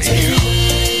touches me.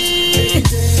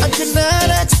 I cannot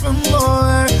ask for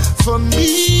more for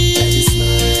me.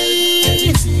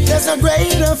 There's a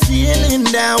greater feeling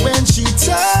now when she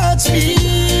touches me.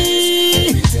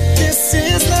 This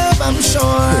is love, I'm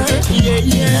sure. Yeah,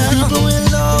 yeah. People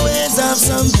will always have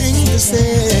something to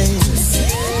say,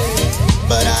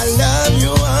 but I love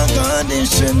you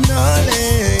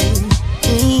unconditionally.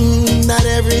 Not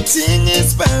everything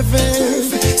is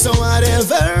perfect, so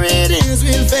whatever it is,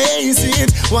 we'll face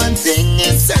it. One thing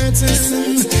is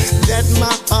certain, that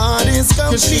my heart is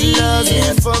complete. 'Cause she loves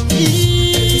me for me.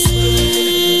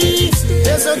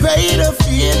 There's a greater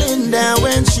feeling now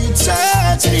when she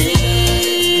touches me.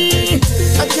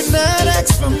 I cannot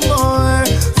ask for more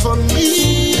for me.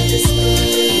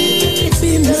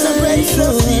 There's a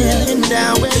greater feeling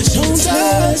now when she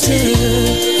touches me.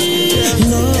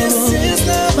 This is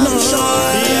love, I'm sure.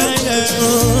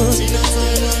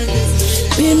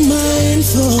 Be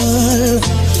mindful,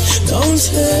 don't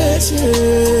hurt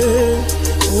her.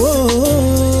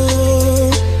 Whoa.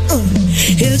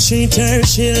 He'll treat her,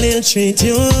 he'll treat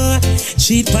you.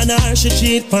 Cheat on her, she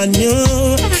cheat on you.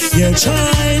 Your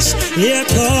choice, your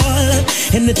call.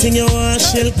 Anything you want,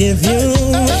 she'll give you.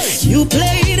 You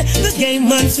played the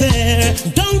game unfair.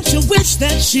 Don't you wish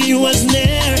that she was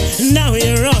near? Now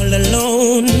you're all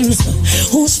alone.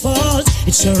 Whose fault?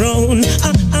 It's your own.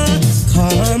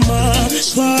 Karma,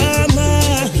 karma.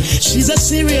 She's a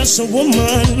serious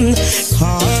woman.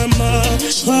 Karma,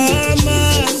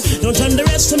 karma. Don't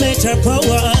underestimate her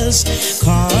powers.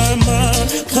 Karma,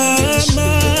 karma.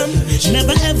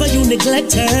 Never ever you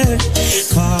neglect her.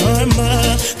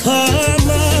 Karma,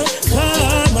 karma,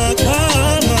 karma,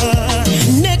 karma.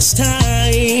 Next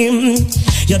time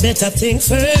You better think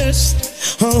first,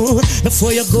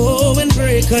 before you go and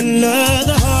break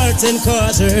another heart and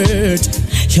cause hurt.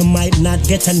 You might not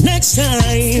get a next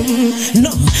time.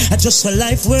 No, just for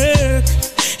life work.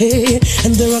 Hey,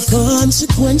 and there are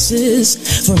consequences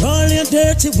for all your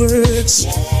dirty works.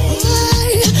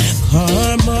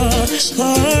 Karma,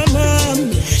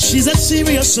 karma, she's a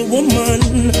serious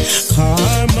woman.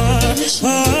 Karma,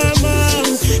 karma,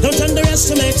 don't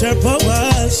underestimate her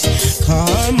powers.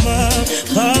 Karma,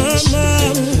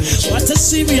 karma, what a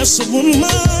serious woman.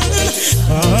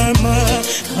 Karma,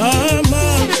 karma,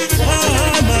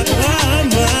 karma,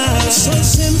 karma. So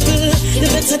simple, you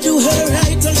better do her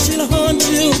right or she'll haunt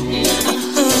you.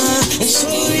 It's so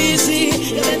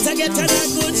easy, you better get on that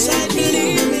good side,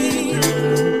 believe me.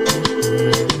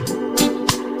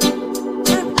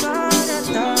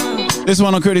 This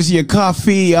one on courtesy of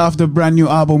Coffee off the brand new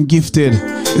album Gifted.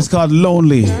 It's called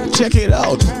Lonely. Check it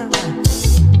out.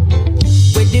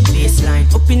 With the baseline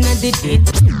up in the date.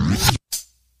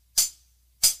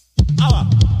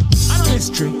 I know the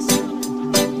streets.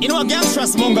 You know a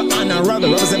gangster's Monga and a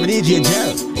Rebel represent DJ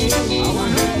Gel.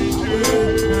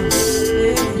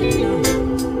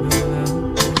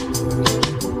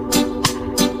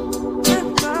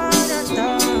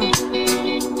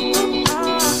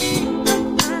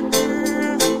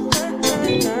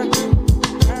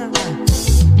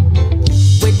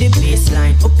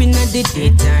 Up in the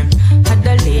daytime, had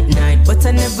a late night, but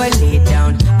I never lay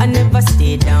down, I never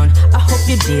stay down. I hope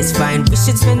your day's fine, we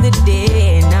should spend the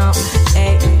day now.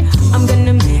 Hey, I'm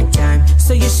gonna make time,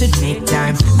 so you should make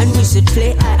time, and we should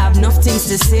play. I have enough things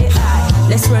to say.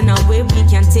 Let's run away, we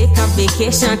can take a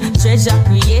vacation, treasure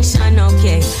creation,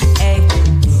 okay. Hey,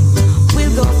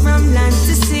 we'll go from land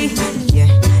to sea. Yeah,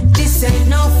 this ain't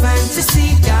no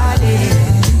fantasy, darling.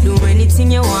 Do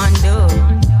anything you want, do.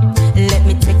 Let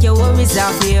me take your worries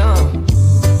off you.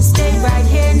 Stay right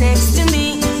here next to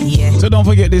me. Yeah. So don't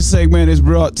forget, this segment is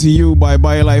brought to you by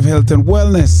BioLife Health and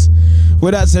Wellness.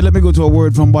 With that said, let me go to a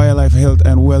word from BioLife Health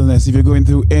and Wellness. If you're going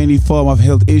through any form of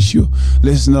health issue,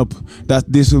 listen up, that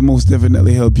this will most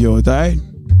definitely help you out, alright?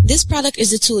 This product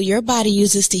is a tool your body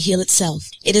uses to heal itself.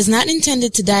 It is not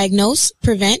intended to diagnose,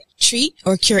 prevent, treat,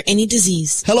 or cure any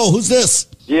disease. Hello, who's this?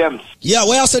 James. Yeah,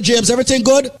 well, sir, James, everything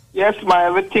good? Yes, man,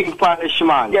 everything polished,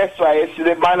 man. Guess why? You see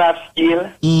the man of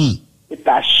steel? It's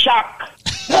a shock.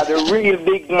 That's a real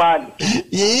big man.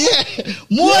 Yeah.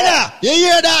 Mona, you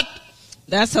hear that?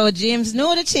 That's how James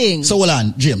know the thing. So, hold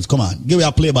on, James, come on. Give me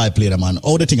a play-by-play, man.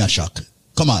 How the thing a shock?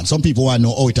 Come on, some people want to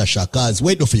know how it a shock. Guys,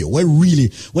 wait for you. Where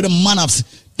the man of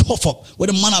tough up, where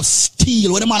the man of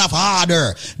steel, where the man of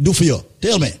harder do for you?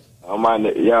 Tell me. Oh, man,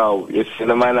 yo, you see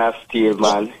the man of steel,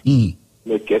 man.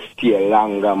 Make your steel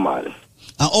longer, man.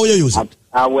 And how you use it?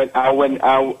 And when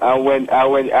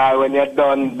you're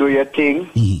done, do your thing,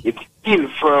 it's still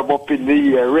firm up in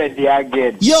the air, ready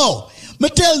again. Yo, me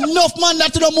tell enough man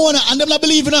that to the Mona, and them not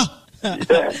believe in her.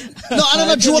 No, I don't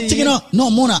know joke thing, you know. No,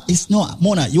 Mona,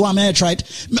 Mona, you want me to try it?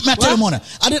 Me tell you, Mona,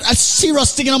 I did a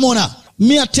serious thing, you know, Mona.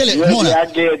 Me I tell it, Mona.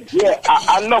 Again. Yeah,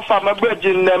 I know for my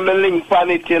brethren, them link on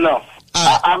it, you know.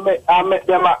 I make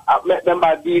them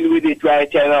deal with it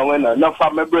right now, you know. Not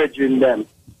for my brethren, them.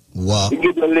 Wow. You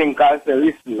give the link and say,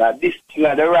 listen, this thing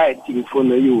is the right thing for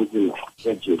the using,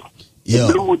 brethren.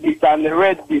 The blue this and the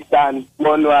red this and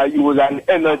one who use an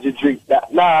energy drink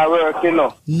that work, you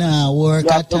know. Nah work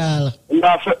at all.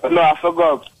 I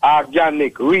forgot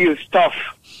organic, real stuff.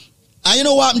 And you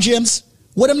know what, James?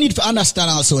 What them need to understand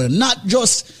also, not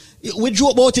just, we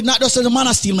joke about it, not just the man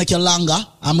of steel make you longer,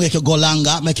 and make you go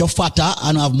longer, make you fatter,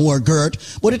 and have more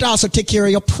girth, but it also take care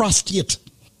of your prostate.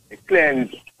 It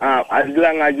cleanse. As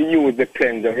long as you use the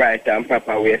cleanse the right and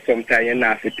proper way, sometimes you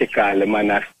not have to take all the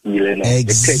man of steel, you know.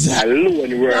 Exactly. The cleanse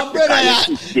alone work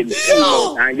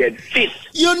and get fit.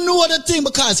 You know the thing,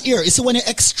 because here, you see when you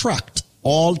extract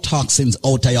all toxins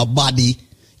out of your body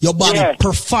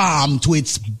perform to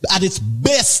at its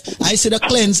best. I see the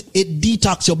cleanse, it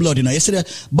detox your blood, you know. You see the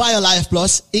BioLife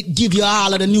Plus, it give you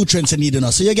all of the nutrients you need, you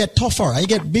know. So you get tougher, and you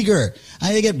get bigger,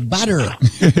 and you get better.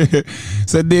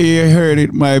 So there you heard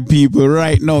it, my people.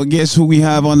 Right now, guess who we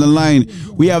have on the line?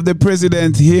 We have the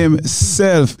president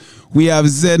himself. We have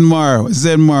Zedmar.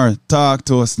 Zedmar, talk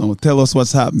to us now. Tell us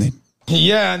what's happening.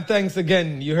 Yeah, and thanks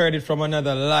again. You heard it from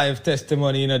another live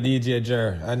testimony, DJ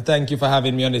Jer. And thank you for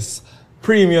having me on this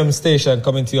premium station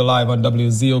coming to you live on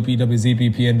WZOP,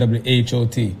 WZPP, and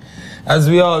WHOT. As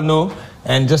we all know,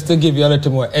 and just to give you a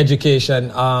little more education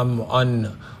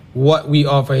on what we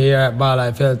offer here at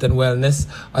BioLife Health and Wellness.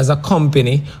 As a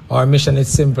company, our mission is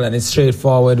simple and it's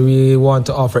straightforward. We want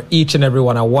to offer each and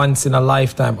everyone a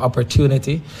once-in-a-lifetime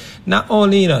opportunity, not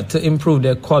only to improve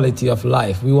their quality of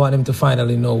life. We want them to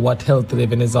finally know what healthy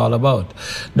living is all about.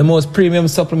 The most premium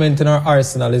supplement in our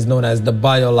arsenal is known as the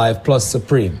BioLife Plus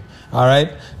Supreme. All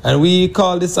right, and we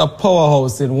call this a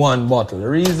powerhouse in one bottle. The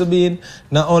reason being,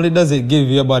 not only does it give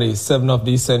your body 7 of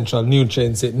the essential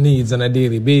nutrients it needs on a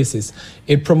daily basis,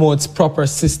 it promotes proper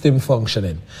system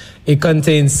functioning. It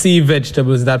contains sea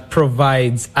vegetables that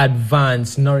provides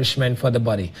advanced nourishment for the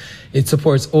body. It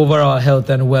supports overall health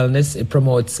and wellness. It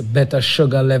promotes better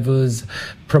sugar levels,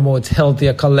 promotes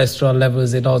healthier cholesterol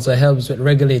levels. It also helps with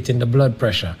regulating the blood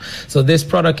pressure. So this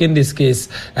product in this case,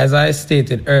 as I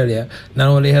stated earlier, not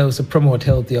only helps to promote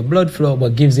healthier blood flow,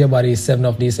 but gives your body 7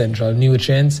 of the essential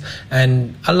nutrients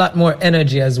and a lot more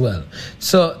energy as well.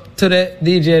 So today,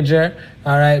 DJ Jer,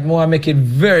 all right, more make it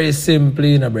very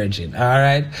simply in a bridging, all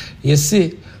right? You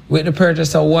see, with the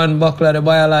purchase of 1 buckle of the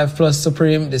BioLife Plus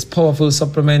Supreme, this powerful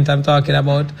supplement I'm talking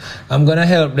about, I'm going to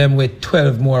help them with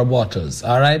 12 more bottles,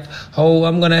 all right? How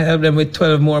I'm going to help them with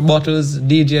 12 more bottles,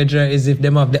 DJ Jer, is if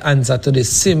them have the answer to this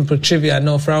simple trivia.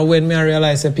 Now, from when I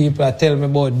realize that people are telling me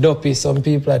about Duppy, some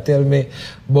people are telling me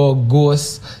about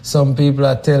ghosts, some people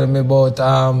are telling me about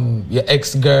your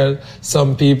ex-girl,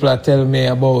 some people are telling me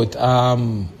about,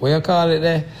 what you call it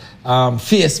there?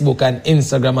 Facebook and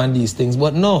Instagram and these things,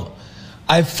 but no.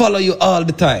 I follow you all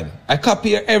the time. I copy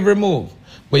your every move.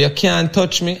 But you can't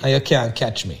touch me and you can't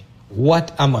catch me.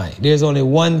 What am I? There's only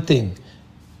one thing.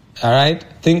 All right?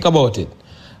 Think about it.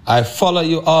 I follow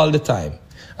you all the time.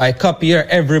 I copy your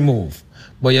every move.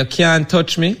 But you can't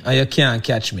touch me and you can't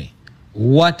catch me.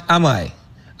 What am I?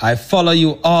 I follow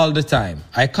you all the time.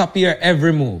 I copy your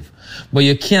every move. But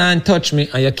you can't touch me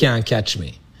and you can't catch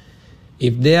me.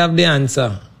 If they have the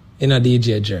answer in a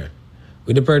DJ Jer,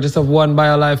 with the purchase of 1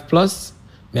 BioLife Plus,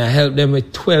 may I help them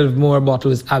with 12 more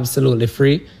bottles absolutely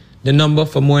free. The number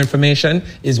for more information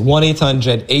is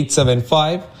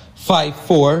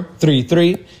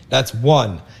 1-800-875-5433. That's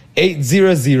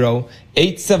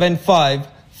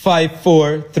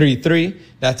 1-800-875-5433.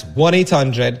 That's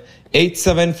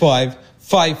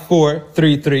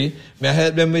 1-800-875-5433. May I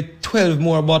help them with 12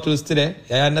 more bottles today?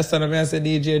 I understand what I say,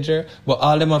 DJ Jer, but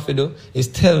all them have to do is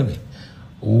tell me,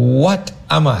 what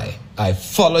am I? I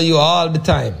follow you all the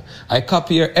time. I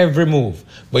copy your every move.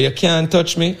 But you can't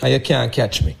touch me and you can't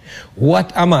catch me.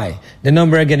 What am I? The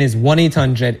number again is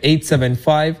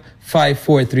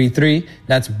 1-800-875-5433.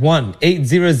 That's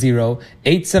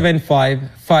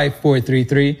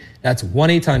 1-800-875-5433. That's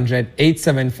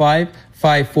 1-800-875-5433.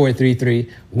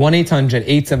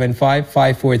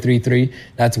 1-800-875-5433.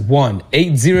 That's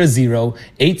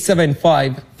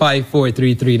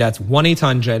 1-800-875-5433. That's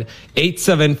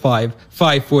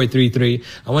 1-800-875-5433.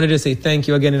 I wanted to say thank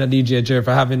you again in a DJ Jer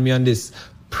for having me on this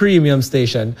premium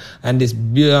station and this,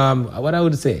 what I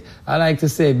would say, I like to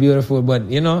say beautiful, but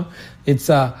it's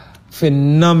a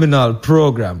phenomenal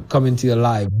program coming to you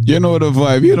live. You know the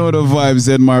vibe,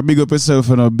 Zedmar. Big up yourself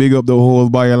and big up the whole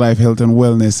BioLife Health and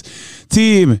Wellness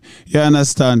team. You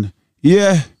understand?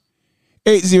 Yeah.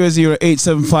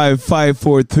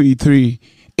 800-875-5433.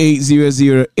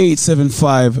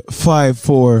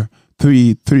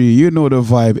 800-875-5433. You know the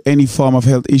vibe. Any form of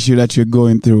health issue that you're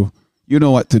going through, you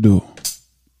know what to do.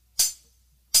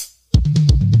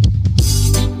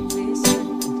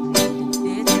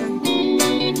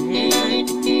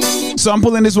 So I'm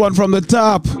pulling this one from the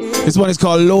top. This one is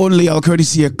called Lonely, all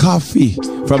courtesy of Coffee,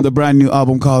 from the brand new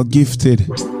album called Gifted.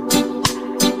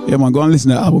 Yeah, man, go and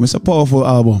listen to the album. It's a powerful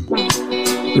album.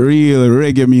 Real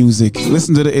reggae music.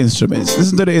 Listen to the instruments.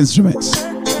 With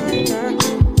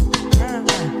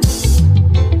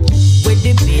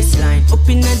the baseline, up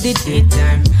in the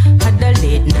daytime. Had a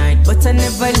late night, but I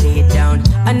never lay down.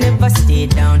 I never stay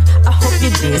down. I hope your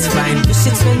day's fine. You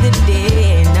should spend the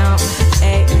day now.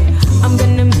 Hey, I'm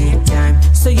gonna make time,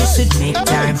 so you should make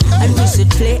time. And we should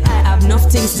play, I have enough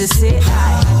things to say.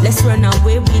 Let's run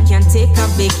away, we can take a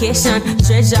vacation.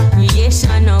 Treasure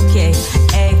creation, okay.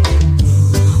 Hey,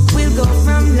 we'll go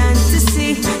from land to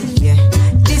sea. Yeah,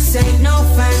 this ain't no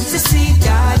fantasy,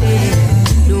 darling.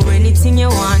 Do anything you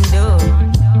want, do.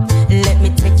 Let me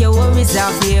take your worries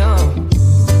off you.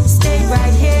 Stay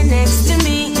right here next to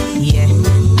me. Yeah,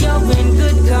 you're in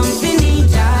good company,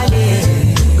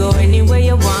 darling. Go anywhere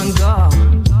you want, go.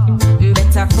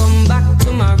 Better come back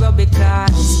tomorrow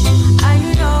because I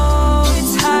know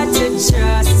it's hard to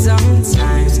trust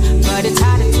sometimes, but it's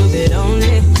harder to be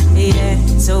lonely. Yeah,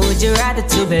 so would you rather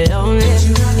to be lonely?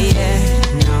 Yeah,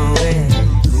 no way.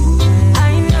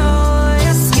 I know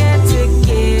you're scared to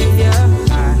give your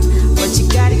heart, but you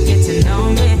gotta give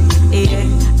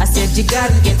you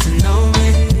gotta get to know me,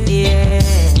 yeah.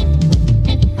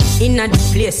 Inna the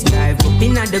place, drive up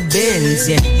inna the Benz,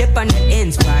 yeah. Dip on the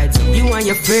ends, vibes up you and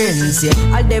your friends,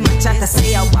 yeah. All them a chat, I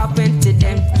say I walk into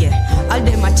them, yeah. All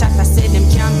them a chat, I say them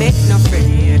can't make no friend,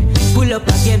 yeah. Pull up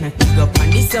again, I pick up on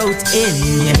the south end,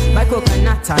 yeah. Buy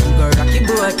coconut and go rocky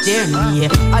boat them,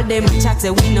 yeah. All them a chat, say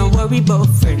we no worry about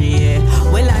friend, yeah.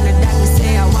 Well, I know that we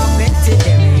say I walk into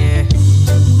them, yeah.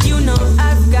 You know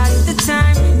I've got the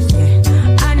time, yeah.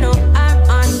 I know I'm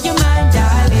on your mind,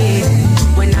 darling.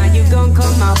 When are you gon'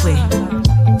 come my way?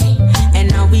 And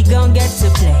now we gon' get to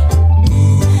play.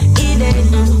 It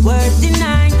ain't worth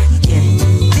denying, yeah.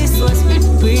 This was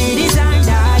pre-designed,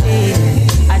 darling.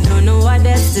 I don't know what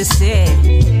else to say,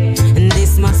 and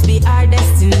this must be our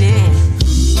destiny.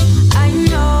 I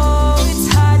know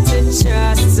it's hard to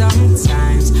trust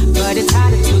sometimes, but it's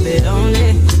harder to be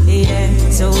lonely, yeah.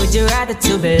 So would you rather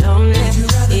to be lonely,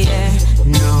 yeah?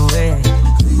 No way.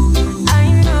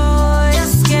 I know you're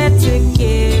scared to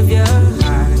give your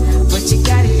heart, but you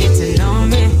gotta get to know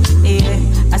me,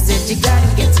 yeah. I said you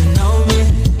gotta get to know me,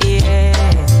 yeah.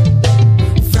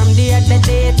 From the other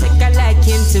day, you take a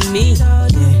liking to me, yeah.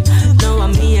 Now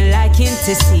I'm me a liking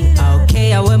to see.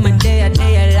 Okay, I wear my day I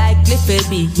like Cliffy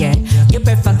B, yeah. You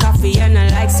prefer coffee and I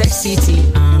like sexy tea,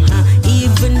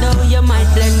 Even though you might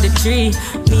blend the tree,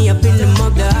 me up in the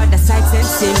mug, the other side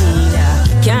sense me,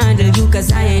 yeah. Can't handle you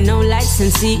cause I ain't no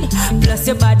licensee. Plus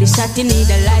your body shot, you need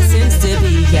a license to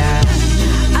be, yeah.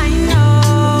 I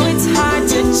know it's hard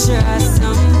to trust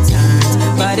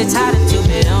sometimes, but it's harder to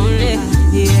be lonely,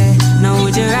 yeah. Now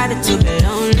would you rather to be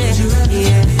lonely,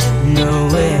 yeah? No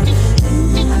way.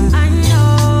 I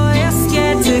know you're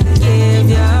scared to give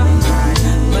your heart,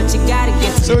 but you gotta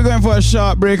get to. So we're going for a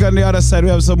short break. On the other side we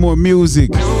have some more music.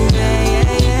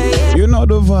 You know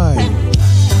the vibe.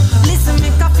 Listen, me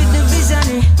copy the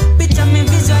vision, picture me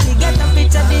visually, get a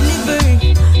picture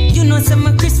delivery. You know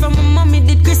some Chris from my mommy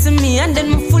did christen me, and then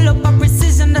me full up of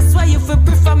precision. That's why you feel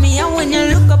prefer me. And when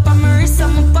you look up at my wrist,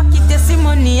 I'm a pocket, you see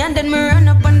money. And then me run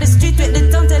up on the street with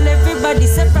the tongue, tell everybody.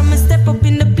 Step from me, step up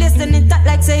in the place, then it act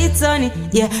like say it's honey.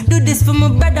 Yeah, do this for my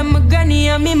brother, my granny,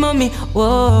 and me mommy.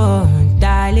 Whoa,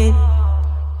 darling.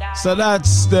 So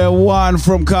that's the one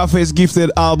from Cafe's gifted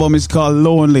album. It's called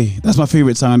Lonely. That's my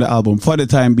favorite song on the album for the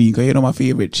time being, because you know my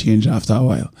favorite change after a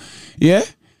while. Yeah?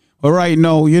 But right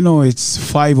now, you know, it's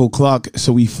 5 o'clock,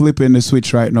 so we flipping the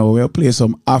switch right now. We'll play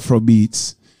some Afro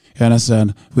beats. You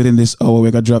understand? Within this hour,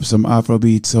 we're going to drop some Afro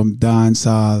beats, some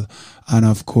dancehall, and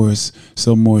of course,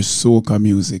 some more soca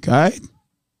music, alright?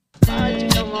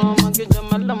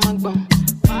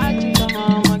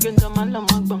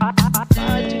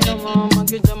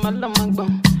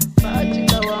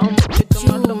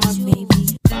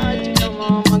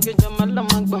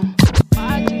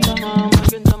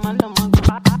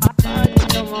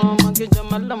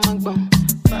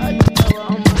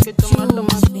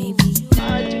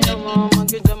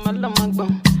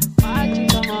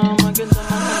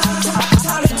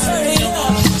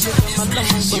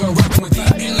 You're rocking with the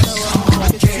endless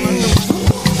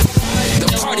the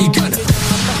party gunner,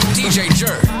 DJ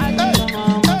Jer.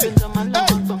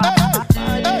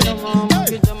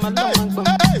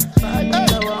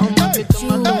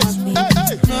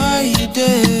 My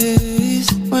days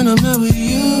when I'm not with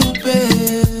you,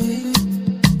 babe.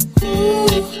 Ooh,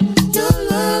 your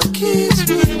love keeps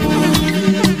me warm.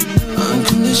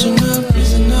 Unconditional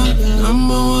prisoner,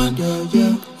 number one.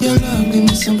 Your love give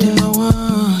me something I want.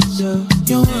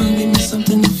 You wanna give me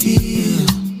something to feel.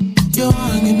 You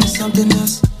wanna give me something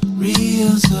that's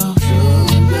real, so true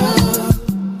love.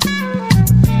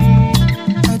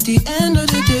 At the end of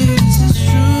the day, this is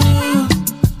true,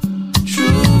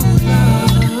 true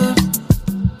love.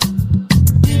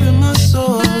 Deep in my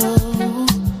soul,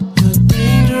 you're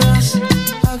dangerous.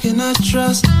 How can I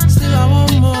trust? Still I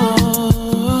want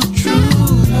more. True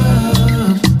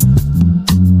love.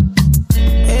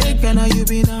 Hey, can you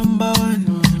be number one?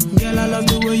 Girl, I love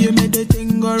the way you made the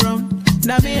thing go round.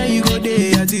 Now me and you go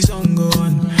there as the song go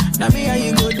on. Now me and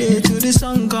you go there till the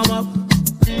sun come up.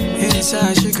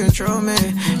 Inside she control me.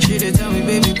 She did tell me,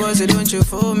 baby, boss, don't you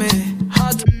fool me.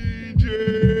 Hot to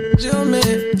me.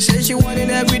 Say she want it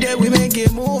every day, we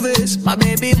making movies. My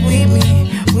baby with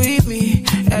me.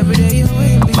 Every day you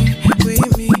with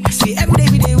me. See, every day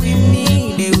we day with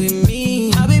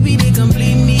me. My baby, they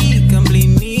complete me.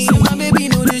 See, my baby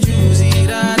know the juicy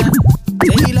dada.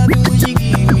 Say he love me when she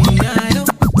give me, I know.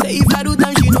 Say if I do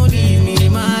time, she don't leave me,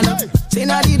 man. Say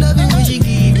not the loving when she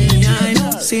give me, I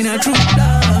know. Say not true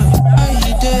love.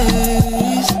 I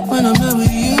days when I'm not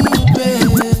with you, babe.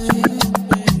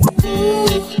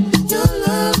 Ooh, your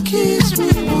love keeps me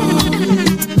warm.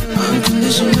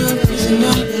 Unconditional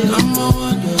prisoner, I'm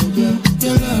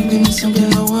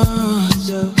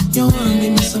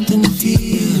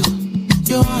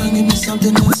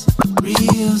something that's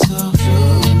real, so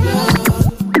true love.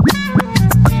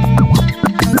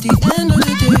 At the end of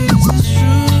the day, this is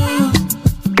true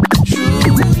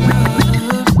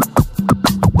love.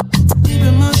 Deep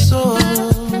in my soul,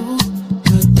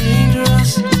 you're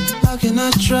dangerous. How can I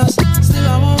trust? Still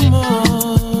I want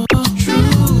more.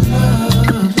 True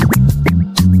love.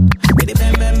 Baby,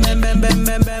 bang, bang, bang, bang, bang,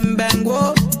 bang, bang, bang,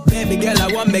 whoa. Baby girl,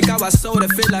 I want make our soul to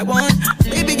feel like one.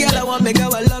 Baby girl, I want make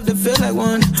our love to feel like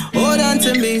one. Hold on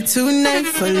to me tonight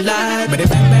for life. Baby,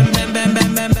 bang, bang, bang, bang,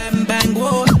 bang, bang, bang, bang,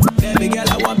 whoa. Baby girl,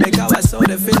 I want make our soul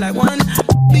to feel like one.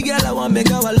 Baby girl, I want make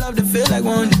our love to feel like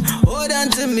one. Hold on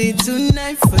to me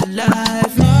tonight for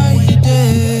life. My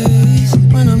days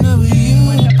when I'm not with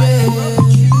you, baby.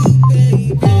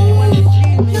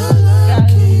 Your love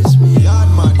keeps me. Yard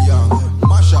man young,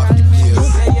 mash up the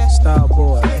place. Star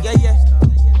boy. Yeah, yeah.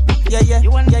 Yeah, yeah,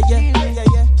 yeah, yeah, yeah,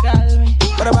 yeah.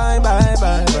 Bye, bye, bye,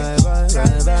 bye, bye, bye,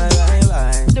 bye, bye,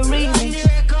 bye. The remix.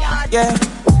 Yeah,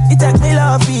 you take me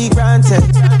love for granted.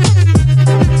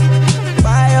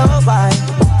 Bye, oh bye.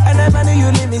 I never knew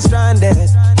you leave me stranded.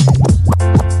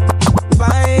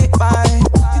 Bye, bye.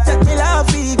 You take me love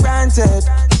for granted.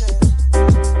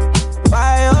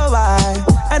 Bye, oh bye.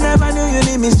 I never knew you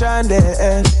leave me stranded.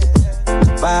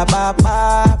 Bye, bye,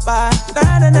 bye, bye.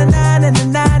 Na na na na na na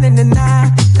na na na.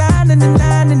 Na na na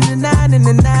na na na na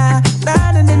na na. Na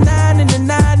na na na na na na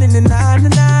na na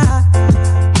na.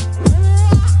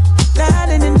 Na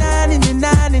na na na na na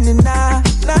na na.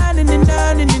 Na na na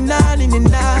na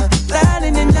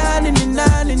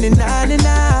na na na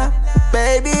na.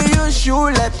 Baby, you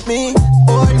should let me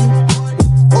hold you,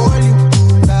 hold you.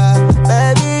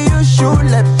 Baby, you should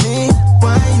let me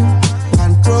wine you,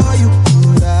 control you.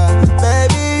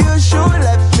 Baby, you should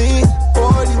let me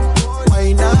hold you,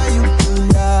 wine you.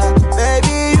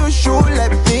 Baby, you should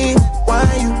let me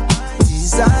wine you,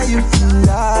 desire you.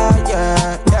 Yeah,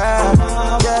 yeah, yeah.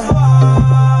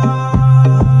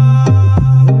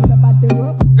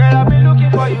 Girl, I've been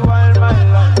looking for you all my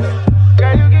life.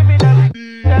 Girl, you give me that.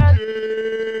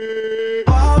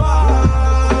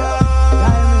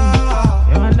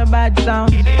 You want the bad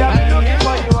sound? I've been looking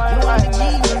for you all my life.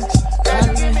 Girl,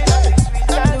 you give me that.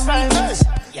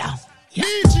 Yeah.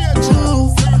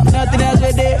 Nothing else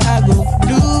where they I go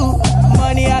do.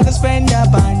 Money I can spend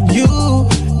up on you.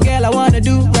 Girl, I wanna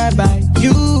do right by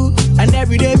you. And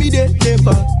every day me day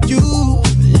for you.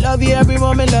 Love you every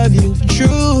moment, love you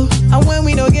true. And when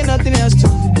we don't get nothing else to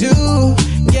do,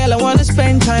 girl, I wanna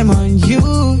spend time on you.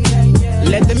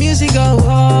 Let the music go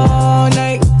all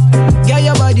night. Girl,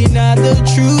 your body not the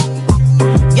truth.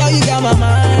 Girl, you got my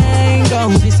mind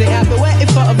gone. She say I've been waiting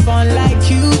for a fun like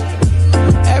you.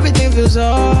 Everything feels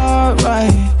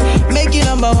alright. Make you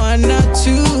number one, not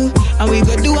two. And we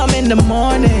go do 'em in the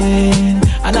morning.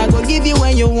 And I go give you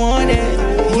when you want it.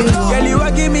 Girl, you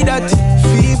a give me that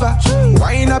fever.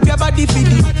 Wind up your body for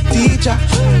the teacher.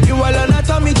 You alone a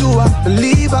turn me to a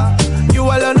believer. You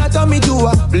alone a turn me to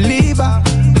a believer.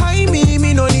 High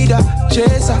me no need a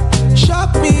chaser.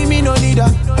 Shock me no need a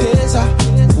taser.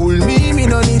 Pull me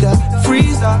no need a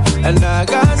freezer. And I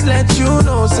can't let you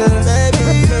know, say, baby,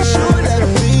 you should let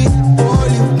me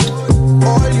hold you,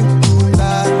 hold you.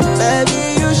 Baby,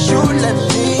 you should let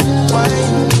me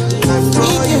wine and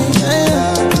throw you.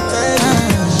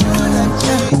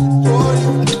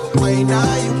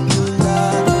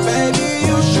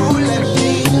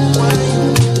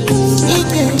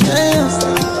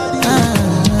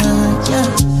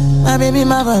 My baby,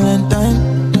 my Valentine.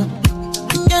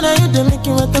 You know you do make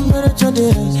you what temperature there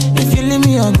is. If you leave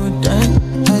me a good time,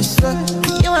 I swear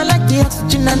you are like the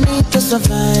oxygen I need to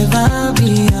survive. I'll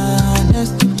be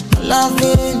honest,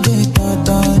 loving the thought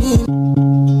of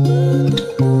you.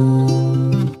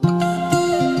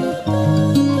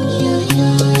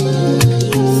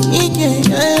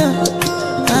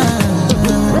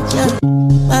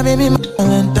 My baby, my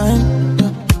Valentine.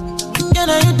 You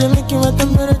know you do make you what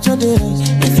temperature there is.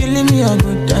 If you leave me a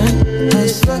good time, I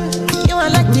swear you are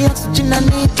like the oxygen I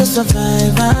need to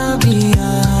survive. I'll be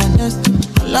honest,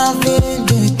 loving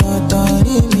the thought of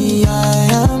me. I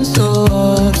am so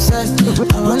obsessed. I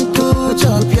want to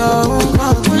chop your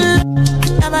heart.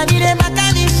 Never did it back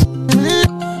at this.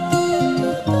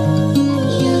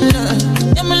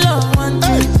 Yeah, my love one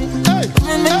thing.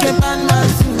 Make a band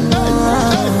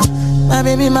my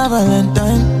baby, my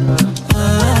Valentine.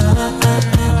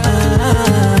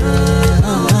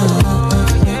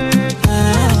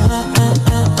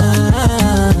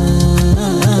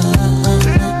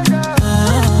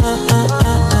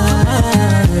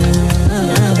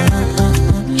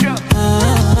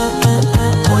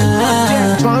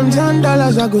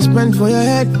 $1,000 I go spend for your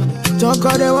head. talk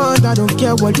all they want, I don't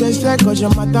care what they say, cause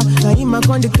your matter. Now you my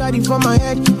con the carry for my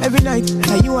head every night.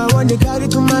 Now you I want to carry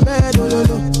to my bed, oh no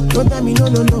no. Don't tell me no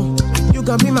no no. You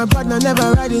can be my partner,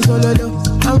 never ride it solo though.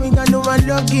 And we got no one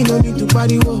lucky, no need to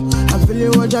party, whoa. I'm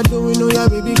feeling what you're doing, oh yeah,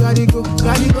 baby, gotta go,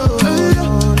 gotta go.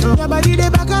 Your body, they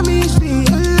back at me, sweet.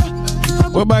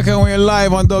 We're back and we're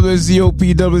live on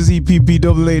WZOP, WZPP,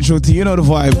 HOT. You know the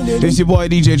vibe. It's your boy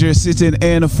DJ Jer sitting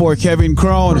in for Kevin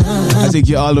Crown. I take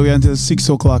you all the way until 6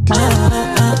 o'clock.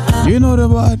 You know the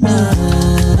vibe.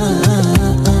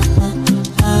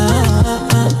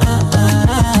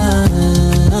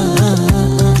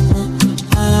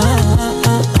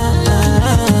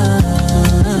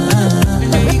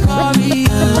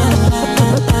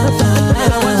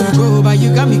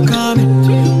 You got me coming.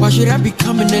 Why should I be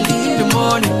coming early in the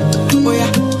morning? Oh yeah,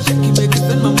 shake it, make it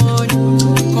spend my money.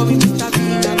 Call me Mr.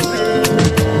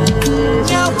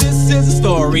 Now this is a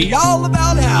story all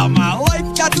about how my life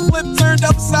got flipped, turned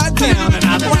upside down. And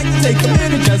I'd like to take a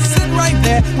minute, just sit right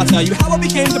there. I'll tell you how I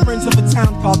became the prince of a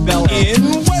town called Bel Air.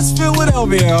 In West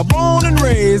Philadelphia, born and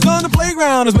raised on the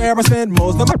playground is where I spent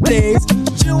most of my days.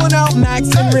 Chilling out,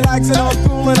 maxing, relaxing, all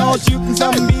cool and all shooting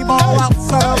some b-ball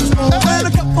outside of school. And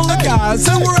a couple of guys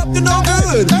who were up to no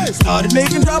good started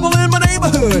making trouble in my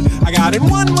neighborhood. I got in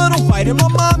one little fight and my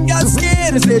mom got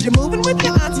scared and said, "You're moving with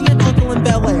your auntie and uncle in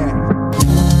Bel Air."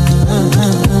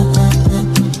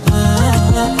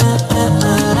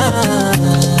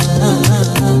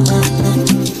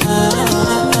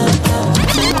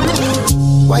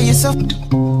 Why you so?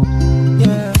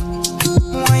 Yeah.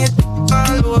 Why you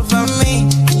all over me?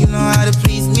 You know how to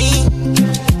please me.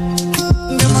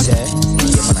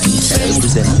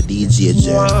 Represent the DJ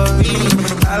Jer.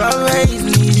 I'll always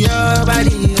need your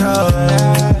body,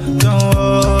 yeah. Don't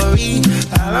worry,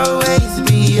 I'll always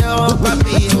be your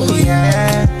puppy, oh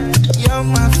yeah. You're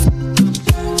my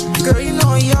girl, you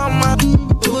know you're my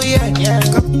oh yeah, yeah.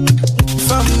 Come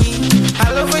for me, I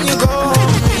love when you go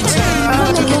home, reach out.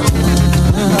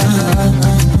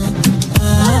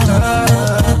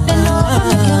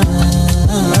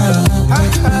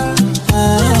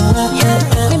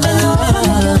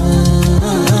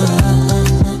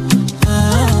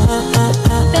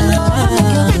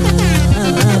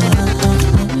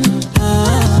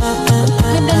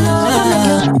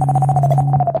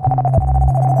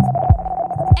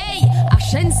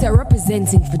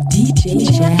 Representing for DJ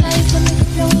Jer.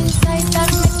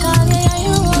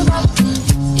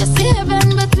 You see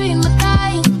heaven between my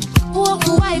thighs. Walk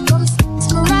away, come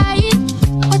to my right.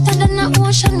 Wetter than the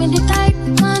ocean, me the tide.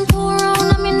 Man, go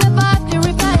around, I'm in the back, you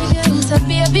revive you. So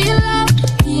baby love,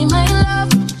 be my love.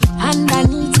 And I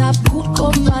need a good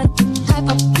company. Type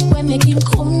of when make him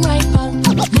come right back.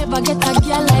 Never get a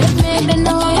girl like me, then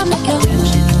know you make you.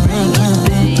 Bring it,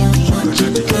 babe. Want you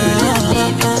to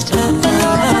leave it, stop.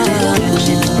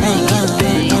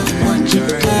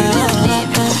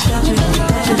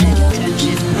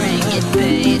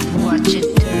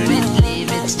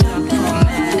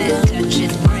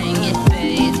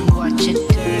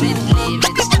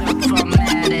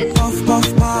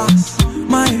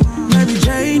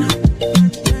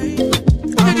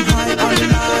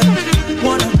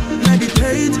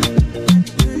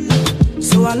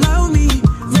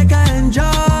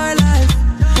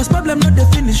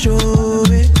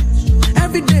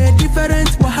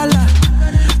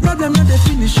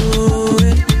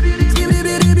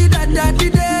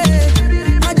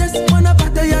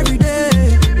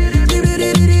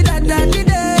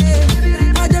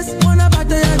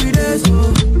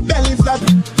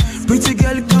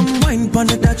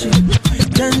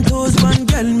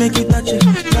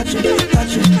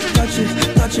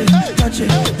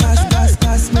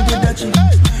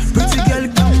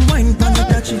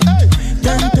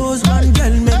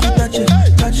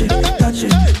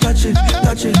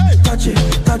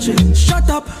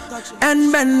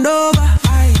 And bend over.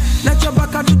 Aye. Let your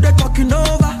back do the talking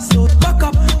over. So back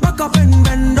up and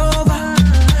bend over.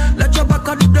 Let your back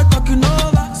do the talking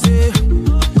over. Say,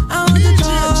 I want to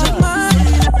touch my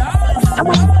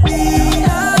be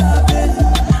happy.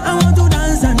 I want to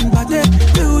dance and party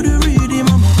to the rhythm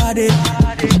of my body. I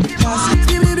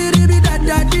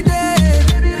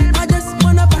just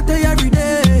wanna party every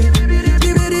day.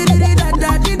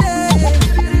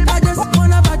 I just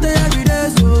wanna party every day.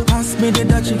 So pass me the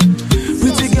dutchie.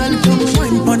 Pretty girl, come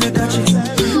wine pon the dutchie.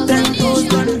 10 toes,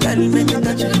 one girl, make it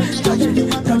touch it, touch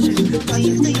it, touch it, touch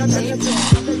it, touch it.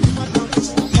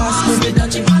 Pass me the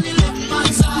dutchie on the left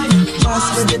hand side. Pass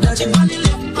me the dutchie on the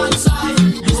left hand side.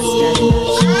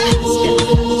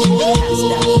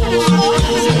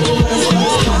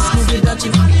 Pass me the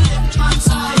dutchie on the left hand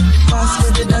side. Pass me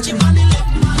the dutchie on the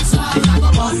left hand side.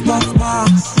 Pass, pass,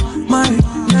 pass. My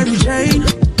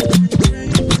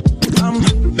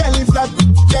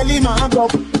belly man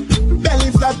up.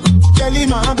 Belly flat, belly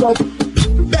man up.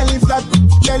 Belly flat,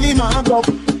 belly man up.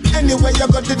 Anyway you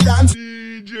got to dance.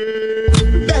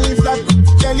 Belly flat,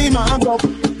 belly man up.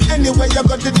 Anyway you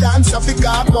got to dance, I pick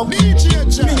up. Me a tell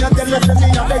you, me a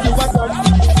beg you what up.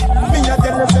 Me a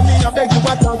tell you, me a beg you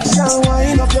what up. Young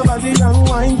wine up your body, young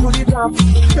wine to the top.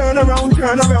 Turn around,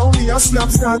 me a snap.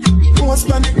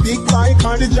 Post on the big bike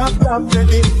or the drop top.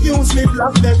 Ready, use me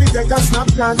black, baby, take a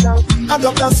snapshot. I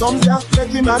got that some jack,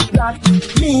 let me match that.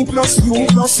 Me plus you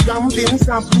plus gambling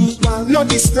stop me. No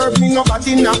disturb me,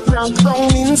 nobody knock round.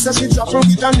 Browning says she drop her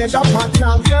with another pot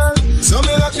now, girl. So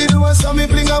me like to do it, so me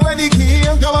fling away the key.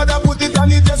 Now I put it on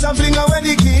the test and fling away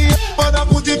the key. But I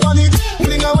put it on it,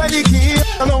 fling away the key.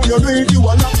 And now you do it, you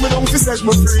a lock me down to set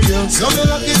me free. So me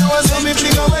like to do it, so me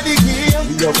fling away the key.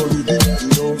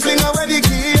 Fling away the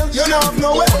key. You know have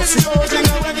no way to go. Fling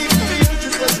away the key.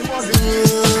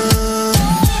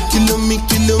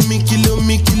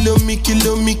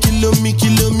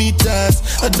 Kilometers.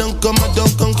 I don't come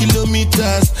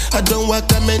kilometers. I don't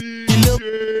walk a man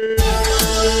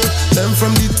Learn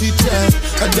from the teacher.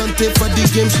 I don't take for the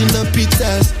game, she no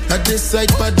pitas. I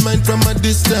decide bad mind from a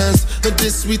distance. But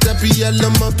this sweet happy all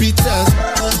on my pitas.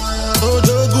 Oh,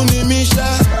 Doguni Misha,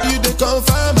 you the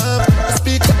confirm up. I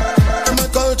speak up, I'm a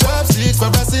culture seek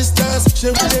for assistance. She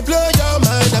will blow your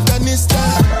mind,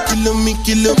 Afghanistan.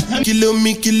 Kilometers.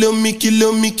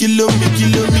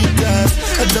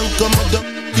 I don't come,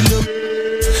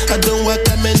 I don't walk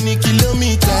that many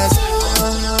kilometers.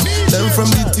 Learn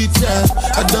from the teacher.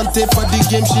 I don't take for the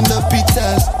game, she no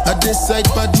pitas. I decide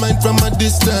bad mind from a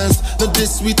distance. Not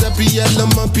this sweet, I be all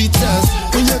on my pitas.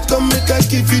 When you come, make I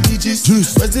give you digits.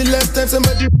 When's the last time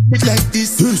somebody like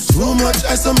this? So much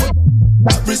ice on my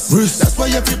wrist. That's why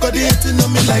everybody hating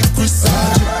on me like Chris. Kill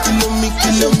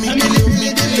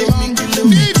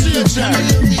me.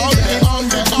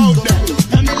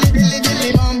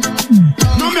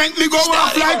 No make me go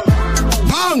off like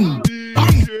bang.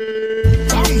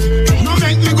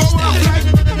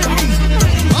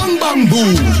 Bang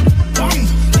boom.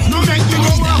 No make me go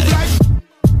off like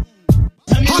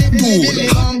hot tool.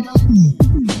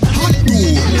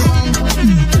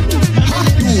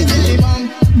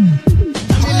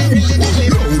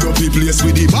 Load up the place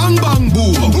with the bang bang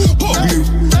boom. Ugly,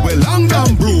 well long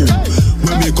damn broom.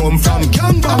 When we come from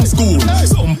gangbang school,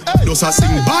 some just a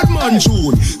sing bad man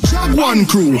tune. Drag one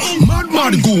crew,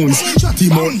 mad goons, chatty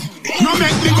man. No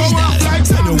make me go off like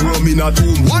send a room in a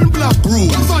tomb, one black room.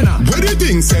 Where the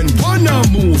thing send one a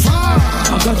move. I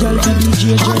got girl for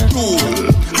DJ Jer.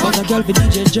 I got girl for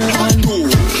DJ Jer.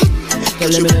 Tell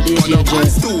them in DJ Jer.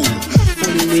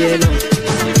 Fully way now.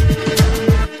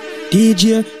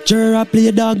 DJ Jer I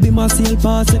play dog, be my seal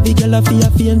pass. Every girl a feel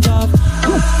faint off.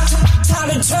 Time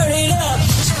to turn it up.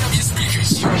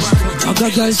 I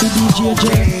got girl for DJ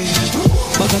Jer.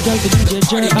 I got girl for DJ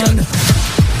Jer.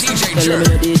 Tell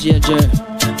them in DJ Jer.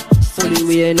 Fully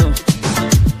way now.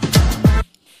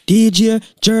 DJ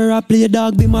Jer I play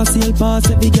dog, be my seal pass.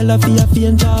 Every girl a feel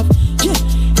faint off. Yeah,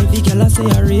 every girl a say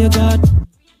a real God.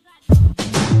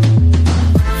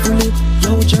 Fully,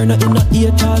 yo, Jer not in the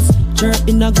haters. Jer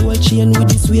in a gold chain with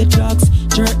the sweet tracks.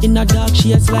 Jer in a dark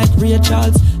shades like Ray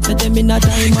Charles. Set them in a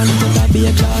diamond with a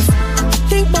beer glass.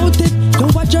 Think about it,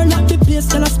 don't watch Jer not the place,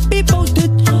 tell us speak about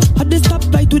it. Had the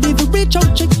stoplight with the reach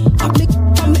out chick. I blick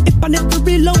from me if I never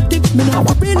reload it. Me know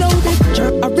I reload it,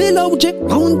 Jer I reload it.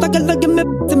 Pound tag a give me,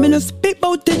 me no speak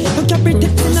about it. Don't carry it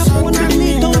in a phone and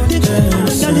me don't it.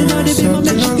 Girl you know the be my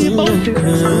make you speak about it.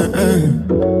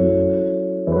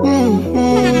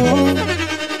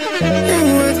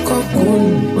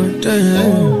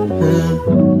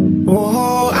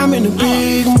 Oh, I'm in a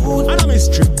big mood. I know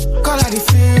mystery. Call out the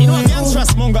feel. You know, against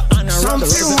Rasmunga and a rather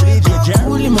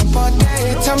cool in my body.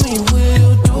 Tell me what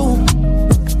you do.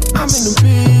 I'm in a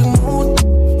big mood.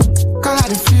 Call out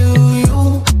the feel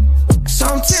you.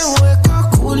 Something wake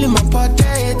up cool in my body.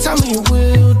 Tell me what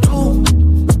you do.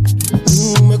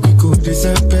 Make we go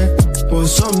December. But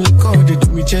some liquor they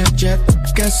do me jet.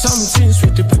 Get something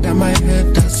sweet to put on my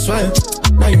head. That's why.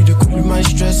 Now you the cool in my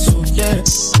stress, so yeah.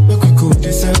 Make we go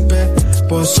December.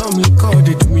 But some liquor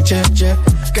they do me jet.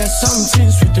 Get something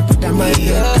sweet to put on my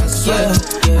head. That's why.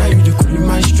 Now you the cool in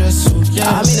my stress, so yeah.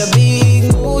 I'm in a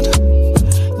big mood.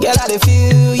 Girl, I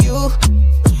feel you.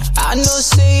 I know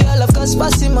say I love cause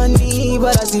passing money,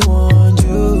 but I still want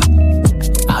you.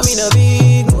 I'm in a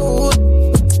big mood.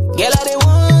 Girl, I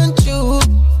want you.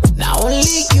 Now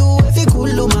only you, if you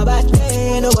cool on my back,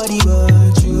 nobody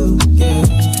but you. Yeah.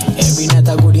 Every night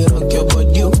I go they rock your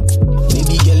body.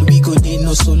 Maybe girl we go they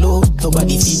no solo.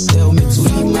 Nobody fit tell me to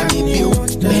leave my baby.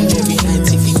 And every night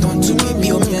if it don't to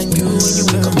baby, me and you. When you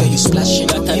wake up, girl you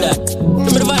splashing at that.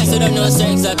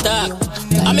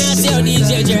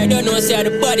 say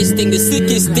the baddest thing, the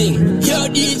sickest thing. Yo,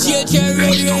 DJ Jerry,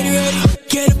 ready.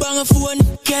 Get a banger phone,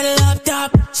 get a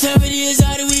laptop. 7 days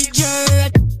out of the week,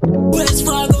 Jerry. Wells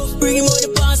Fargo, bring him on the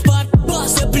pawn spot.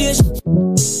 Boss the place.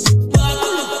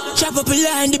 Chop up a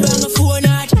line, the banger phone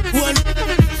at one.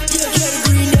 Get a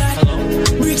green dot.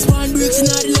 Bricks on bricks,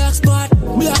 not the lock spot.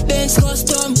 Black Benz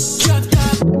custom, drop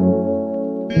top.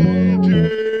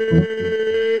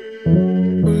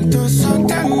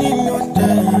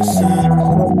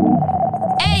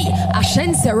 Hey,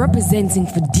 Ashense representing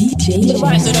for DJ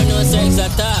Jerry. So don't know sex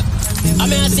at top. I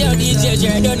mean, I say how DJ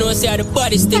Jerry, don't know say the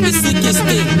baddest thing, the sickest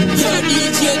thing. Yo,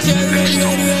 DJ Jerry, ready.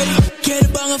 Get a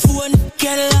banger phone,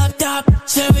 get a laptop.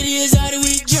 7 days out of the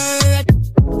week, Jerry.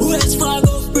 Wells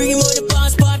Fargo, bring him on the pawn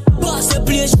spot. Boss the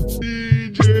place.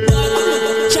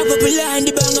 Chop up a line,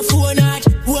 the banger phone at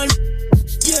one.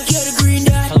 Yeah, get a green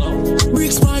dot.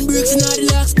 Bricks on bricks, not the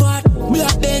lock spot.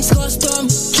 Black Benz custom,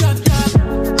 drop top.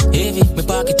 Heavy, my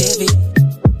pocket heavy.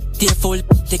 Tearful,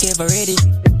 take ever ready.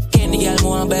 Candy girl,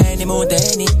 more by any more than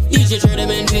any. DJ Jerry,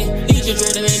 DJ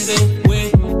Jerry,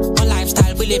 wait. My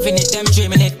lifestyle, we living it, them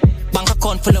dreaming it. Bank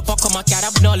account full up, I come a cat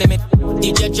up, no limit.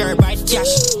 DJ Jerry, bright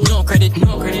cash, no credit.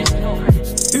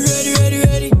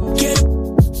 Ready. Get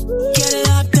a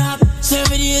laptop.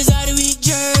 7 days out of the week,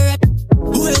 Jerry.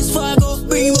 Wells Fargo,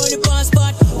 bring him on the pawn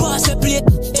spot. Pass the plate,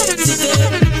 exit it.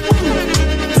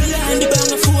 Behind the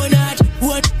banger phone at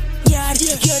one. Yeah,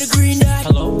 get a green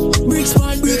dot. Bricks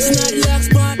on bricks, not the lock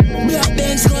spot. Black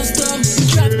Benz custom,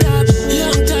 drop top.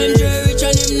 Long time Jerry, rich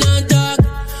and him non-talk.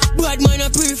 Bad man, I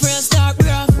prefer stock,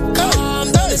 bro.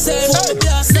 Calm down, say what the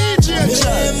blast up. Him, we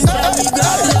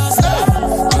got blast up.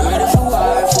 Ready for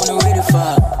war, phone ready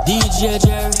for. DJ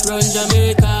Jerry, run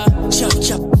Jamaica. Chop,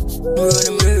 run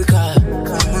America.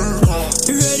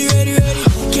 Ready.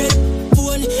 Get a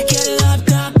phone, get a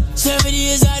laptop. 7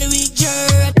 days out of the week,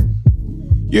 Jerry.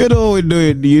 You know we do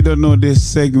it. You don't know this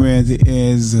segment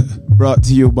is brought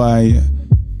to you by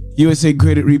USA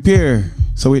Credit Repair.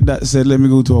 So with that said, let me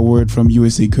go to a word from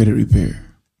USA Credit Repair.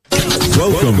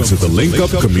 Welcome to the Link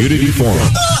Up Community Forum.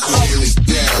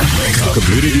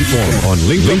 Community Forum on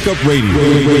Link Up Radio.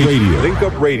 Link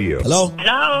Up Radio. Hello?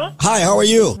 Hello. Hi, how are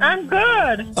you? I'm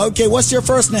good. Okay, what's your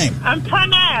first name? I'm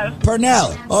Pernell.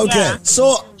 Pernell. Okay, Yeah.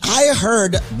 so I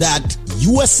heard that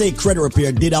USA Credit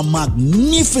Repair did a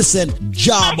magnificent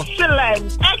job.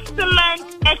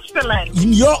 Excellent.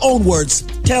 In your own words,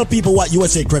 tell people what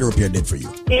USA Credit Repair did for you.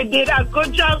 They did a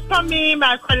good job for me.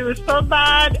 My credit was so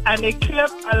bad, and they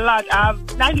clipped a lot. I have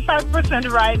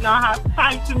 95% right now. I have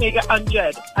time to make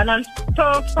 100, and I'm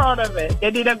so proud of it.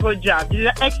 They did a good job. They did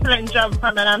an excellent job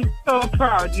for me, and I'm so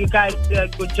proud. You guys did a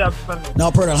good job for me. Now,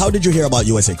 Pernell, how did you hear about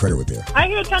USA Credit Repair? I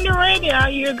hear it on the radio.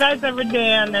 I hear you guys every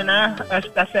day, and then I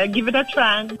said, give it a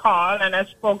try and call, and I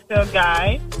spoke to a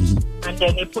guy. And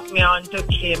then they put me on to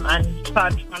Kim and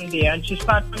start from there. And she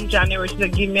started from January. She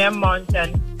said, give me a month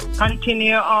and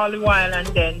continue all the while. And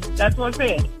then that was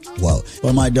it. Wow.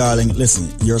 Well, my darling, listen,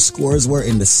 your scores were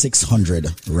in the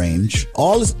 600 range.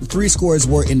 All 3 scores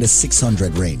were in the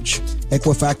 600 range.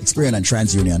 Equifax, Experian, and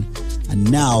TransUnion.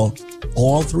 And now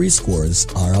all 3 scores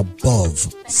are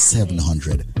above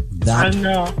 700. That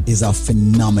is a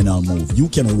phenomenal move. You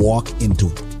can walk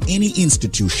into any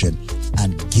institution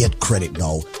and get credit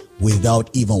now without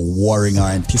even worrying or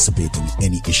anticipating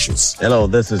any issues. Hello,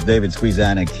 this is David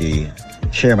Squeezaniki,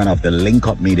 chairman of the Link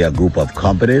Up Media Group of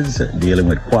companies, dealing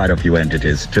with quite a few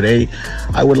entities. Today,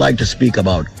 I would like to speak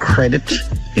about credit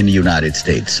in the United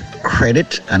States.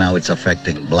 Credit and how it's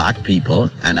affecting black people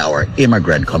and our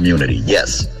immigrant community.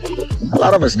 Yes, a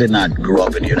lot of us did not grow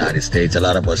up in the United States. A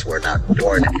lot of us were not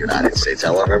born in the United States.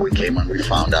 However, we came and we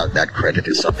found out that credit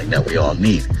is something that we all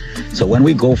need. So when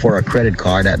we go for a credit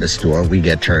card at the store, we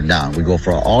get turned down. We go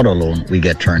for an auto loan, we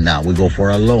get turned down. We go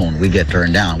for a loan, we get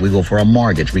turned down. We go for a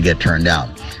mortgage, we get turned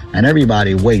down. And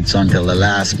everybody waits until the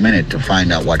last minute to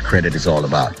find out what credit is all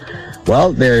about.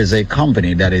 Well, there is a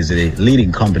company that is a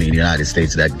leading company in the United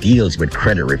States that deals with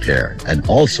credit repair and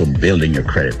also building your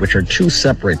credit, which are 2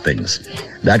 separate things.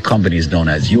 That company is known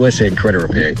as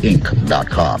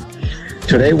USACreditRepairInc.com.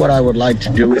 Today, what I would like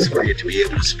to do is for you to be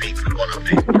able to speak with one of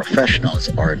the professionals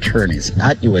or attorneys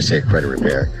at USA Credit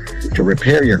Repair to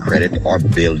repair your credit or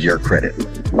build your credit.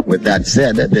 With that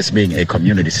said, this being a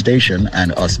community station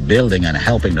and us building and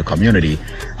helping the community,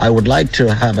 I would like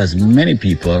to have as many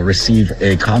people receive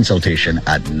a consultation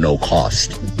at no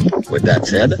cost. With that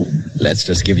said, let's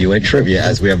just give you a trivia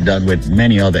as we have done with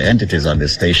many other entities on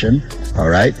this station, all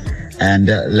right? And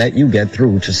let you get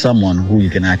through to someone who you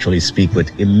can actually speak with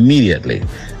immediately.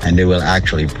 And they will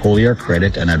actually pull your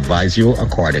credit and advise you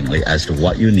accordingly as to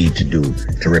what you need to do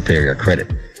to repair your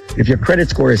credit. If your credit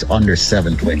score is under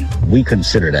 720, we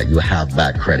consider that you have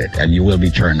bad credit and you will be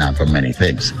turned down for many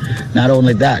things. Not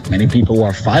only that, many people who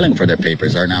are filing for their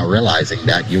papers are now realizing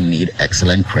that you need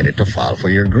excellent credit to file for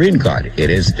your green card. It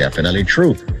is definitely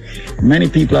true. Many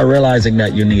people are realizing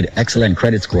that you need excellent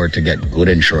credit score to get good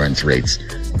insurance rates,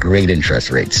 great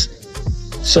interest rates.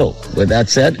 So, with that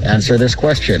said, answer this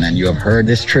question, and you have heard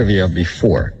this trivia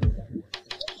before.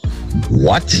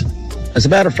 What? As a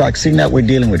matter of fact, seeing that we're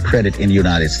dealing with credit in the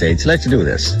United States, let's do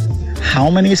this. How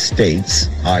many states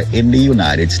are in the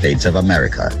United States of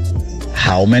America?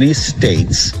 How many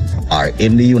states are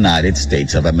in the United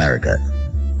States of America?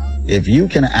 If you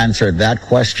can answer that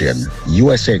question,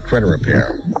 USA Credit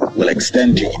Repair will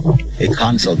extend to you a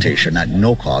consultation at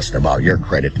no cost about your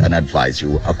credit and advise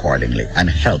you accordingly and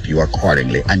help you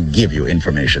accordingly and give you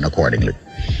information accordingly.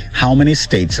 How many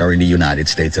states are in the United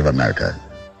States of America?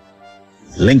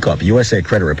 Link up USA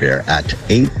Credit Repair at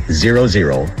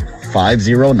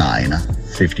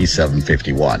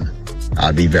 800-509-5751.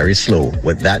 I'll be very slow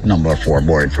with that number for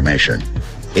more information.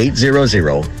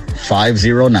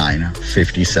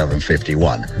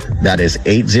 800-509-5751. That is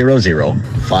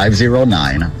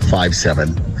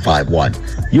 800-509-5751.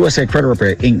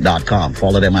 USACreditRepairInc.com.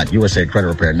 Follow them at USA Credit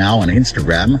Repair now on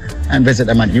Instagram and visit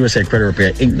them at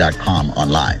USACreditRepairInc.com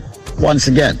online. Once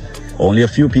again, only a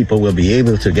few people will be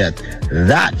able to get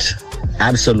that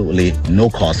absolutely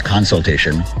no-cost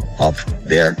consultation of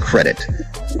their credit.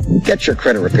 Get your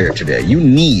credit repaired today. You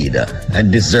need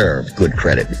and deserve good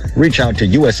credit. Reach out to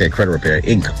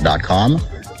USACreditRepairInc.com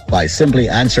by simply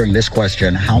answering this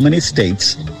question: how many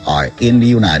states are in the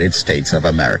United States of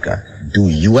America? Do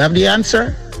you have the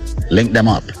answer? Link them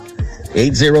up.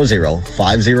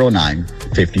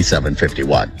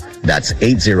 800-509-5751. That's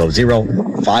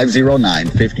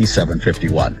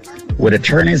 800-509-5751. With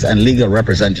attorneys and legal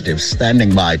representatives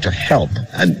standing by to help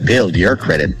and build your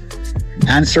credit,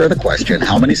 answer the question: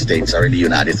 how many states are in the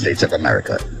United States of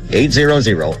America?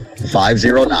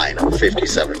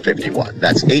 800-509-5751.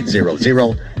 That's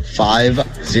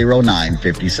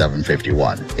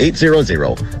 800-509-5751.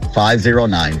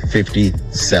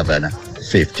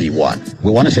 800-509-5751.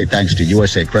 We want to say thanks to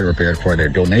USA Credit Repair for their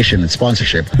donation and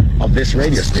sponsorship of this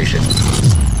radio station.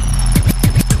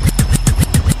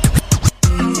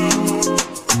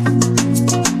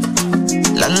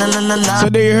 So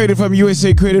there you heard it from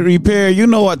USA Credit Repair. You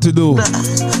know what to do.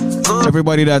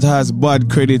 Everybody that has bad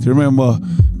credit, remember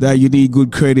that you need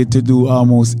good credit to do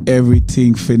almost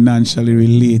everything financially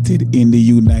related in the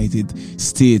United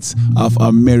States of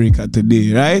America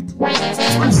today, right?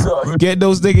 Get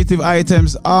those negative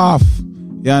items off.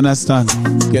 You understand?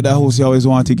 Get that house you always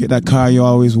wanted, get that car you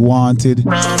always wanted.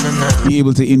 Be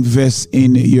able to invest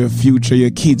in your future,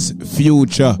 your kids'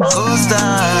 future.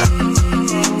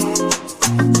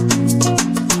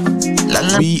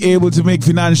 Be able to make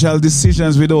financial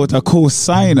decisions without a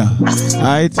co-signer.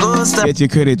 Right? Get your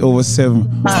credit over 7.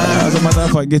 As a matter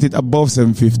of fact, get it above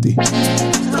 750.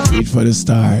 Wait for the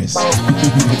stars.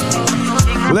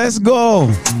 Let's go.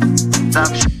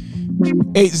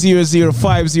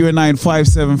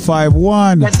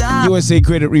 800-509-5751. USA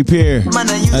Credit Repair.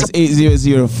 That's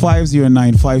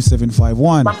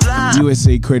 800-509-5751.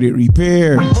 USA Credit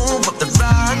Repair.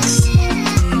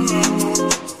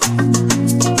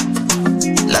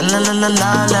 La la la la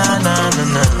la la la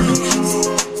la.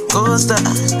 Costa,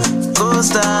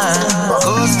 Costa,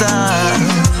 Costa.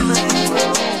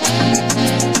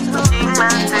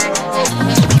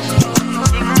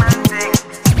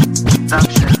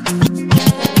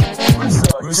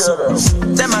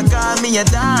 Them a call me a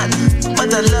Don,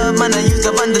 but I love man I use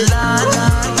up on the line.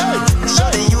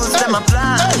 They use them a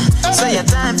plan, so your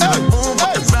time to move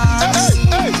up the rocks.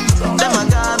 Them a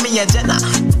call me a Jenna,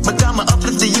 but I'm a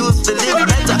uplift the youth to live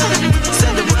better.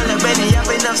 Said the world already have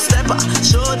enough stepper.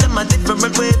 Show them a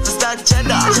different way to start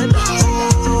cheddar.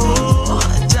 Ooh,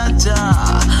 Jaja,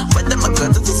 but them a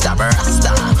good to stop a rasta.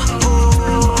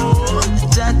 Ooh,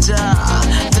 Jaja,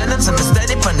 tell them some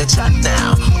steady on the track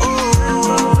now.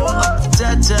 Ooh,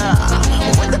 Jaja,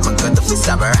 when them a good to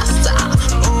stop a rasta.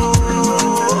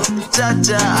 Ooh,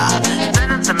 Jaja, tell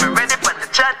them some ready on the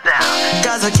track now.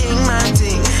 Cause a king man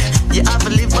thing, you have to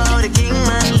live how the king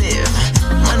man live.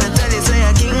 Man, I tell you, say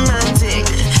a king man thing.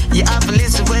 You have to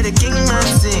listen where the king man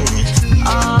sing.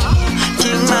 Oh,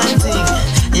 king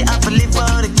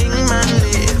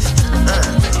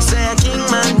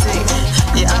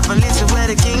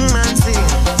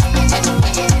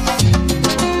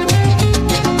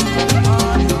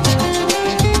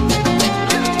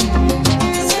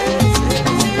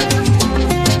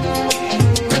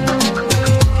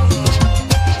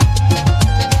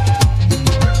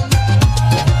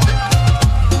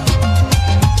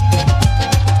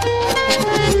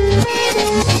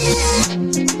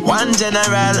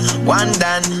general, one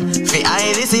done. Fi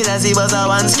I this as he was a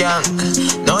one skunk.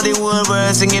 Now the whole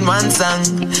world singing one song.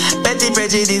 Petty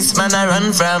prejudice man I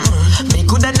run from. Me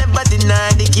coulda never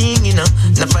deny the king, you know.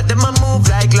 Now for them I move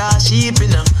like last sheep, you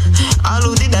know. All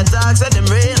who did that talk said them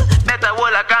real. Better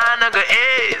hold a can of the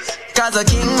A's. Cause a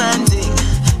king man thing.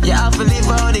 You have to live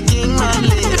how the king man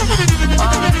live.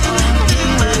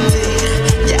 King man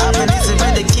thing. You have to listen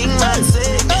what the king man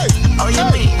say. Oh you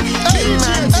mean king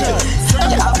man thing.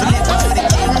 You have to live how the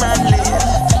king man live.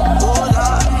 Oh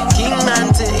Lord, king man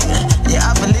thing. You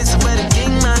have to listen what the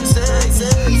king man say.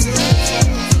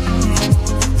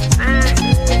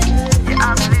 You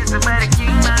have to listen what the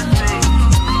king man say.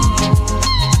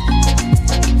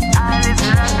 I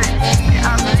listen to it. You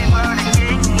have to live how the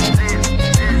king says.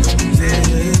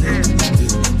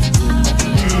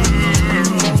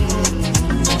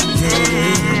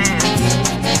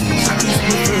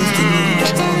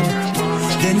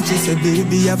 Then she said,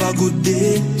 baby, have a good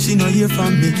day. She no hear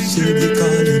from me, she'll be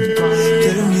calling.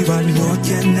 Tell me what more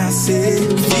can I say?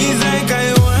 Feels like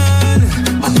I won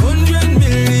 100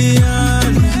 million.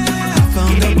 I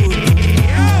found a good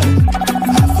woman.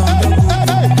 I found a good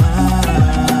woman.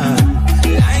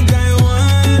 Like I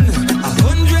won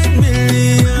 100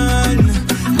 million.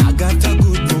 I got a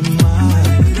good woman.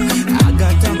 I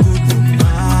got a good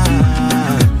woman.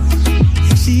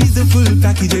 She's the full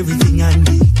package, everything I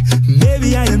need.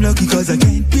 Maybe I am lucky cause I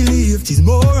can't believe she's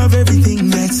more of everything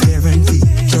that's guaranteed.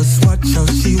 Just watch how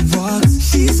she walks.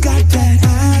 She's got that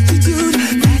attitude,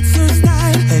 that's her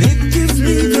style, and it gives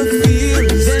me the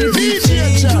feels. And we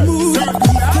change the mood,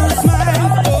 her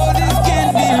smile, oh this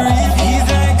can't be real. He's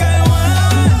like I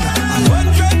won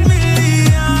 100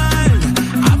 million.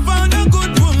 I found a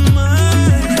good woman.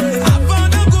 I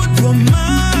found a good woman.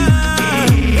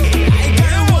 Like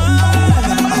I won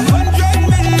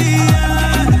 100 million.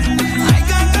 I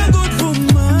got a good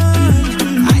woman.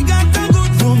 I got a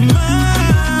good woman.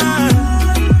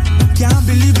 Can't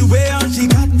believe the way how she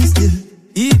got me still.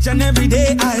 Each and every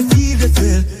day I feel the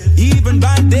thrill. Even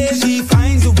bad days she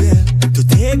finds a will to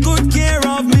take good care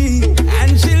of me.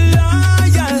 And she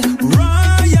loyal,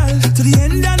 royal, to the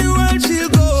end of the world she'll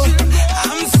go.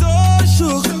 I'm so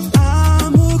shook,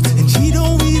 I'm hooked, and she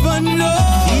don't even know.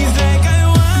 He's like I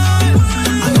won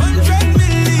 100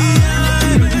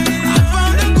 million. I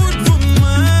found a good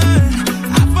woman.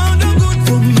 I found a good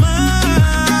woman.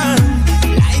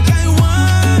 Like I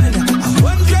won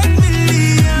 100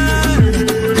 million.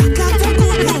 I got a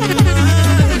good woman.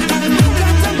 I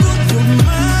got a good woman.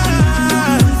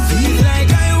 Feels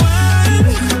like I won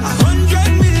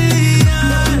 100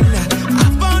 million. I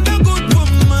found a good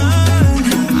woman.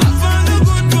 I found a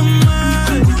good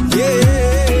woman. Yeah,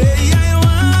 I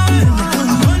won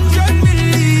 100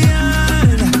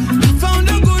 million. I found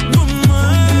a good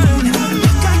woman. I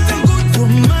got a good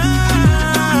woman.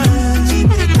 She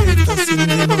make us in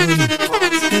the morning.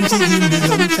 Then she give me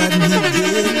lunch at midday.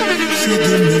 She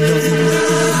give me love.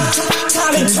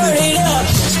 Tommy, turn it up.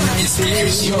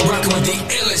 You're rocking with the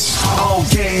illest.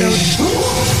 Okay.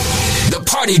 The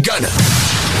party gunner,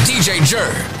 DJ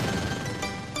Jer.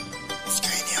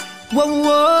 Whoa,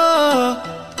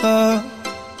 whoa,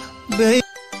 baby.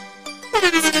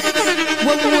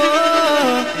 Whoa,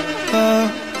 whoa,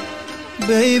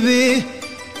 baby,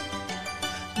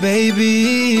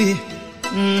 baby.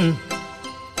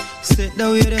 Sit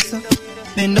down with us,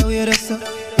 bend down with us,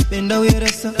 bend down with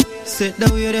us, sit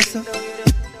down with us.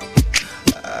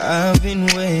 I've been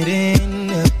waiting.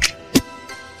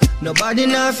 Nobody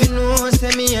nothing know,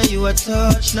 say me and you a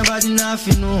touch. Nobody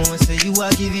nothing know, say you a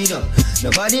give it up.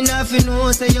 Nobody nothing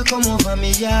know, say you come over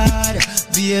me yard.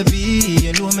 Baby,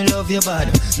 you know me love your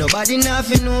body. Nobody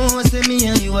nothing know, say me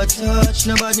and you a touch.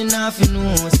 Nobody nothing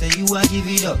know, say you a give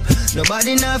it up.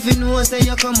 Nobody nothing know, say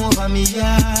you come over me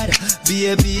yard.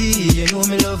 Baby, you know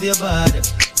me love your body.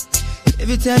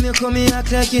 Every time you come here,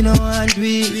 act like you know and do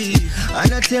it.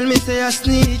 And I tell me say I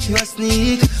sneak, you a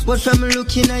sneak. But from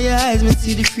looking at your eyes, me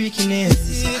see the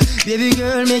freakiness. Baby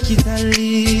girl, make it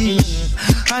unleash.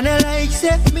 And I like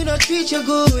say me no treat you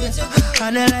good.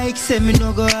 And I like say me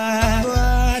no go hard.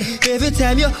 Every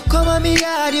time you come on me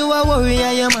yard, you a worry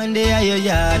and your man dey at your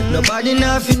yard. Nobody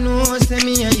nothing know, say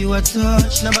me and you a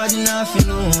touch. Nobody nothing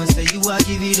know, say you a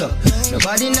give it up.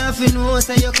 Nobody nothing know,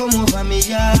 say you come over me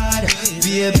yard.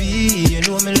 Baby, you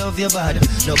know me love your body.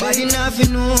 Nobody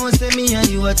nothing know, say me and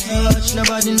you a touch.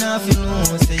 Nobody nothing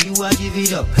know, say you a give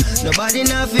it up. Nobody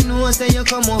nothing know, say you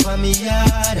come over me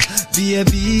yard.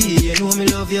 Baby, you know me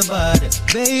love your body.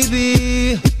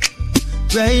 Baby,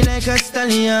 ride like a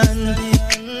stallion.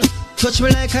 Touch me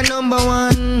like a number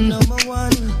one.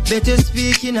 Better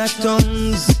speak in a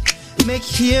tongues. Make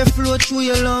hair flow through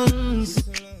your lungs.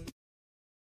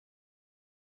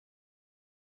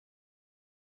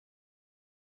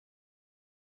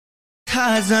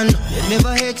 cause and you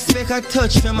never expect a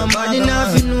touch from a body.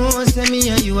 Nothing knows say me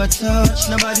and you a touch.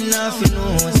 Nobody nothing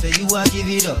knows say you a give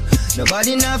it up.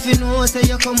 Nobody nothing knows say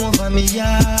you come over me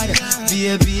yard.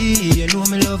 Baby, you know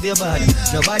me love your body.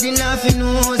 Nobody nothing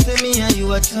knows say me and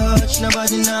you a touch.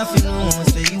 Nobody nothing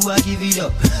knows say you a give it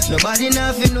up. Nobody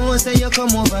nothing knows say you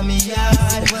come over me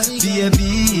yard.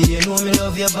 Baby, you know me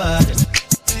love your body.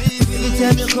 Every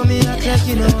time you come in act like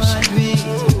you don't want me.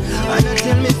 And I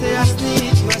tell me say I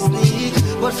sneak, you a sneak.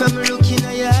 But from looking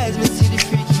at your eyes, me see the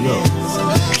freakiness.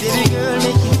 Baby girl,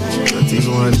 make it not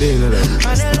even one day, no.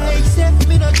 And I don't accept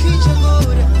me, not treat you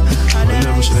good. And I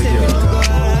don't accept me, no go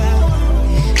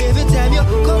hard. Every time you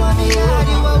come on me hard,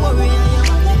 you a worry and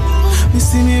you. Me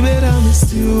see me better,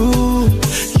 miss you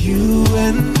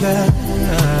and I.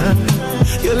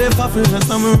 You left off in the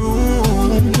summer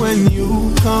room when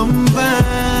you come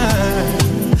back.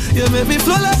 You make me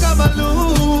flow like a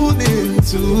balloon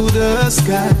into the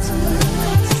sky.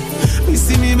 Me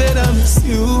see me better, miss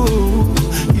you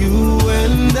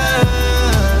and I.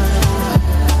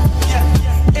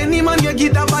 Any man you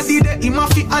get a body there, him a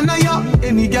fi honor ya.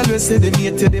 Any girl will say them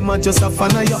hate you, them a just a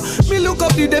fan of ya. Me look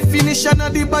up the definition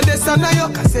of the baddest honor ya.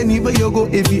 Cause anywhere you go,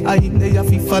 every eye in there you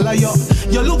fi follow ya.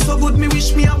 You look so good, me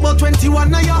wish me about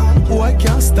 21 of ya. Oh, I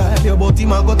can't style you, but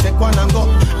him a go take one and go.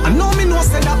 I know me no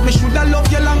say that me shoulda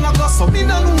love you long ago. So me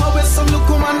no know where some look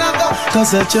come and go.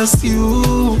 Cause it's just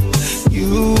you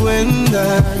and I.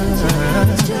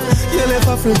 You left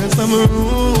a friend in some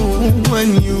room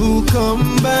when you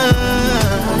come back.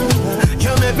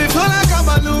 You make me feel like a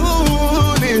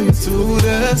balloon into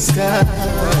the sky.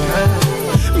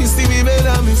 You see me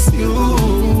better, miss you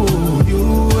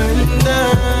and I.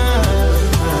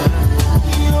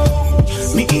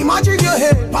 Me imagine your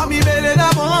head, pa me belly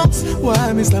that bumps.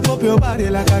 Why me slap up your body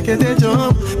like I get a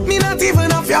jump? Me not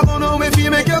even a fear, but know me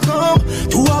feel make you come.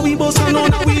 Two are we both and know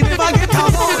that we never get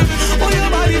a bump. Oh, your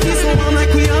body feels so warm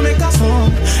like we a make a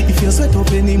song. If you sweat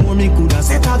up anymore, me coulda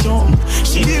set a jump.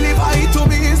 She deliver it to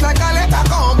me, it's like a letter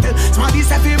come. Smarty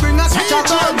said he bring us such a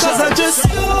jump. Cause I just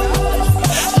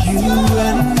you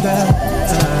and I.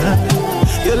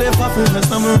 You left off in the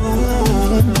summer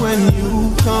room when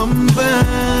you come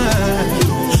back.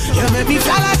 You make me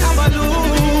fly like a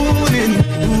balloon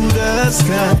into the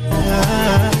sky.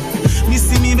 Me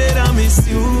see me better, miss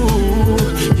you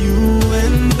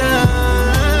and I.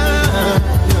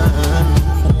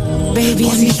 Baby, I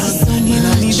miss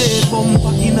you so much.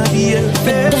 I'm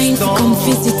dying to come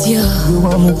visit you. You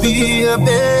want me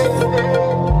baby?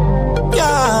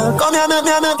 Yeah, come here,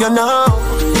 make you know.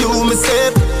 You me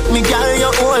say. Me girl,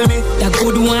 you hold me. That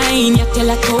good wine, you tell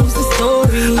a cozy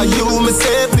story. And you me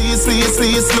say, please, please,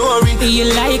 please, glory. You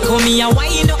like how me a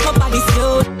wine up my body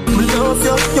slow. Me love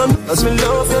you, me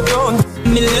love you, don't.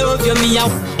 Me love you, me a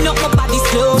wine up my body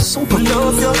slow. Me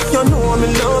love you, you know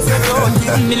me love you, don't.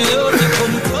 Me love you,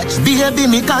 come touch. Baby,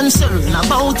 me concerned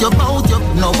about you.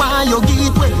 No why you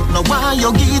get way, no why you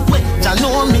get way. I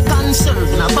know me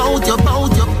concerned about you.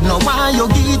 No why you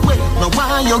get way, no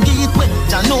why you get way.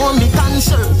 I know me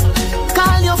concerned.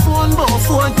 Call your phone about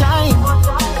 4 times.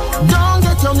 Don't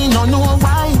get you, me no know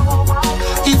why.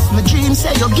 If my dream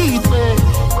say you get way,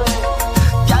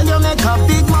 girl you make a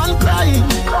big man cry.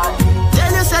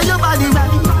 Tell you say your body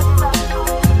right.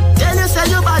 Tell you say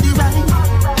your body right.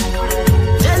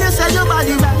 Tell you say your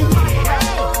body right.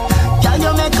 Girl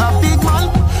you make a big man.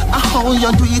 How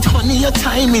you do it, honey, your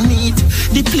time in it.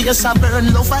 The place I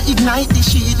burn, love I ignite the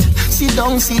sheet. Sit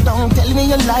down, tell me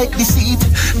you like the seat.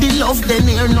 The love then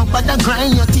here, no but I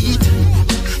grind your teeth.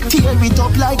 Tear it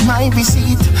up like my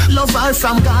receipt. Love her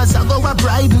from Gaza, go a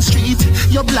Bryden Street.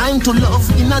 You're blind to love,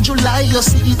 in a July you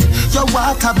see it. Your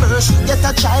water burst, you get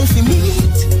a child for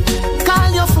meet.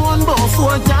 Call your phone about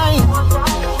 4 times.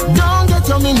 Don't get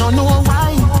you, me no know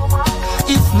why.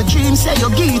 If my dream say you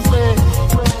get way,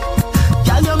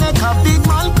 girl you make a big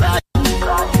man cry.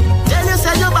 Tell you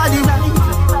say your body right.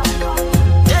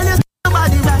 Tell you say your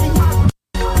body right.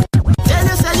 Tell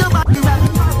you say your body right.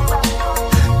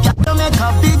 Girl you make a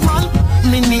big man.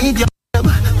 Me need you.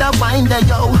 That wine there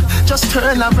yo. Just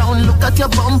turn around, look at your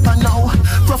bumper now.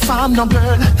 Perform no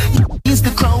girl. Ease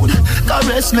the crowd.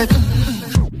 Caress me.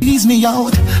 Ease me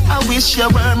out. I wish you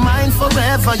were mine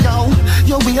forever, yo.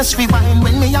 Your waist rewind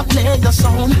when me I play your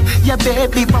song. Your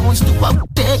baby bounce to what we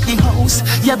take the house.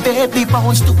 Your baby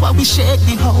bounce to what we shake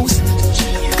the house.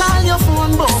 Call your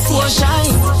phone both 4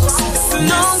 times.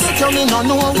 Don't get you, me no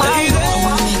know why.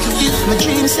 If my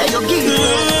dream say you give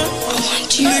me.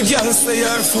 The girl say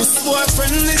her first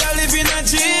boyfriend did I live in a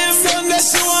gym. Sunday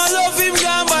she want love him,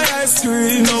 gone buy ice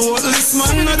cream. No what this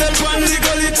man not that one the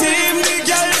gully team. The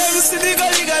girl them see the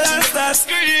gully girl and start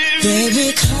scream.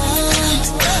 Baby, come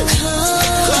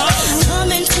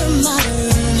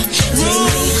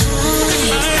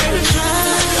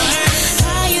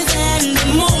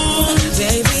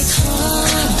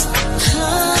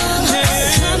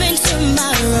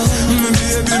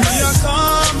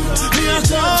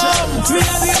Me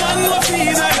and the man who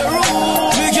feed at the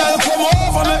room. Me girl come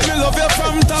over, make me love you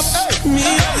from top. Me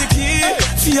and the key,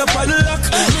 for your padlock.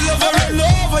 Me love her run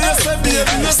over, you say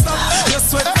baby no stop. You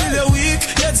sweat till you're weak,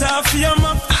 you talk for your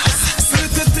map.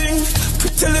 Silky thing,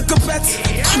 pretty little pet.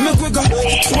 Make we go,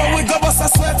 when we go bust a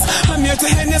sweat. I'm here to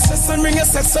hear your stress and bring your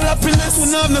sexual happiness. We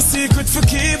don't have no secret for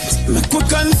keep. Make we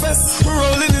confess, we're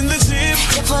rolling in the Jeep.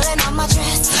 You're pulling on my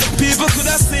dress. People could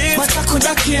have seen, but I could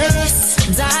have cared.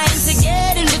 Dying to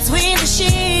get in between the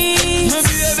sheets. My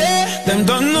baby, them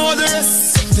don't know the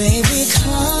rest. Baby,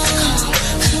 come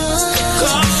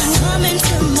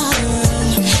into my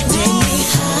room. Take me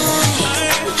high.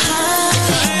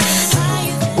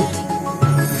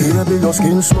 Baby, your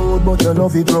skin smooth, but you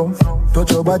love it rough.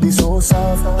 Touch your body so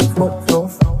soft, but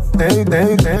tough. Hey, girl,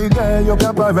 you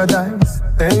can paradise.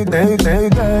 Hey, girl,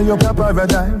 you can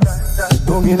paradise.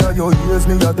 Tongue in your ears,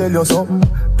 me I tell you something.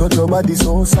 Touch your body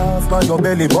so soft, by your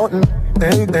belly button.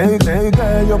 Hey, girl,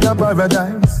 you can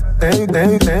paradise. Hey,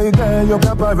 girl, you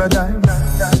can paradise.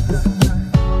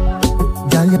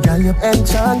 Girl, you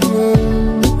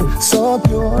enchanting. So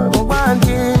pure,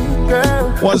 romantic,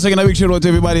 girl. Once again, a big shout out to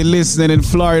everybody listening in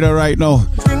Florida right now.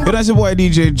 And that's your boy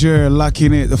DJ Jer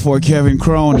locking it for Kevin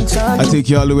Crown. I take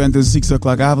you all the way until 6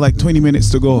 o'clock. I have like 20 minutes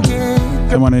to go.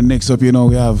 Come on, and next up, you know,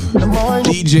 we have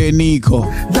DJ Nico.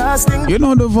 You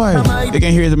know the vibe. You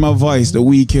can hear it in my voice. The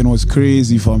weekend was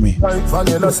crazy for me. But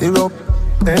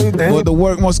the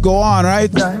work must go on,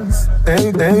 right?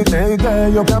 Hey, girl,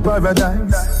 you can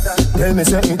paradise. Tell me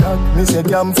say it hot, me say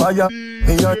campfire.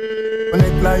 Me a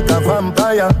connect like a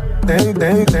vampire. Hey,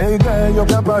 girl, you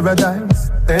can paradise.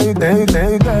 Hey, girl,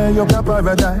 you can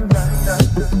paradise.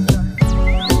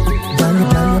 Girl, you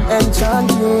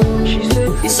enchanting. She said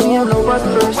it's me and over the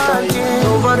first time.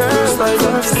 Over the first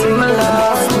time, sing my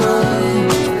last night.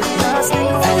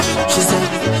 She said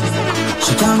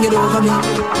she can't get over me,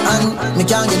 and me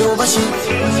can't get over she.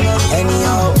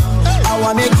 Anyhow, I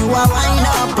wanna make you a wine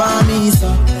up on me, so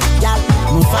yeah,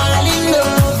 me fall in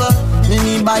love. Me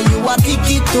need buy you a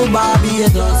ticket to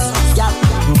Barbados. Yeah,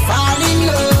 me fall in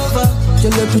love.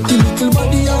 Tell your pretty little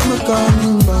body I'm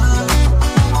coming back.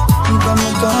 I'm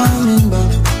coming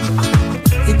back.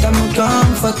 It's a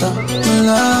comforter, I'm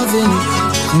loving it.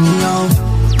 Anyhow,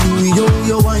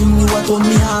 you wine, you a turn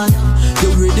me on. You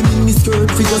ready with me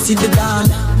skirt for you see the dawn.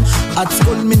 At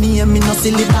school me name me no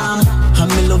silly down.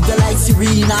 And me love you like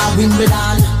Serena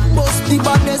Wimbledon. Bust the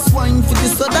baddest wine for the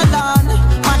Sutherland.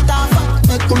 Matter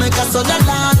fact, make a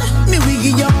Sutherland. Me will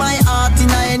give you my heart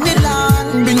in any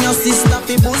land. Bring your sister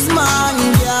fi Busman,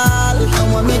 girl. I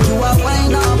want make you a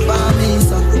wine up on me,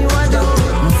 so me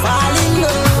fall in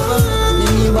love.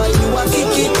 Me buy you a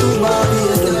ticket to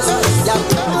Barbados.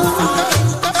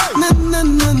 Na na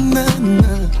na na na.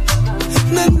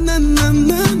 Na na na na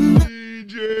na.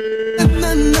 Na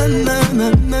na na na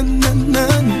na na na.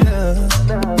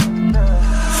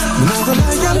 Never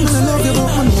like I'm gonna love you, but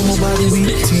I know my body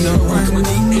weak to your wine.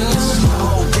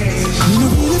 You know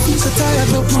really feel so tired,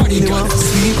 but I really want to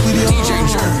sleep with you.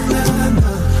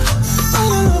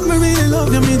 I really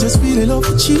love you, me just really love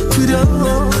to cheat with you.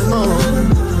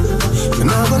 You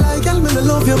never like I'm gonna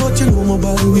love you, but you know my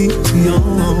body weak to you.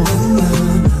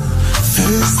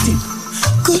 Thirsty,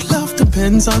 good love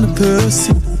depends on the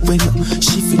person. When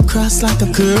she feel cross like a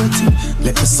curtain,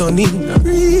 let the sun in, or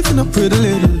even a pretty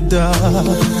little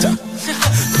daughter.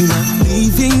 Me not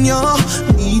leaving you,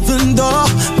 even though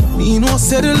me no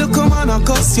say the look come on a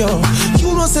cuss you.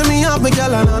 You know say me have me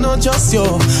girl and I not just you.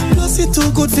 Plus it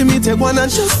too good for me take one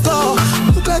and just go.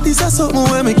 Look like this is something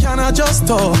where me can adjust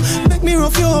to. Make me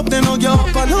rough you up then hug you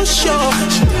up and no show.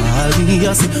 She call me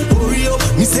I say hurry up.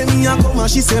 Me say me a come and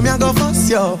she say me a go fast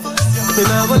you. Me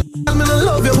never me no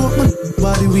love you but my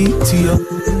body weak to you.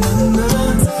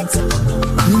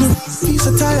 Me no feel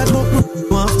so tired but me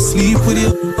want to sleep with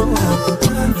you.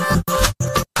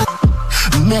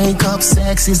 Makeup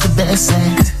sex is the best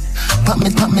sex. Pop me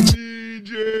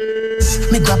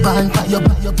me grab on by your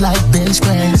like bench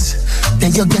press.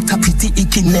 Then you get a pretty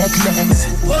icky necklace.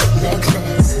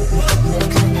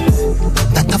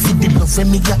 That I feel the love when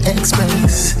me your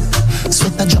express.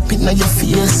 Sweat a drop in on your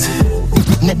face.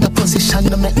 Neck position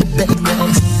to make the bed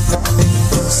rest.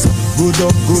 Good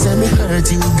up, good. Say me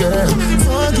hurt you, girl.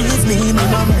 Forgive me, me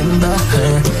remember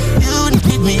her. You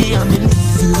need me, I need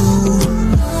you.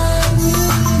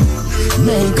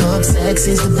 Makeup sex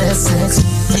is the best sex.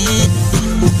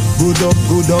 Good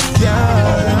up,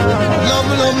 yeah.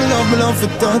 Love to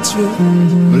touch you.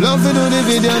 Love to do the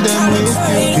video them with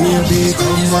you. Baby,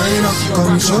 come wind up,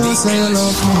 come show say you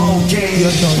love me. You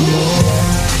don't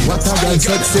know. What a girl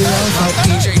sexy and hot.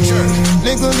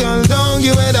 Little girl, don't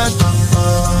give me that.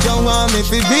 You want me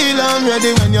to feel I'm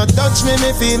ready. When you touch me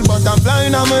feel butterfly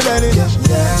and I'm ready.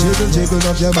 Jiggle, jiggle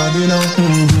up your body now.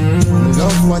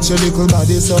 Love watch your little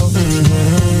body so.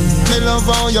 Me love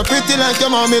how you're pretty like your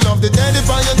mommy. Love the daddy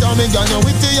for your dummy. Girl, you're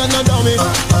witty and a dummy.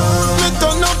 Me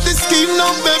turn up the scheme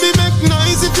now, baby. Make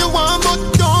nice if you want, but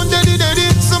don't daddy.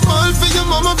 So all for your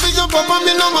mama, for your papa.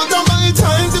 Me no matter my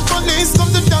time. The police come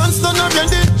to dance, done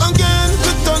already. Again,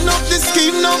 me turn up the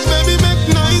scheme now, baby.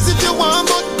 Make nice if you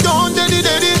want, but don't daddy.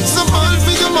 So all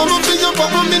for your mama, for your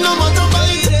papa. Me no matter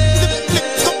my time.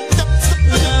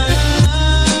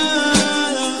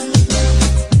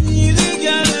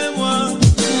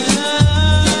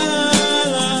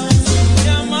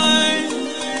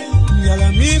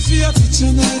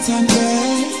 Tonight and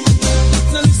day.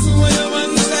 Now listen what your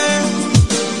man say.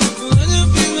 When you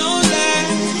feel lonely,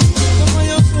 come on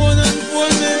your phone and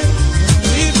phone me.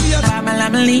 Leave your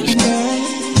family.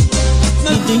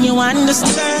 Do you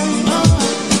understand?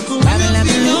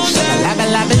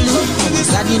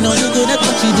 God, you know you good at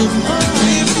what you do.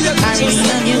 I really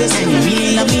love you and you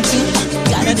really love me too.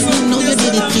 God, I didn't know you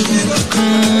did it too.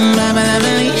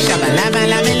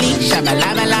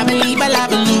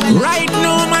 Right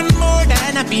now, man, more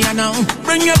than a piano.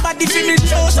 Bring your body to me,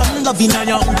 show some love in a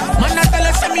young. Man, I tell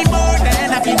us me more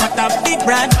than happy. What a big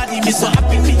brand body, me so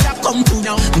happy me to come to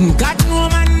now. God, no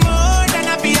man more than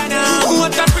a piano.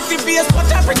 What a pretty face,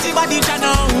 what a pretty body to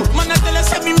now. Man, I tell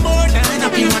us me more than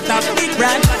happy. What a big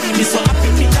brand body, me so happy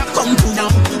me to come to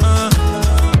now.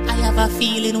 I have a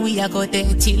feeling we are go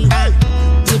there till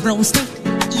the brown stick,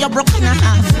 you're broken in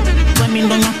half. When me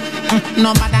don't know,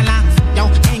 nobody laugh. Yo,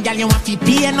 hey girl, you want to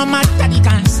pay no matter the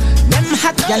cost. Them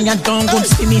hot girl, you don't go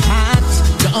see me hot.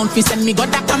 Your own face send me go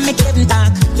back and make it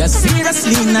talk. You're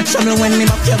seriously not trouble when me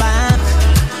up your back.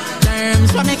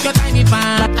 Terms what make your time be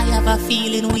bad. I have a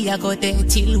feeling we are go there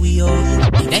till we old.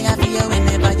 Be there for you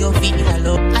whenever you feel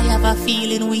alone. I have a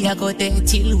feeling we are go there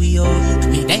till we old.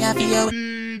 Be there for you.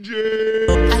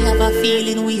 I have a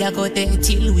feeling we are go there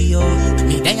till we old.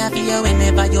 Be there for you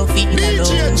whenever you feel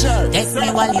alone. Take me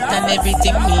wallet and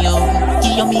everything me own.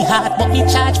 Give you me heart but me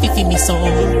charge for me soul.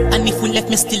 And if we left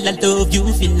me still I love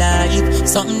you feel like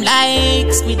something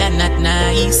like Squid and Not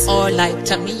Nice. Or like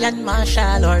Tommy and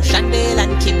Marshall or Chandel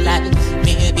and Kinley.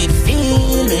 Maybe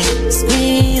feel me,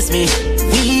 squeeze me.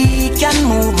 We can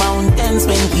move mountains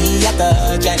when we are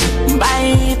touching.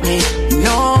 Bite me,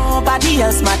 nobody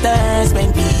else matters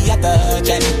when we are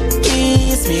touching.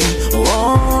 Kiss me,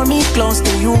 hold me close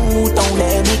to you, don't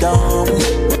let me go.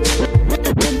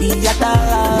 Be a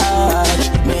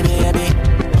touch, baby.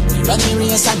 Run me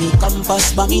race and me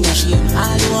compass, but me no shame.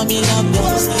 All you me love,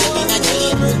 you stay in a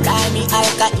dream. Call me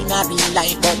Alka in a real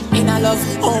life, but in a love,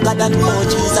 oh God and oh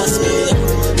Jesus name.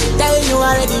 Tell you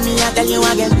already, me I tell you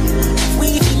again. We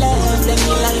feel love, then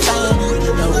me life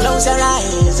and now close your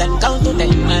eyes and count to 10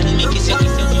 and make it safe.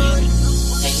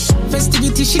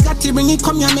 Festivity, she got to bring it,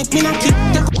 come here, make me not keep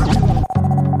the.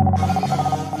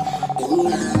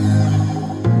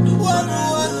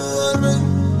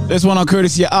 This one on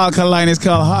courtesy of Alkaline is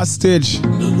called Hostage.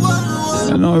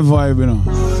 I know a vibe, you know.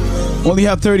 Only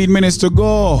have 30 minutes to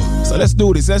go. So let's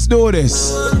do this,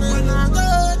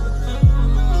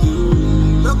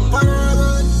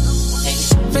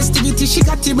 Festivity, she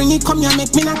got to bring it, come here,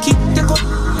 make me not keep the go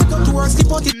towards the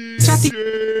party, chatty.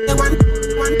 The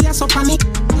one yes up on me.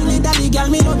 Daddy girl,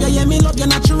 me love you, yeah, me love you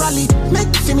naturally.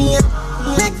 Make for me,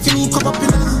 come up in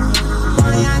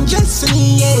boy and just for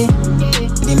me, yeah.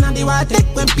 Inna the water,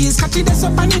 take when peace catch it, that's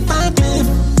up on the pipe.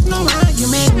 No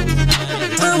argument.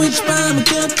 On which part me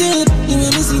can't take. You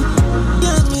hear me sing,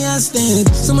 yeah, me a stage.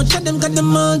 So much of them got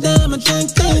them all damn, I can't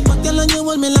take. But tell on you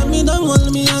hold me like me, don't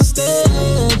hold me on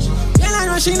stage. Girl, I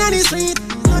rushing on the street,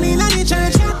 running on the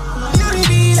church, you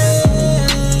reveal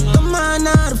it. Come on,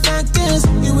 now the fact is,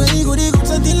 you really good,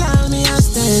 so till all me a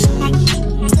stage.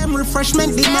 Them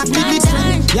refreshment, they not big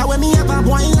different. Yeah, when me have a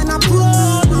boil and a pro.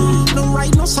 No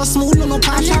right, no so smooth, no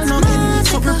partial, no men.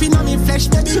 So gripping on me flesh,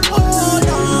 baby, hold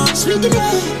on. Sweet it up.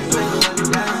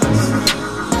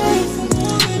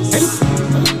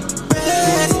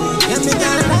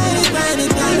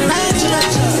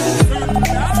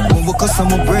 Cause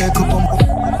I'ma break up,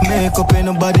 I'ma make up. Ain't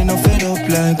nobody no fed up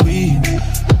like we.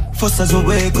 First as we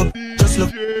wake up, just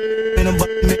look. Ain't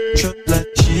nobody make trust like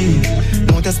she.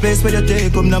 Want a space where you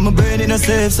take up. Now my brain in a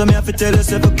safe, so me have to tell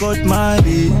yourself I cut my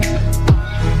beat.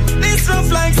 This rough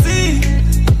like sea,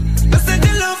 I said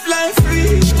you love like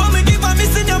free. For me give a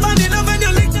miss in your body, love and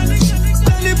you lick.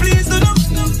 Tell you please do not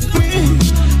me.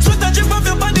 Sweat a drip off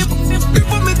your body.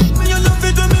 Before me, you love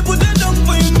it when me put it down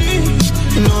for your knee.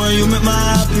 You know you make me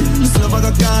happy. This love I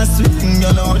got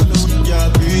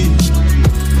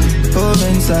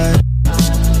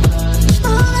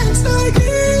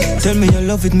Tell me you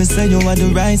love it, me say you are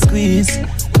the right squeeze.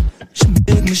 She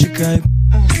beg me, she cry.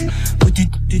 Put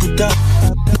it to the top.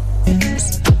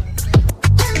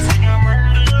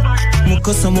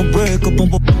 Cause I'm a break up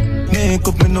and make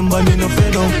up, and nobody no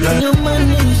fed up like your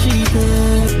money, she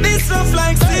good. This stuff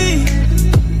like sea.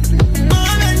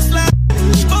 Moments like,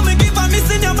 but me keep on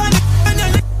missing your body.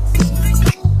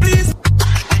 Please.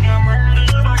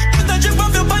 The drip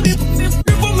of your body.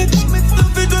 Put me,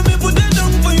 love it when me put that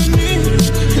down for your knee.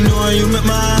 You know how you make me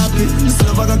happy. This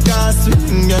love I got cast with.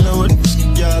 You know what?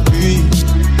 Yeah, be.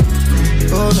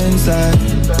 Hold inside.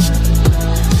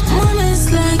 Moments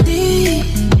like these.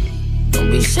 Don't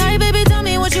be shy, baby, tell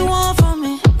me what you want from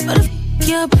me. What the f***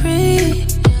 you're pretty.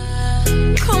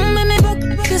 Come in me back,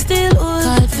 you still old.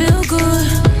 God, feel good.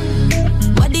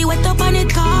 Body wet up and it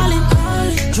calling.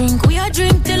 Drink, we a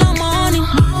drink till the morning.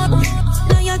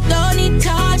 Now you don't need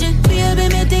charging. Baby,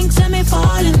 me think say me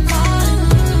falling.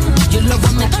 You love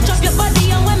when me touch up your body.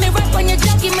 And when me rap on your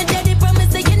jacket, me daddy promise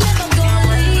say you never go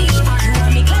away. You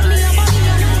want me, call me your money.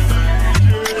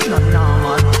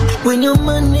 When your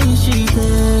money, she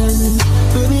can.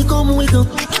 Baby, come wake up.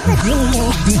 Time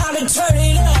to turn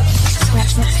it up.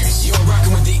 You're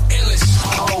rocking with the illest.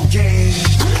 Oh, yeah.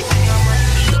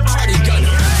 The party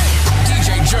gunner. DJ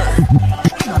Jerk.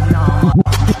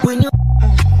 When you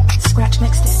scratch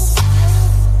next to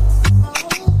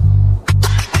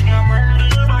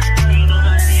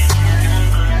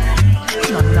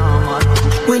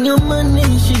when your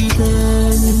money, she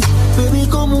can. Baby,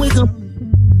 come wake up.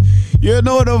 You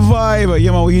know the vibe. Yeah,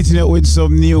 man, we're hitting it with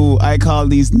some new. I call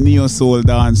these neo soul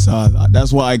dancers.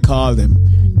 That's what I call them.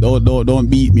 Don't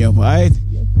beat me up, alright?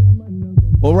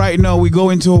 Well, right now we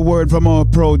go into a word from our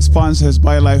proud sponsors,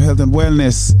 BioLife Health and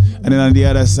Wellness, and then on the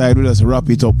other side we just wrap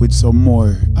it up with some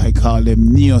more. I call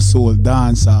them neo soul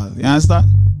dancers. You understand?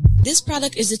 This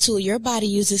product is a tool your body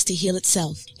uses to heal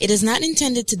itself. It is not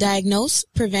intended to diagnose,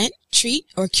 prevent, treat,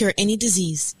 or cure any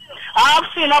disease. I've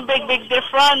seen a big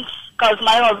difference. Because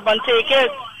my husband take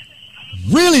it.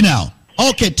 Really now?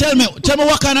 Okay, tell me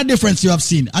what kind of difference you have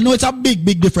seen. I know it's a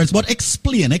big difference, but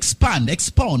explain, expand,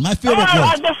 expound. My favorite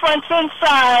word. A difference in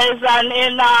size and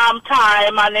in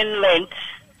time and in length.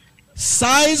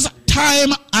 Size,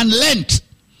 time, and length.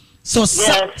 So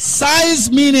yes.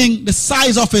 Size meaning the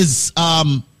size of his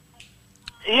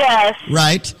yes.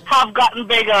 Right. Have gotten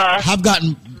bigger.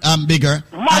 Bigger.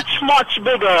 Much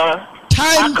bigger.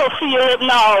 Time, I could feel it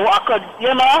now. I could,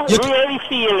 really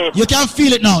feel it. You can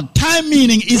feel it now. Time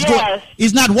meaning is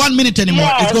is not 1 minute anymore.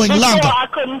 Yes, it's going longer. I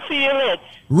couldn't feel it.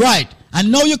 Right. And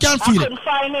now you can feel it. I couldn't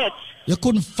find it. You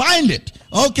couldn't find it.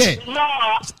 Okay. No.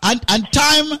 And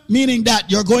time meaning that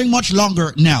you're going much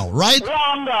longer now, right?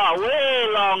 Longer, way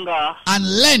longer. And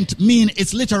length mean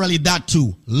it's literally that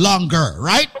too. Longer,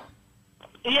 right?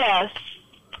 Yes.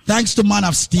 Thanks to Man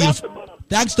of Steel.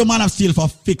 Thanks to Man of Steel for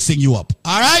fixing you up.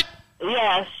 All right?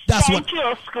 Yes. Thank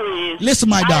you, Squeeze. Listen,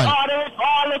 my darling. I order it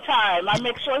all the time. I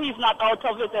make sure he's not out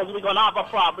of it, as we're going to have a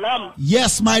problem.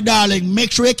 Yes, my darling.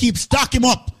 Make sure you keep stocking him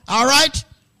up. All right?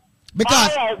 Because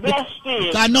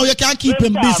I know you can't keep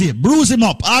him busy. Bruise him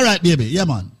up. All right, baby. Yeah,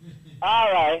 man.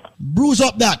 All right. Bruise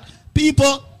up that.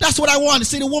 People, that's what I want to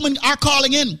see. The women are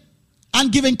calling in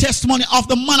and giving testimony of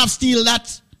the Man of Steel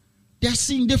that they're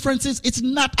seeing differences. It's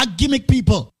not a gimmick,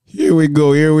 people. Here we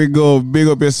go. Big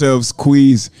up yourself,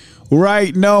 Squeeze.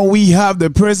 Right now, we have the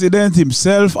president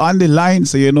himself on the line.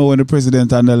 So you know when the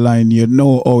president on the line, you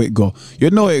know how it go.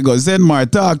 Zenmar,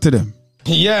 talk to them.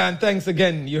 Yeah, and thanks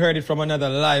again. You heard it from another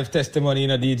live testimony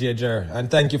in a DJ Jer.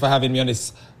 And thank you for having me on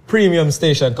this premium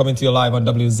station coming to you live on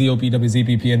WZOP,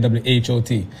 WZPP, and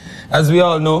WHOT. As we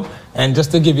all know, and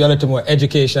just to give you a little more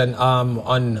education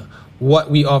on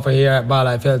what we offer here at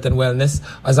BioLife Health and Wellness.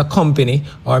 As a company,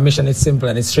 our mission is simple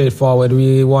and it's straightforward.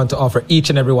 We want to offer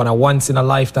each and everyone a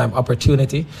once-in-a-lifetime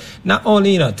opportunity, not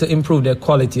only to improve their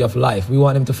quality of life. We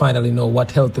want them to finally know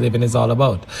what healthy living is all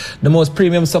about. The most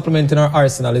premium supplement in our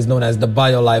arsenal is known as the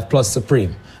BioLife Plus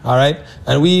Supreme. All right?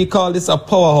 And we call this a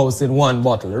powerhouse in one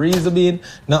bottle. The reason being,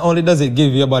 not only does it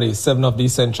give your body 7 of the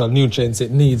essential nutrients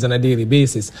it needs on a daily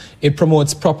basis, it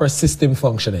promotes proper system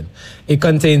functioning. It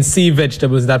contains sea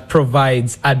vegetables that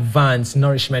provides advanced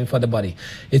nourishment for the body.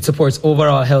 It supports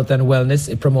overall health and wellness.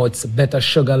 It promotes better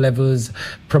sugar levels,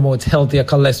 promotes healthier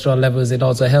cholesterol levels. It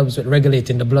also helps with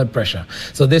regulating the blood pressure.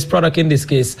 So this product in this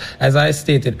case, as I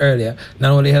stated earlier,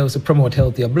 not only helps to promote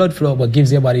healthier blood flow, but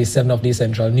gives your body 7 of the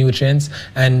essential nutrients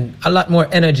and a lot more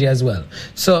energy as well.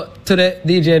 So today,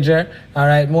 DJ Jer, all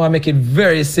right, more make it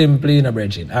very simple, you know,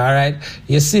 Bridget, all right?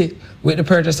 You see, with the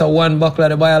purchase of 1 buckle of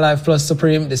the BioLife Plus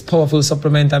Supreme, this powerful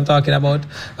supplement I'm talking about,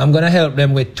 I'm going to help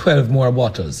them with 12 more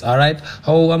bottles, all right?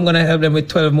 How I'm going to help them with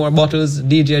 12 more bottles,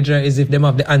 DJ Jer, is if them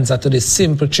have the answer to this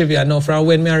simple trivia. Now, from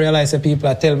when I realize that people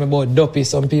are telling me about Duppy,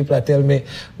 some people are telling me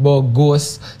about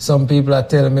ghosts, some people are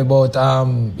telling me about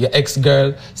your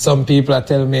ex-girl, some people are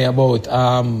telling me about,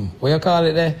 what you call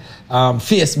it there?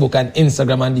 Facebook and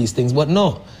Instagram and these things. But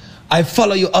no, I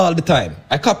follow you all the time.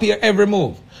 I copy your every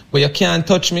move. But you can't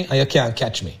touch me and you can't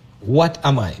catch me. What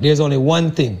am I? There's only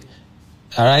one thing.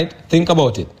 All right? Think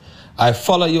about it. I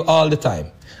follow you all the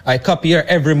time. I copy your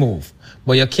every move.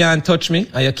 But you can't touch me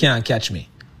and you can't catch me.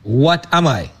 What am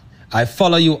I? I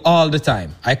follow you all the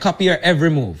time. I copy your every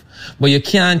move. But you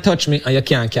can't touch me and you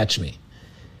can't catch me.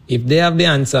 If they have the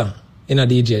answer in a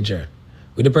DJ Jer,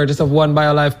 with the purchase of 1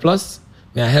 BioLife Plus,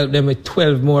 may I help them with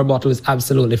 12 more bottles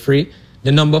absolutely free.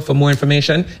 The number for more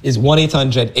information is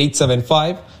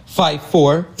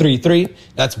 1-800-875-5433.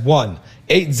 That's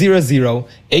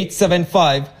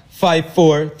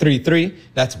 1-800-875-5433.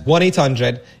 That's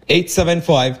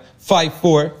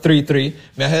 1-800-875-5433.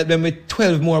 May I help them with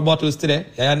 12 more bottles today?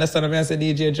 I understand what I say,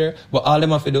 DJ Jer, but all them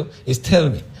have to do is tell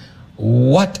me,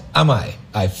 what am I?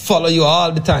 I follow you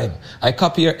all the time. I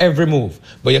copy your every move.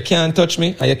 But you can't touch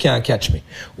me and you can't catch me.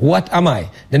 What am I?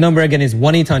 The number again is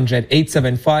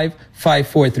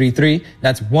 1-800-875-5433.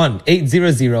 That's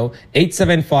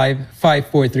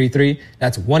 1-800-875-5433.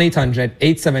 That's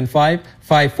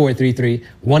 1-800-875-5433.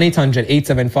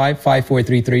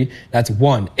 1-800-875-5433. That's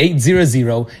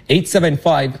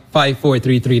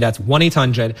 1-800-875-5433. That's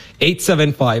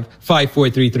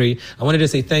 1-800-875-5433. I wanted to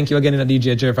say thank you again,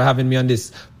 DJ Jer, for having me on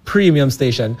this premium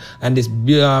station and this,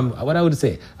 what I would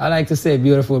say, I like to say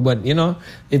beautiful, but you know,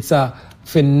 it's a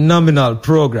phenomenal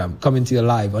program coming to you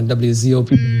live on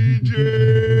WZOP.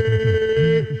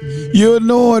 You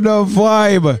know the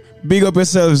vibe. Big up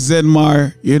yourself,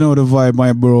 Zenmar. You know the vibe,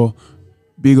 my bro.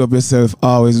 Big up yourself,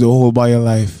 always the whole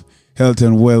BioLife, health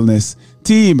and wellness.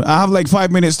 Team, I have like 5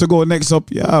 minutes to go. Next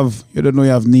up, you don't know you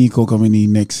have Nico coming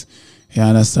in next. You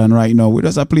understand right now? We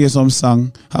just play some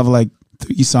song, have like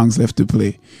 3 songs left to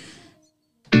play.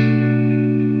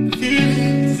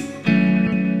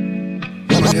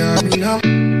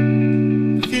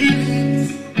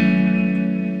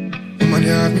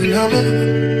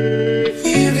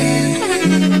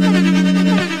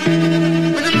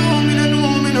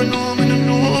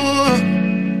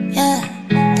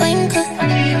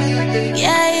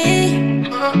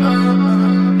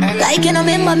 Like you know,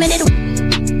 remember me did.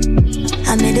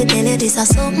 I made it tell you this is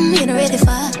something you know ready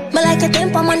for. But like a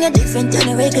temper man, you're different than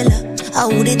a regular. I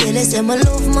would tell you say my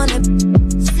love money.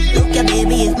 Look ya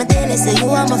baby, if my tell you say you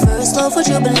are my first love, would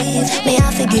you believe? May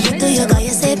I forgive it to you, God, you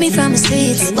saved me from the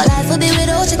streets. But life will be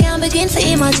without you, can't begin to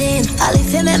imagine. I'll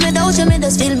if you make me doubt you, me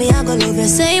just feel me, I go love you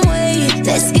same way.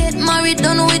 Let's get married,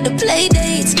 done with the play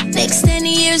dates. Next 10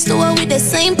 years, do it with the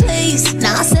same place.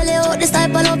 Now I sell you out this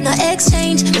type of love, no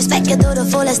exchange. Respect you to the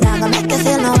fullest, I make you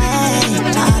feel no way.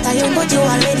 Not a young, but you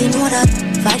already know that.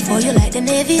 Fight for you like the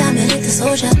Navy, I'm a little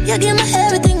soldier. You give me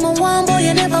everything, my one boy,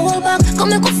 you never hold back. Come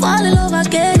make me fall in love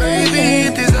again. Baby,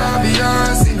 it is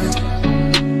obvious, you know.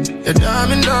 That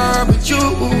I'm in love with you,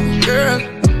 girl.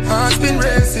 Heart's been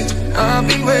racing, I've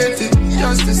been waiting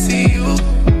just to see you.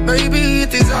 Baby,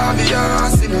 it is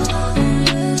obvious, you know.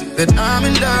 That I'm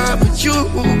in love with you,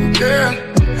 girl.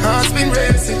 Heart's been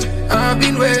racing, I've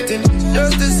been waiting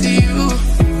just to see you.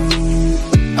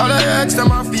 All I ask,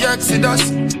 I'm off the Exodus.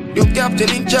 You captain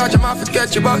in charge, I'm off to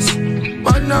catch your bus.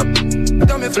 Man up,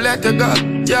 tell me if I let you go.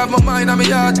 You have my mind and my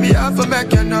heart, me have to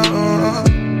make you know.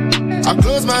 I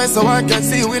close my eyes so I can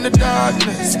see you in the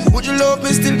darkness. Would you love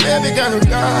me still, baby, girl,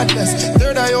 regardless?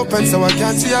 Third eye open so I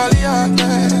can see all the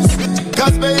darkness.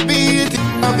 Cause baby, it's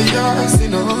obvious, you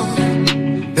know,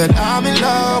 that I'm in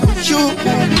love with you,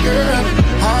 girl.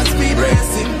 Heart speed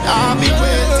racing, I'll be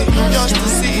waiting just to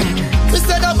see. We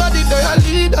said our body, they are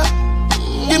leader.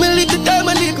 Give me a little time,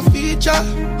 a little feature.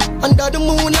 Under the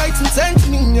moonlight and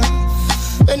sentiment.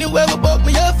 Anywhere we buck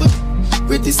me up,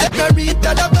 pretty separate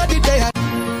that the body they are.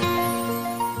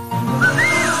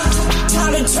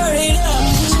 Time to turn it up.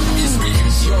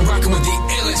 You're rocking with the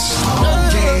illest.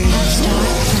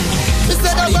 We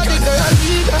said our body they are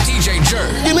leader. DJ Jer.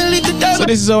 Give me a little time. So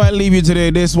this is how I leave you today.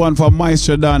 This one for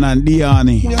Maestro Dan and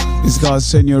Diani. It's called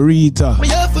Senorita.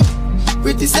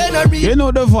 You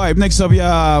know the vibe. Next up you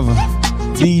have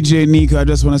DJ Nico. I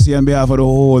just want to say on behalf of the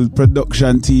whole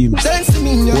production team,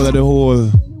 all of the whole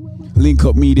Link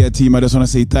Up Media team, I just want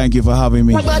to say thank you for having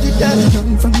me.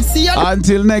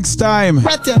 Until next time,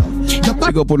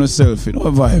 pick up on yourself, you know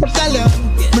the vibe.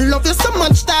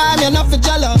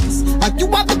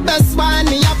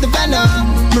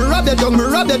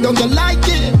 the dog, you like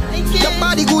it. Your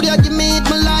body good, you give me it,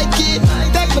 me like it.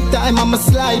 Take my time, I'ma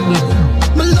slide.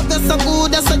 Me love that so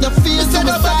good, that's how you feel. Say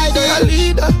the body, they a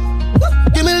leader.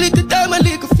 Give me a little time, a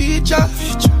little feature.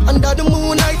 Under the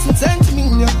moonlight, and send to me,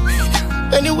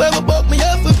 yeah. Anywhere about me,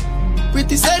 up.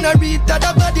 Pretty senorita,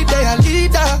 the body, they a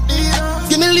leader.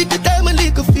 Give me a little time, a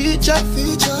little feature.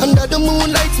 Under the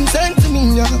moonlight, and send to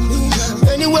me,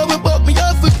 yeah. Anywhere about me,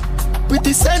 up.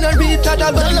 Pretty senorita,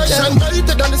 the body, they shine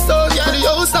brighter than the sun. Yeah. To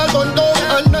the house, I'll run down.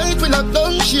 At night, we lock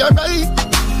down, she arrive.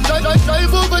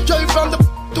 Drive over, drive from the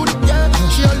to the yeah.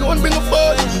 She alone bring a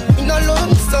phone in a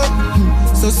long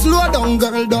song. So slow down,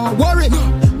 girl, don't worry.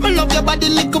 Me love your body,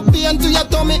 little pain to your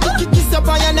tummy. Kiss up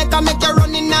on your neck and make you run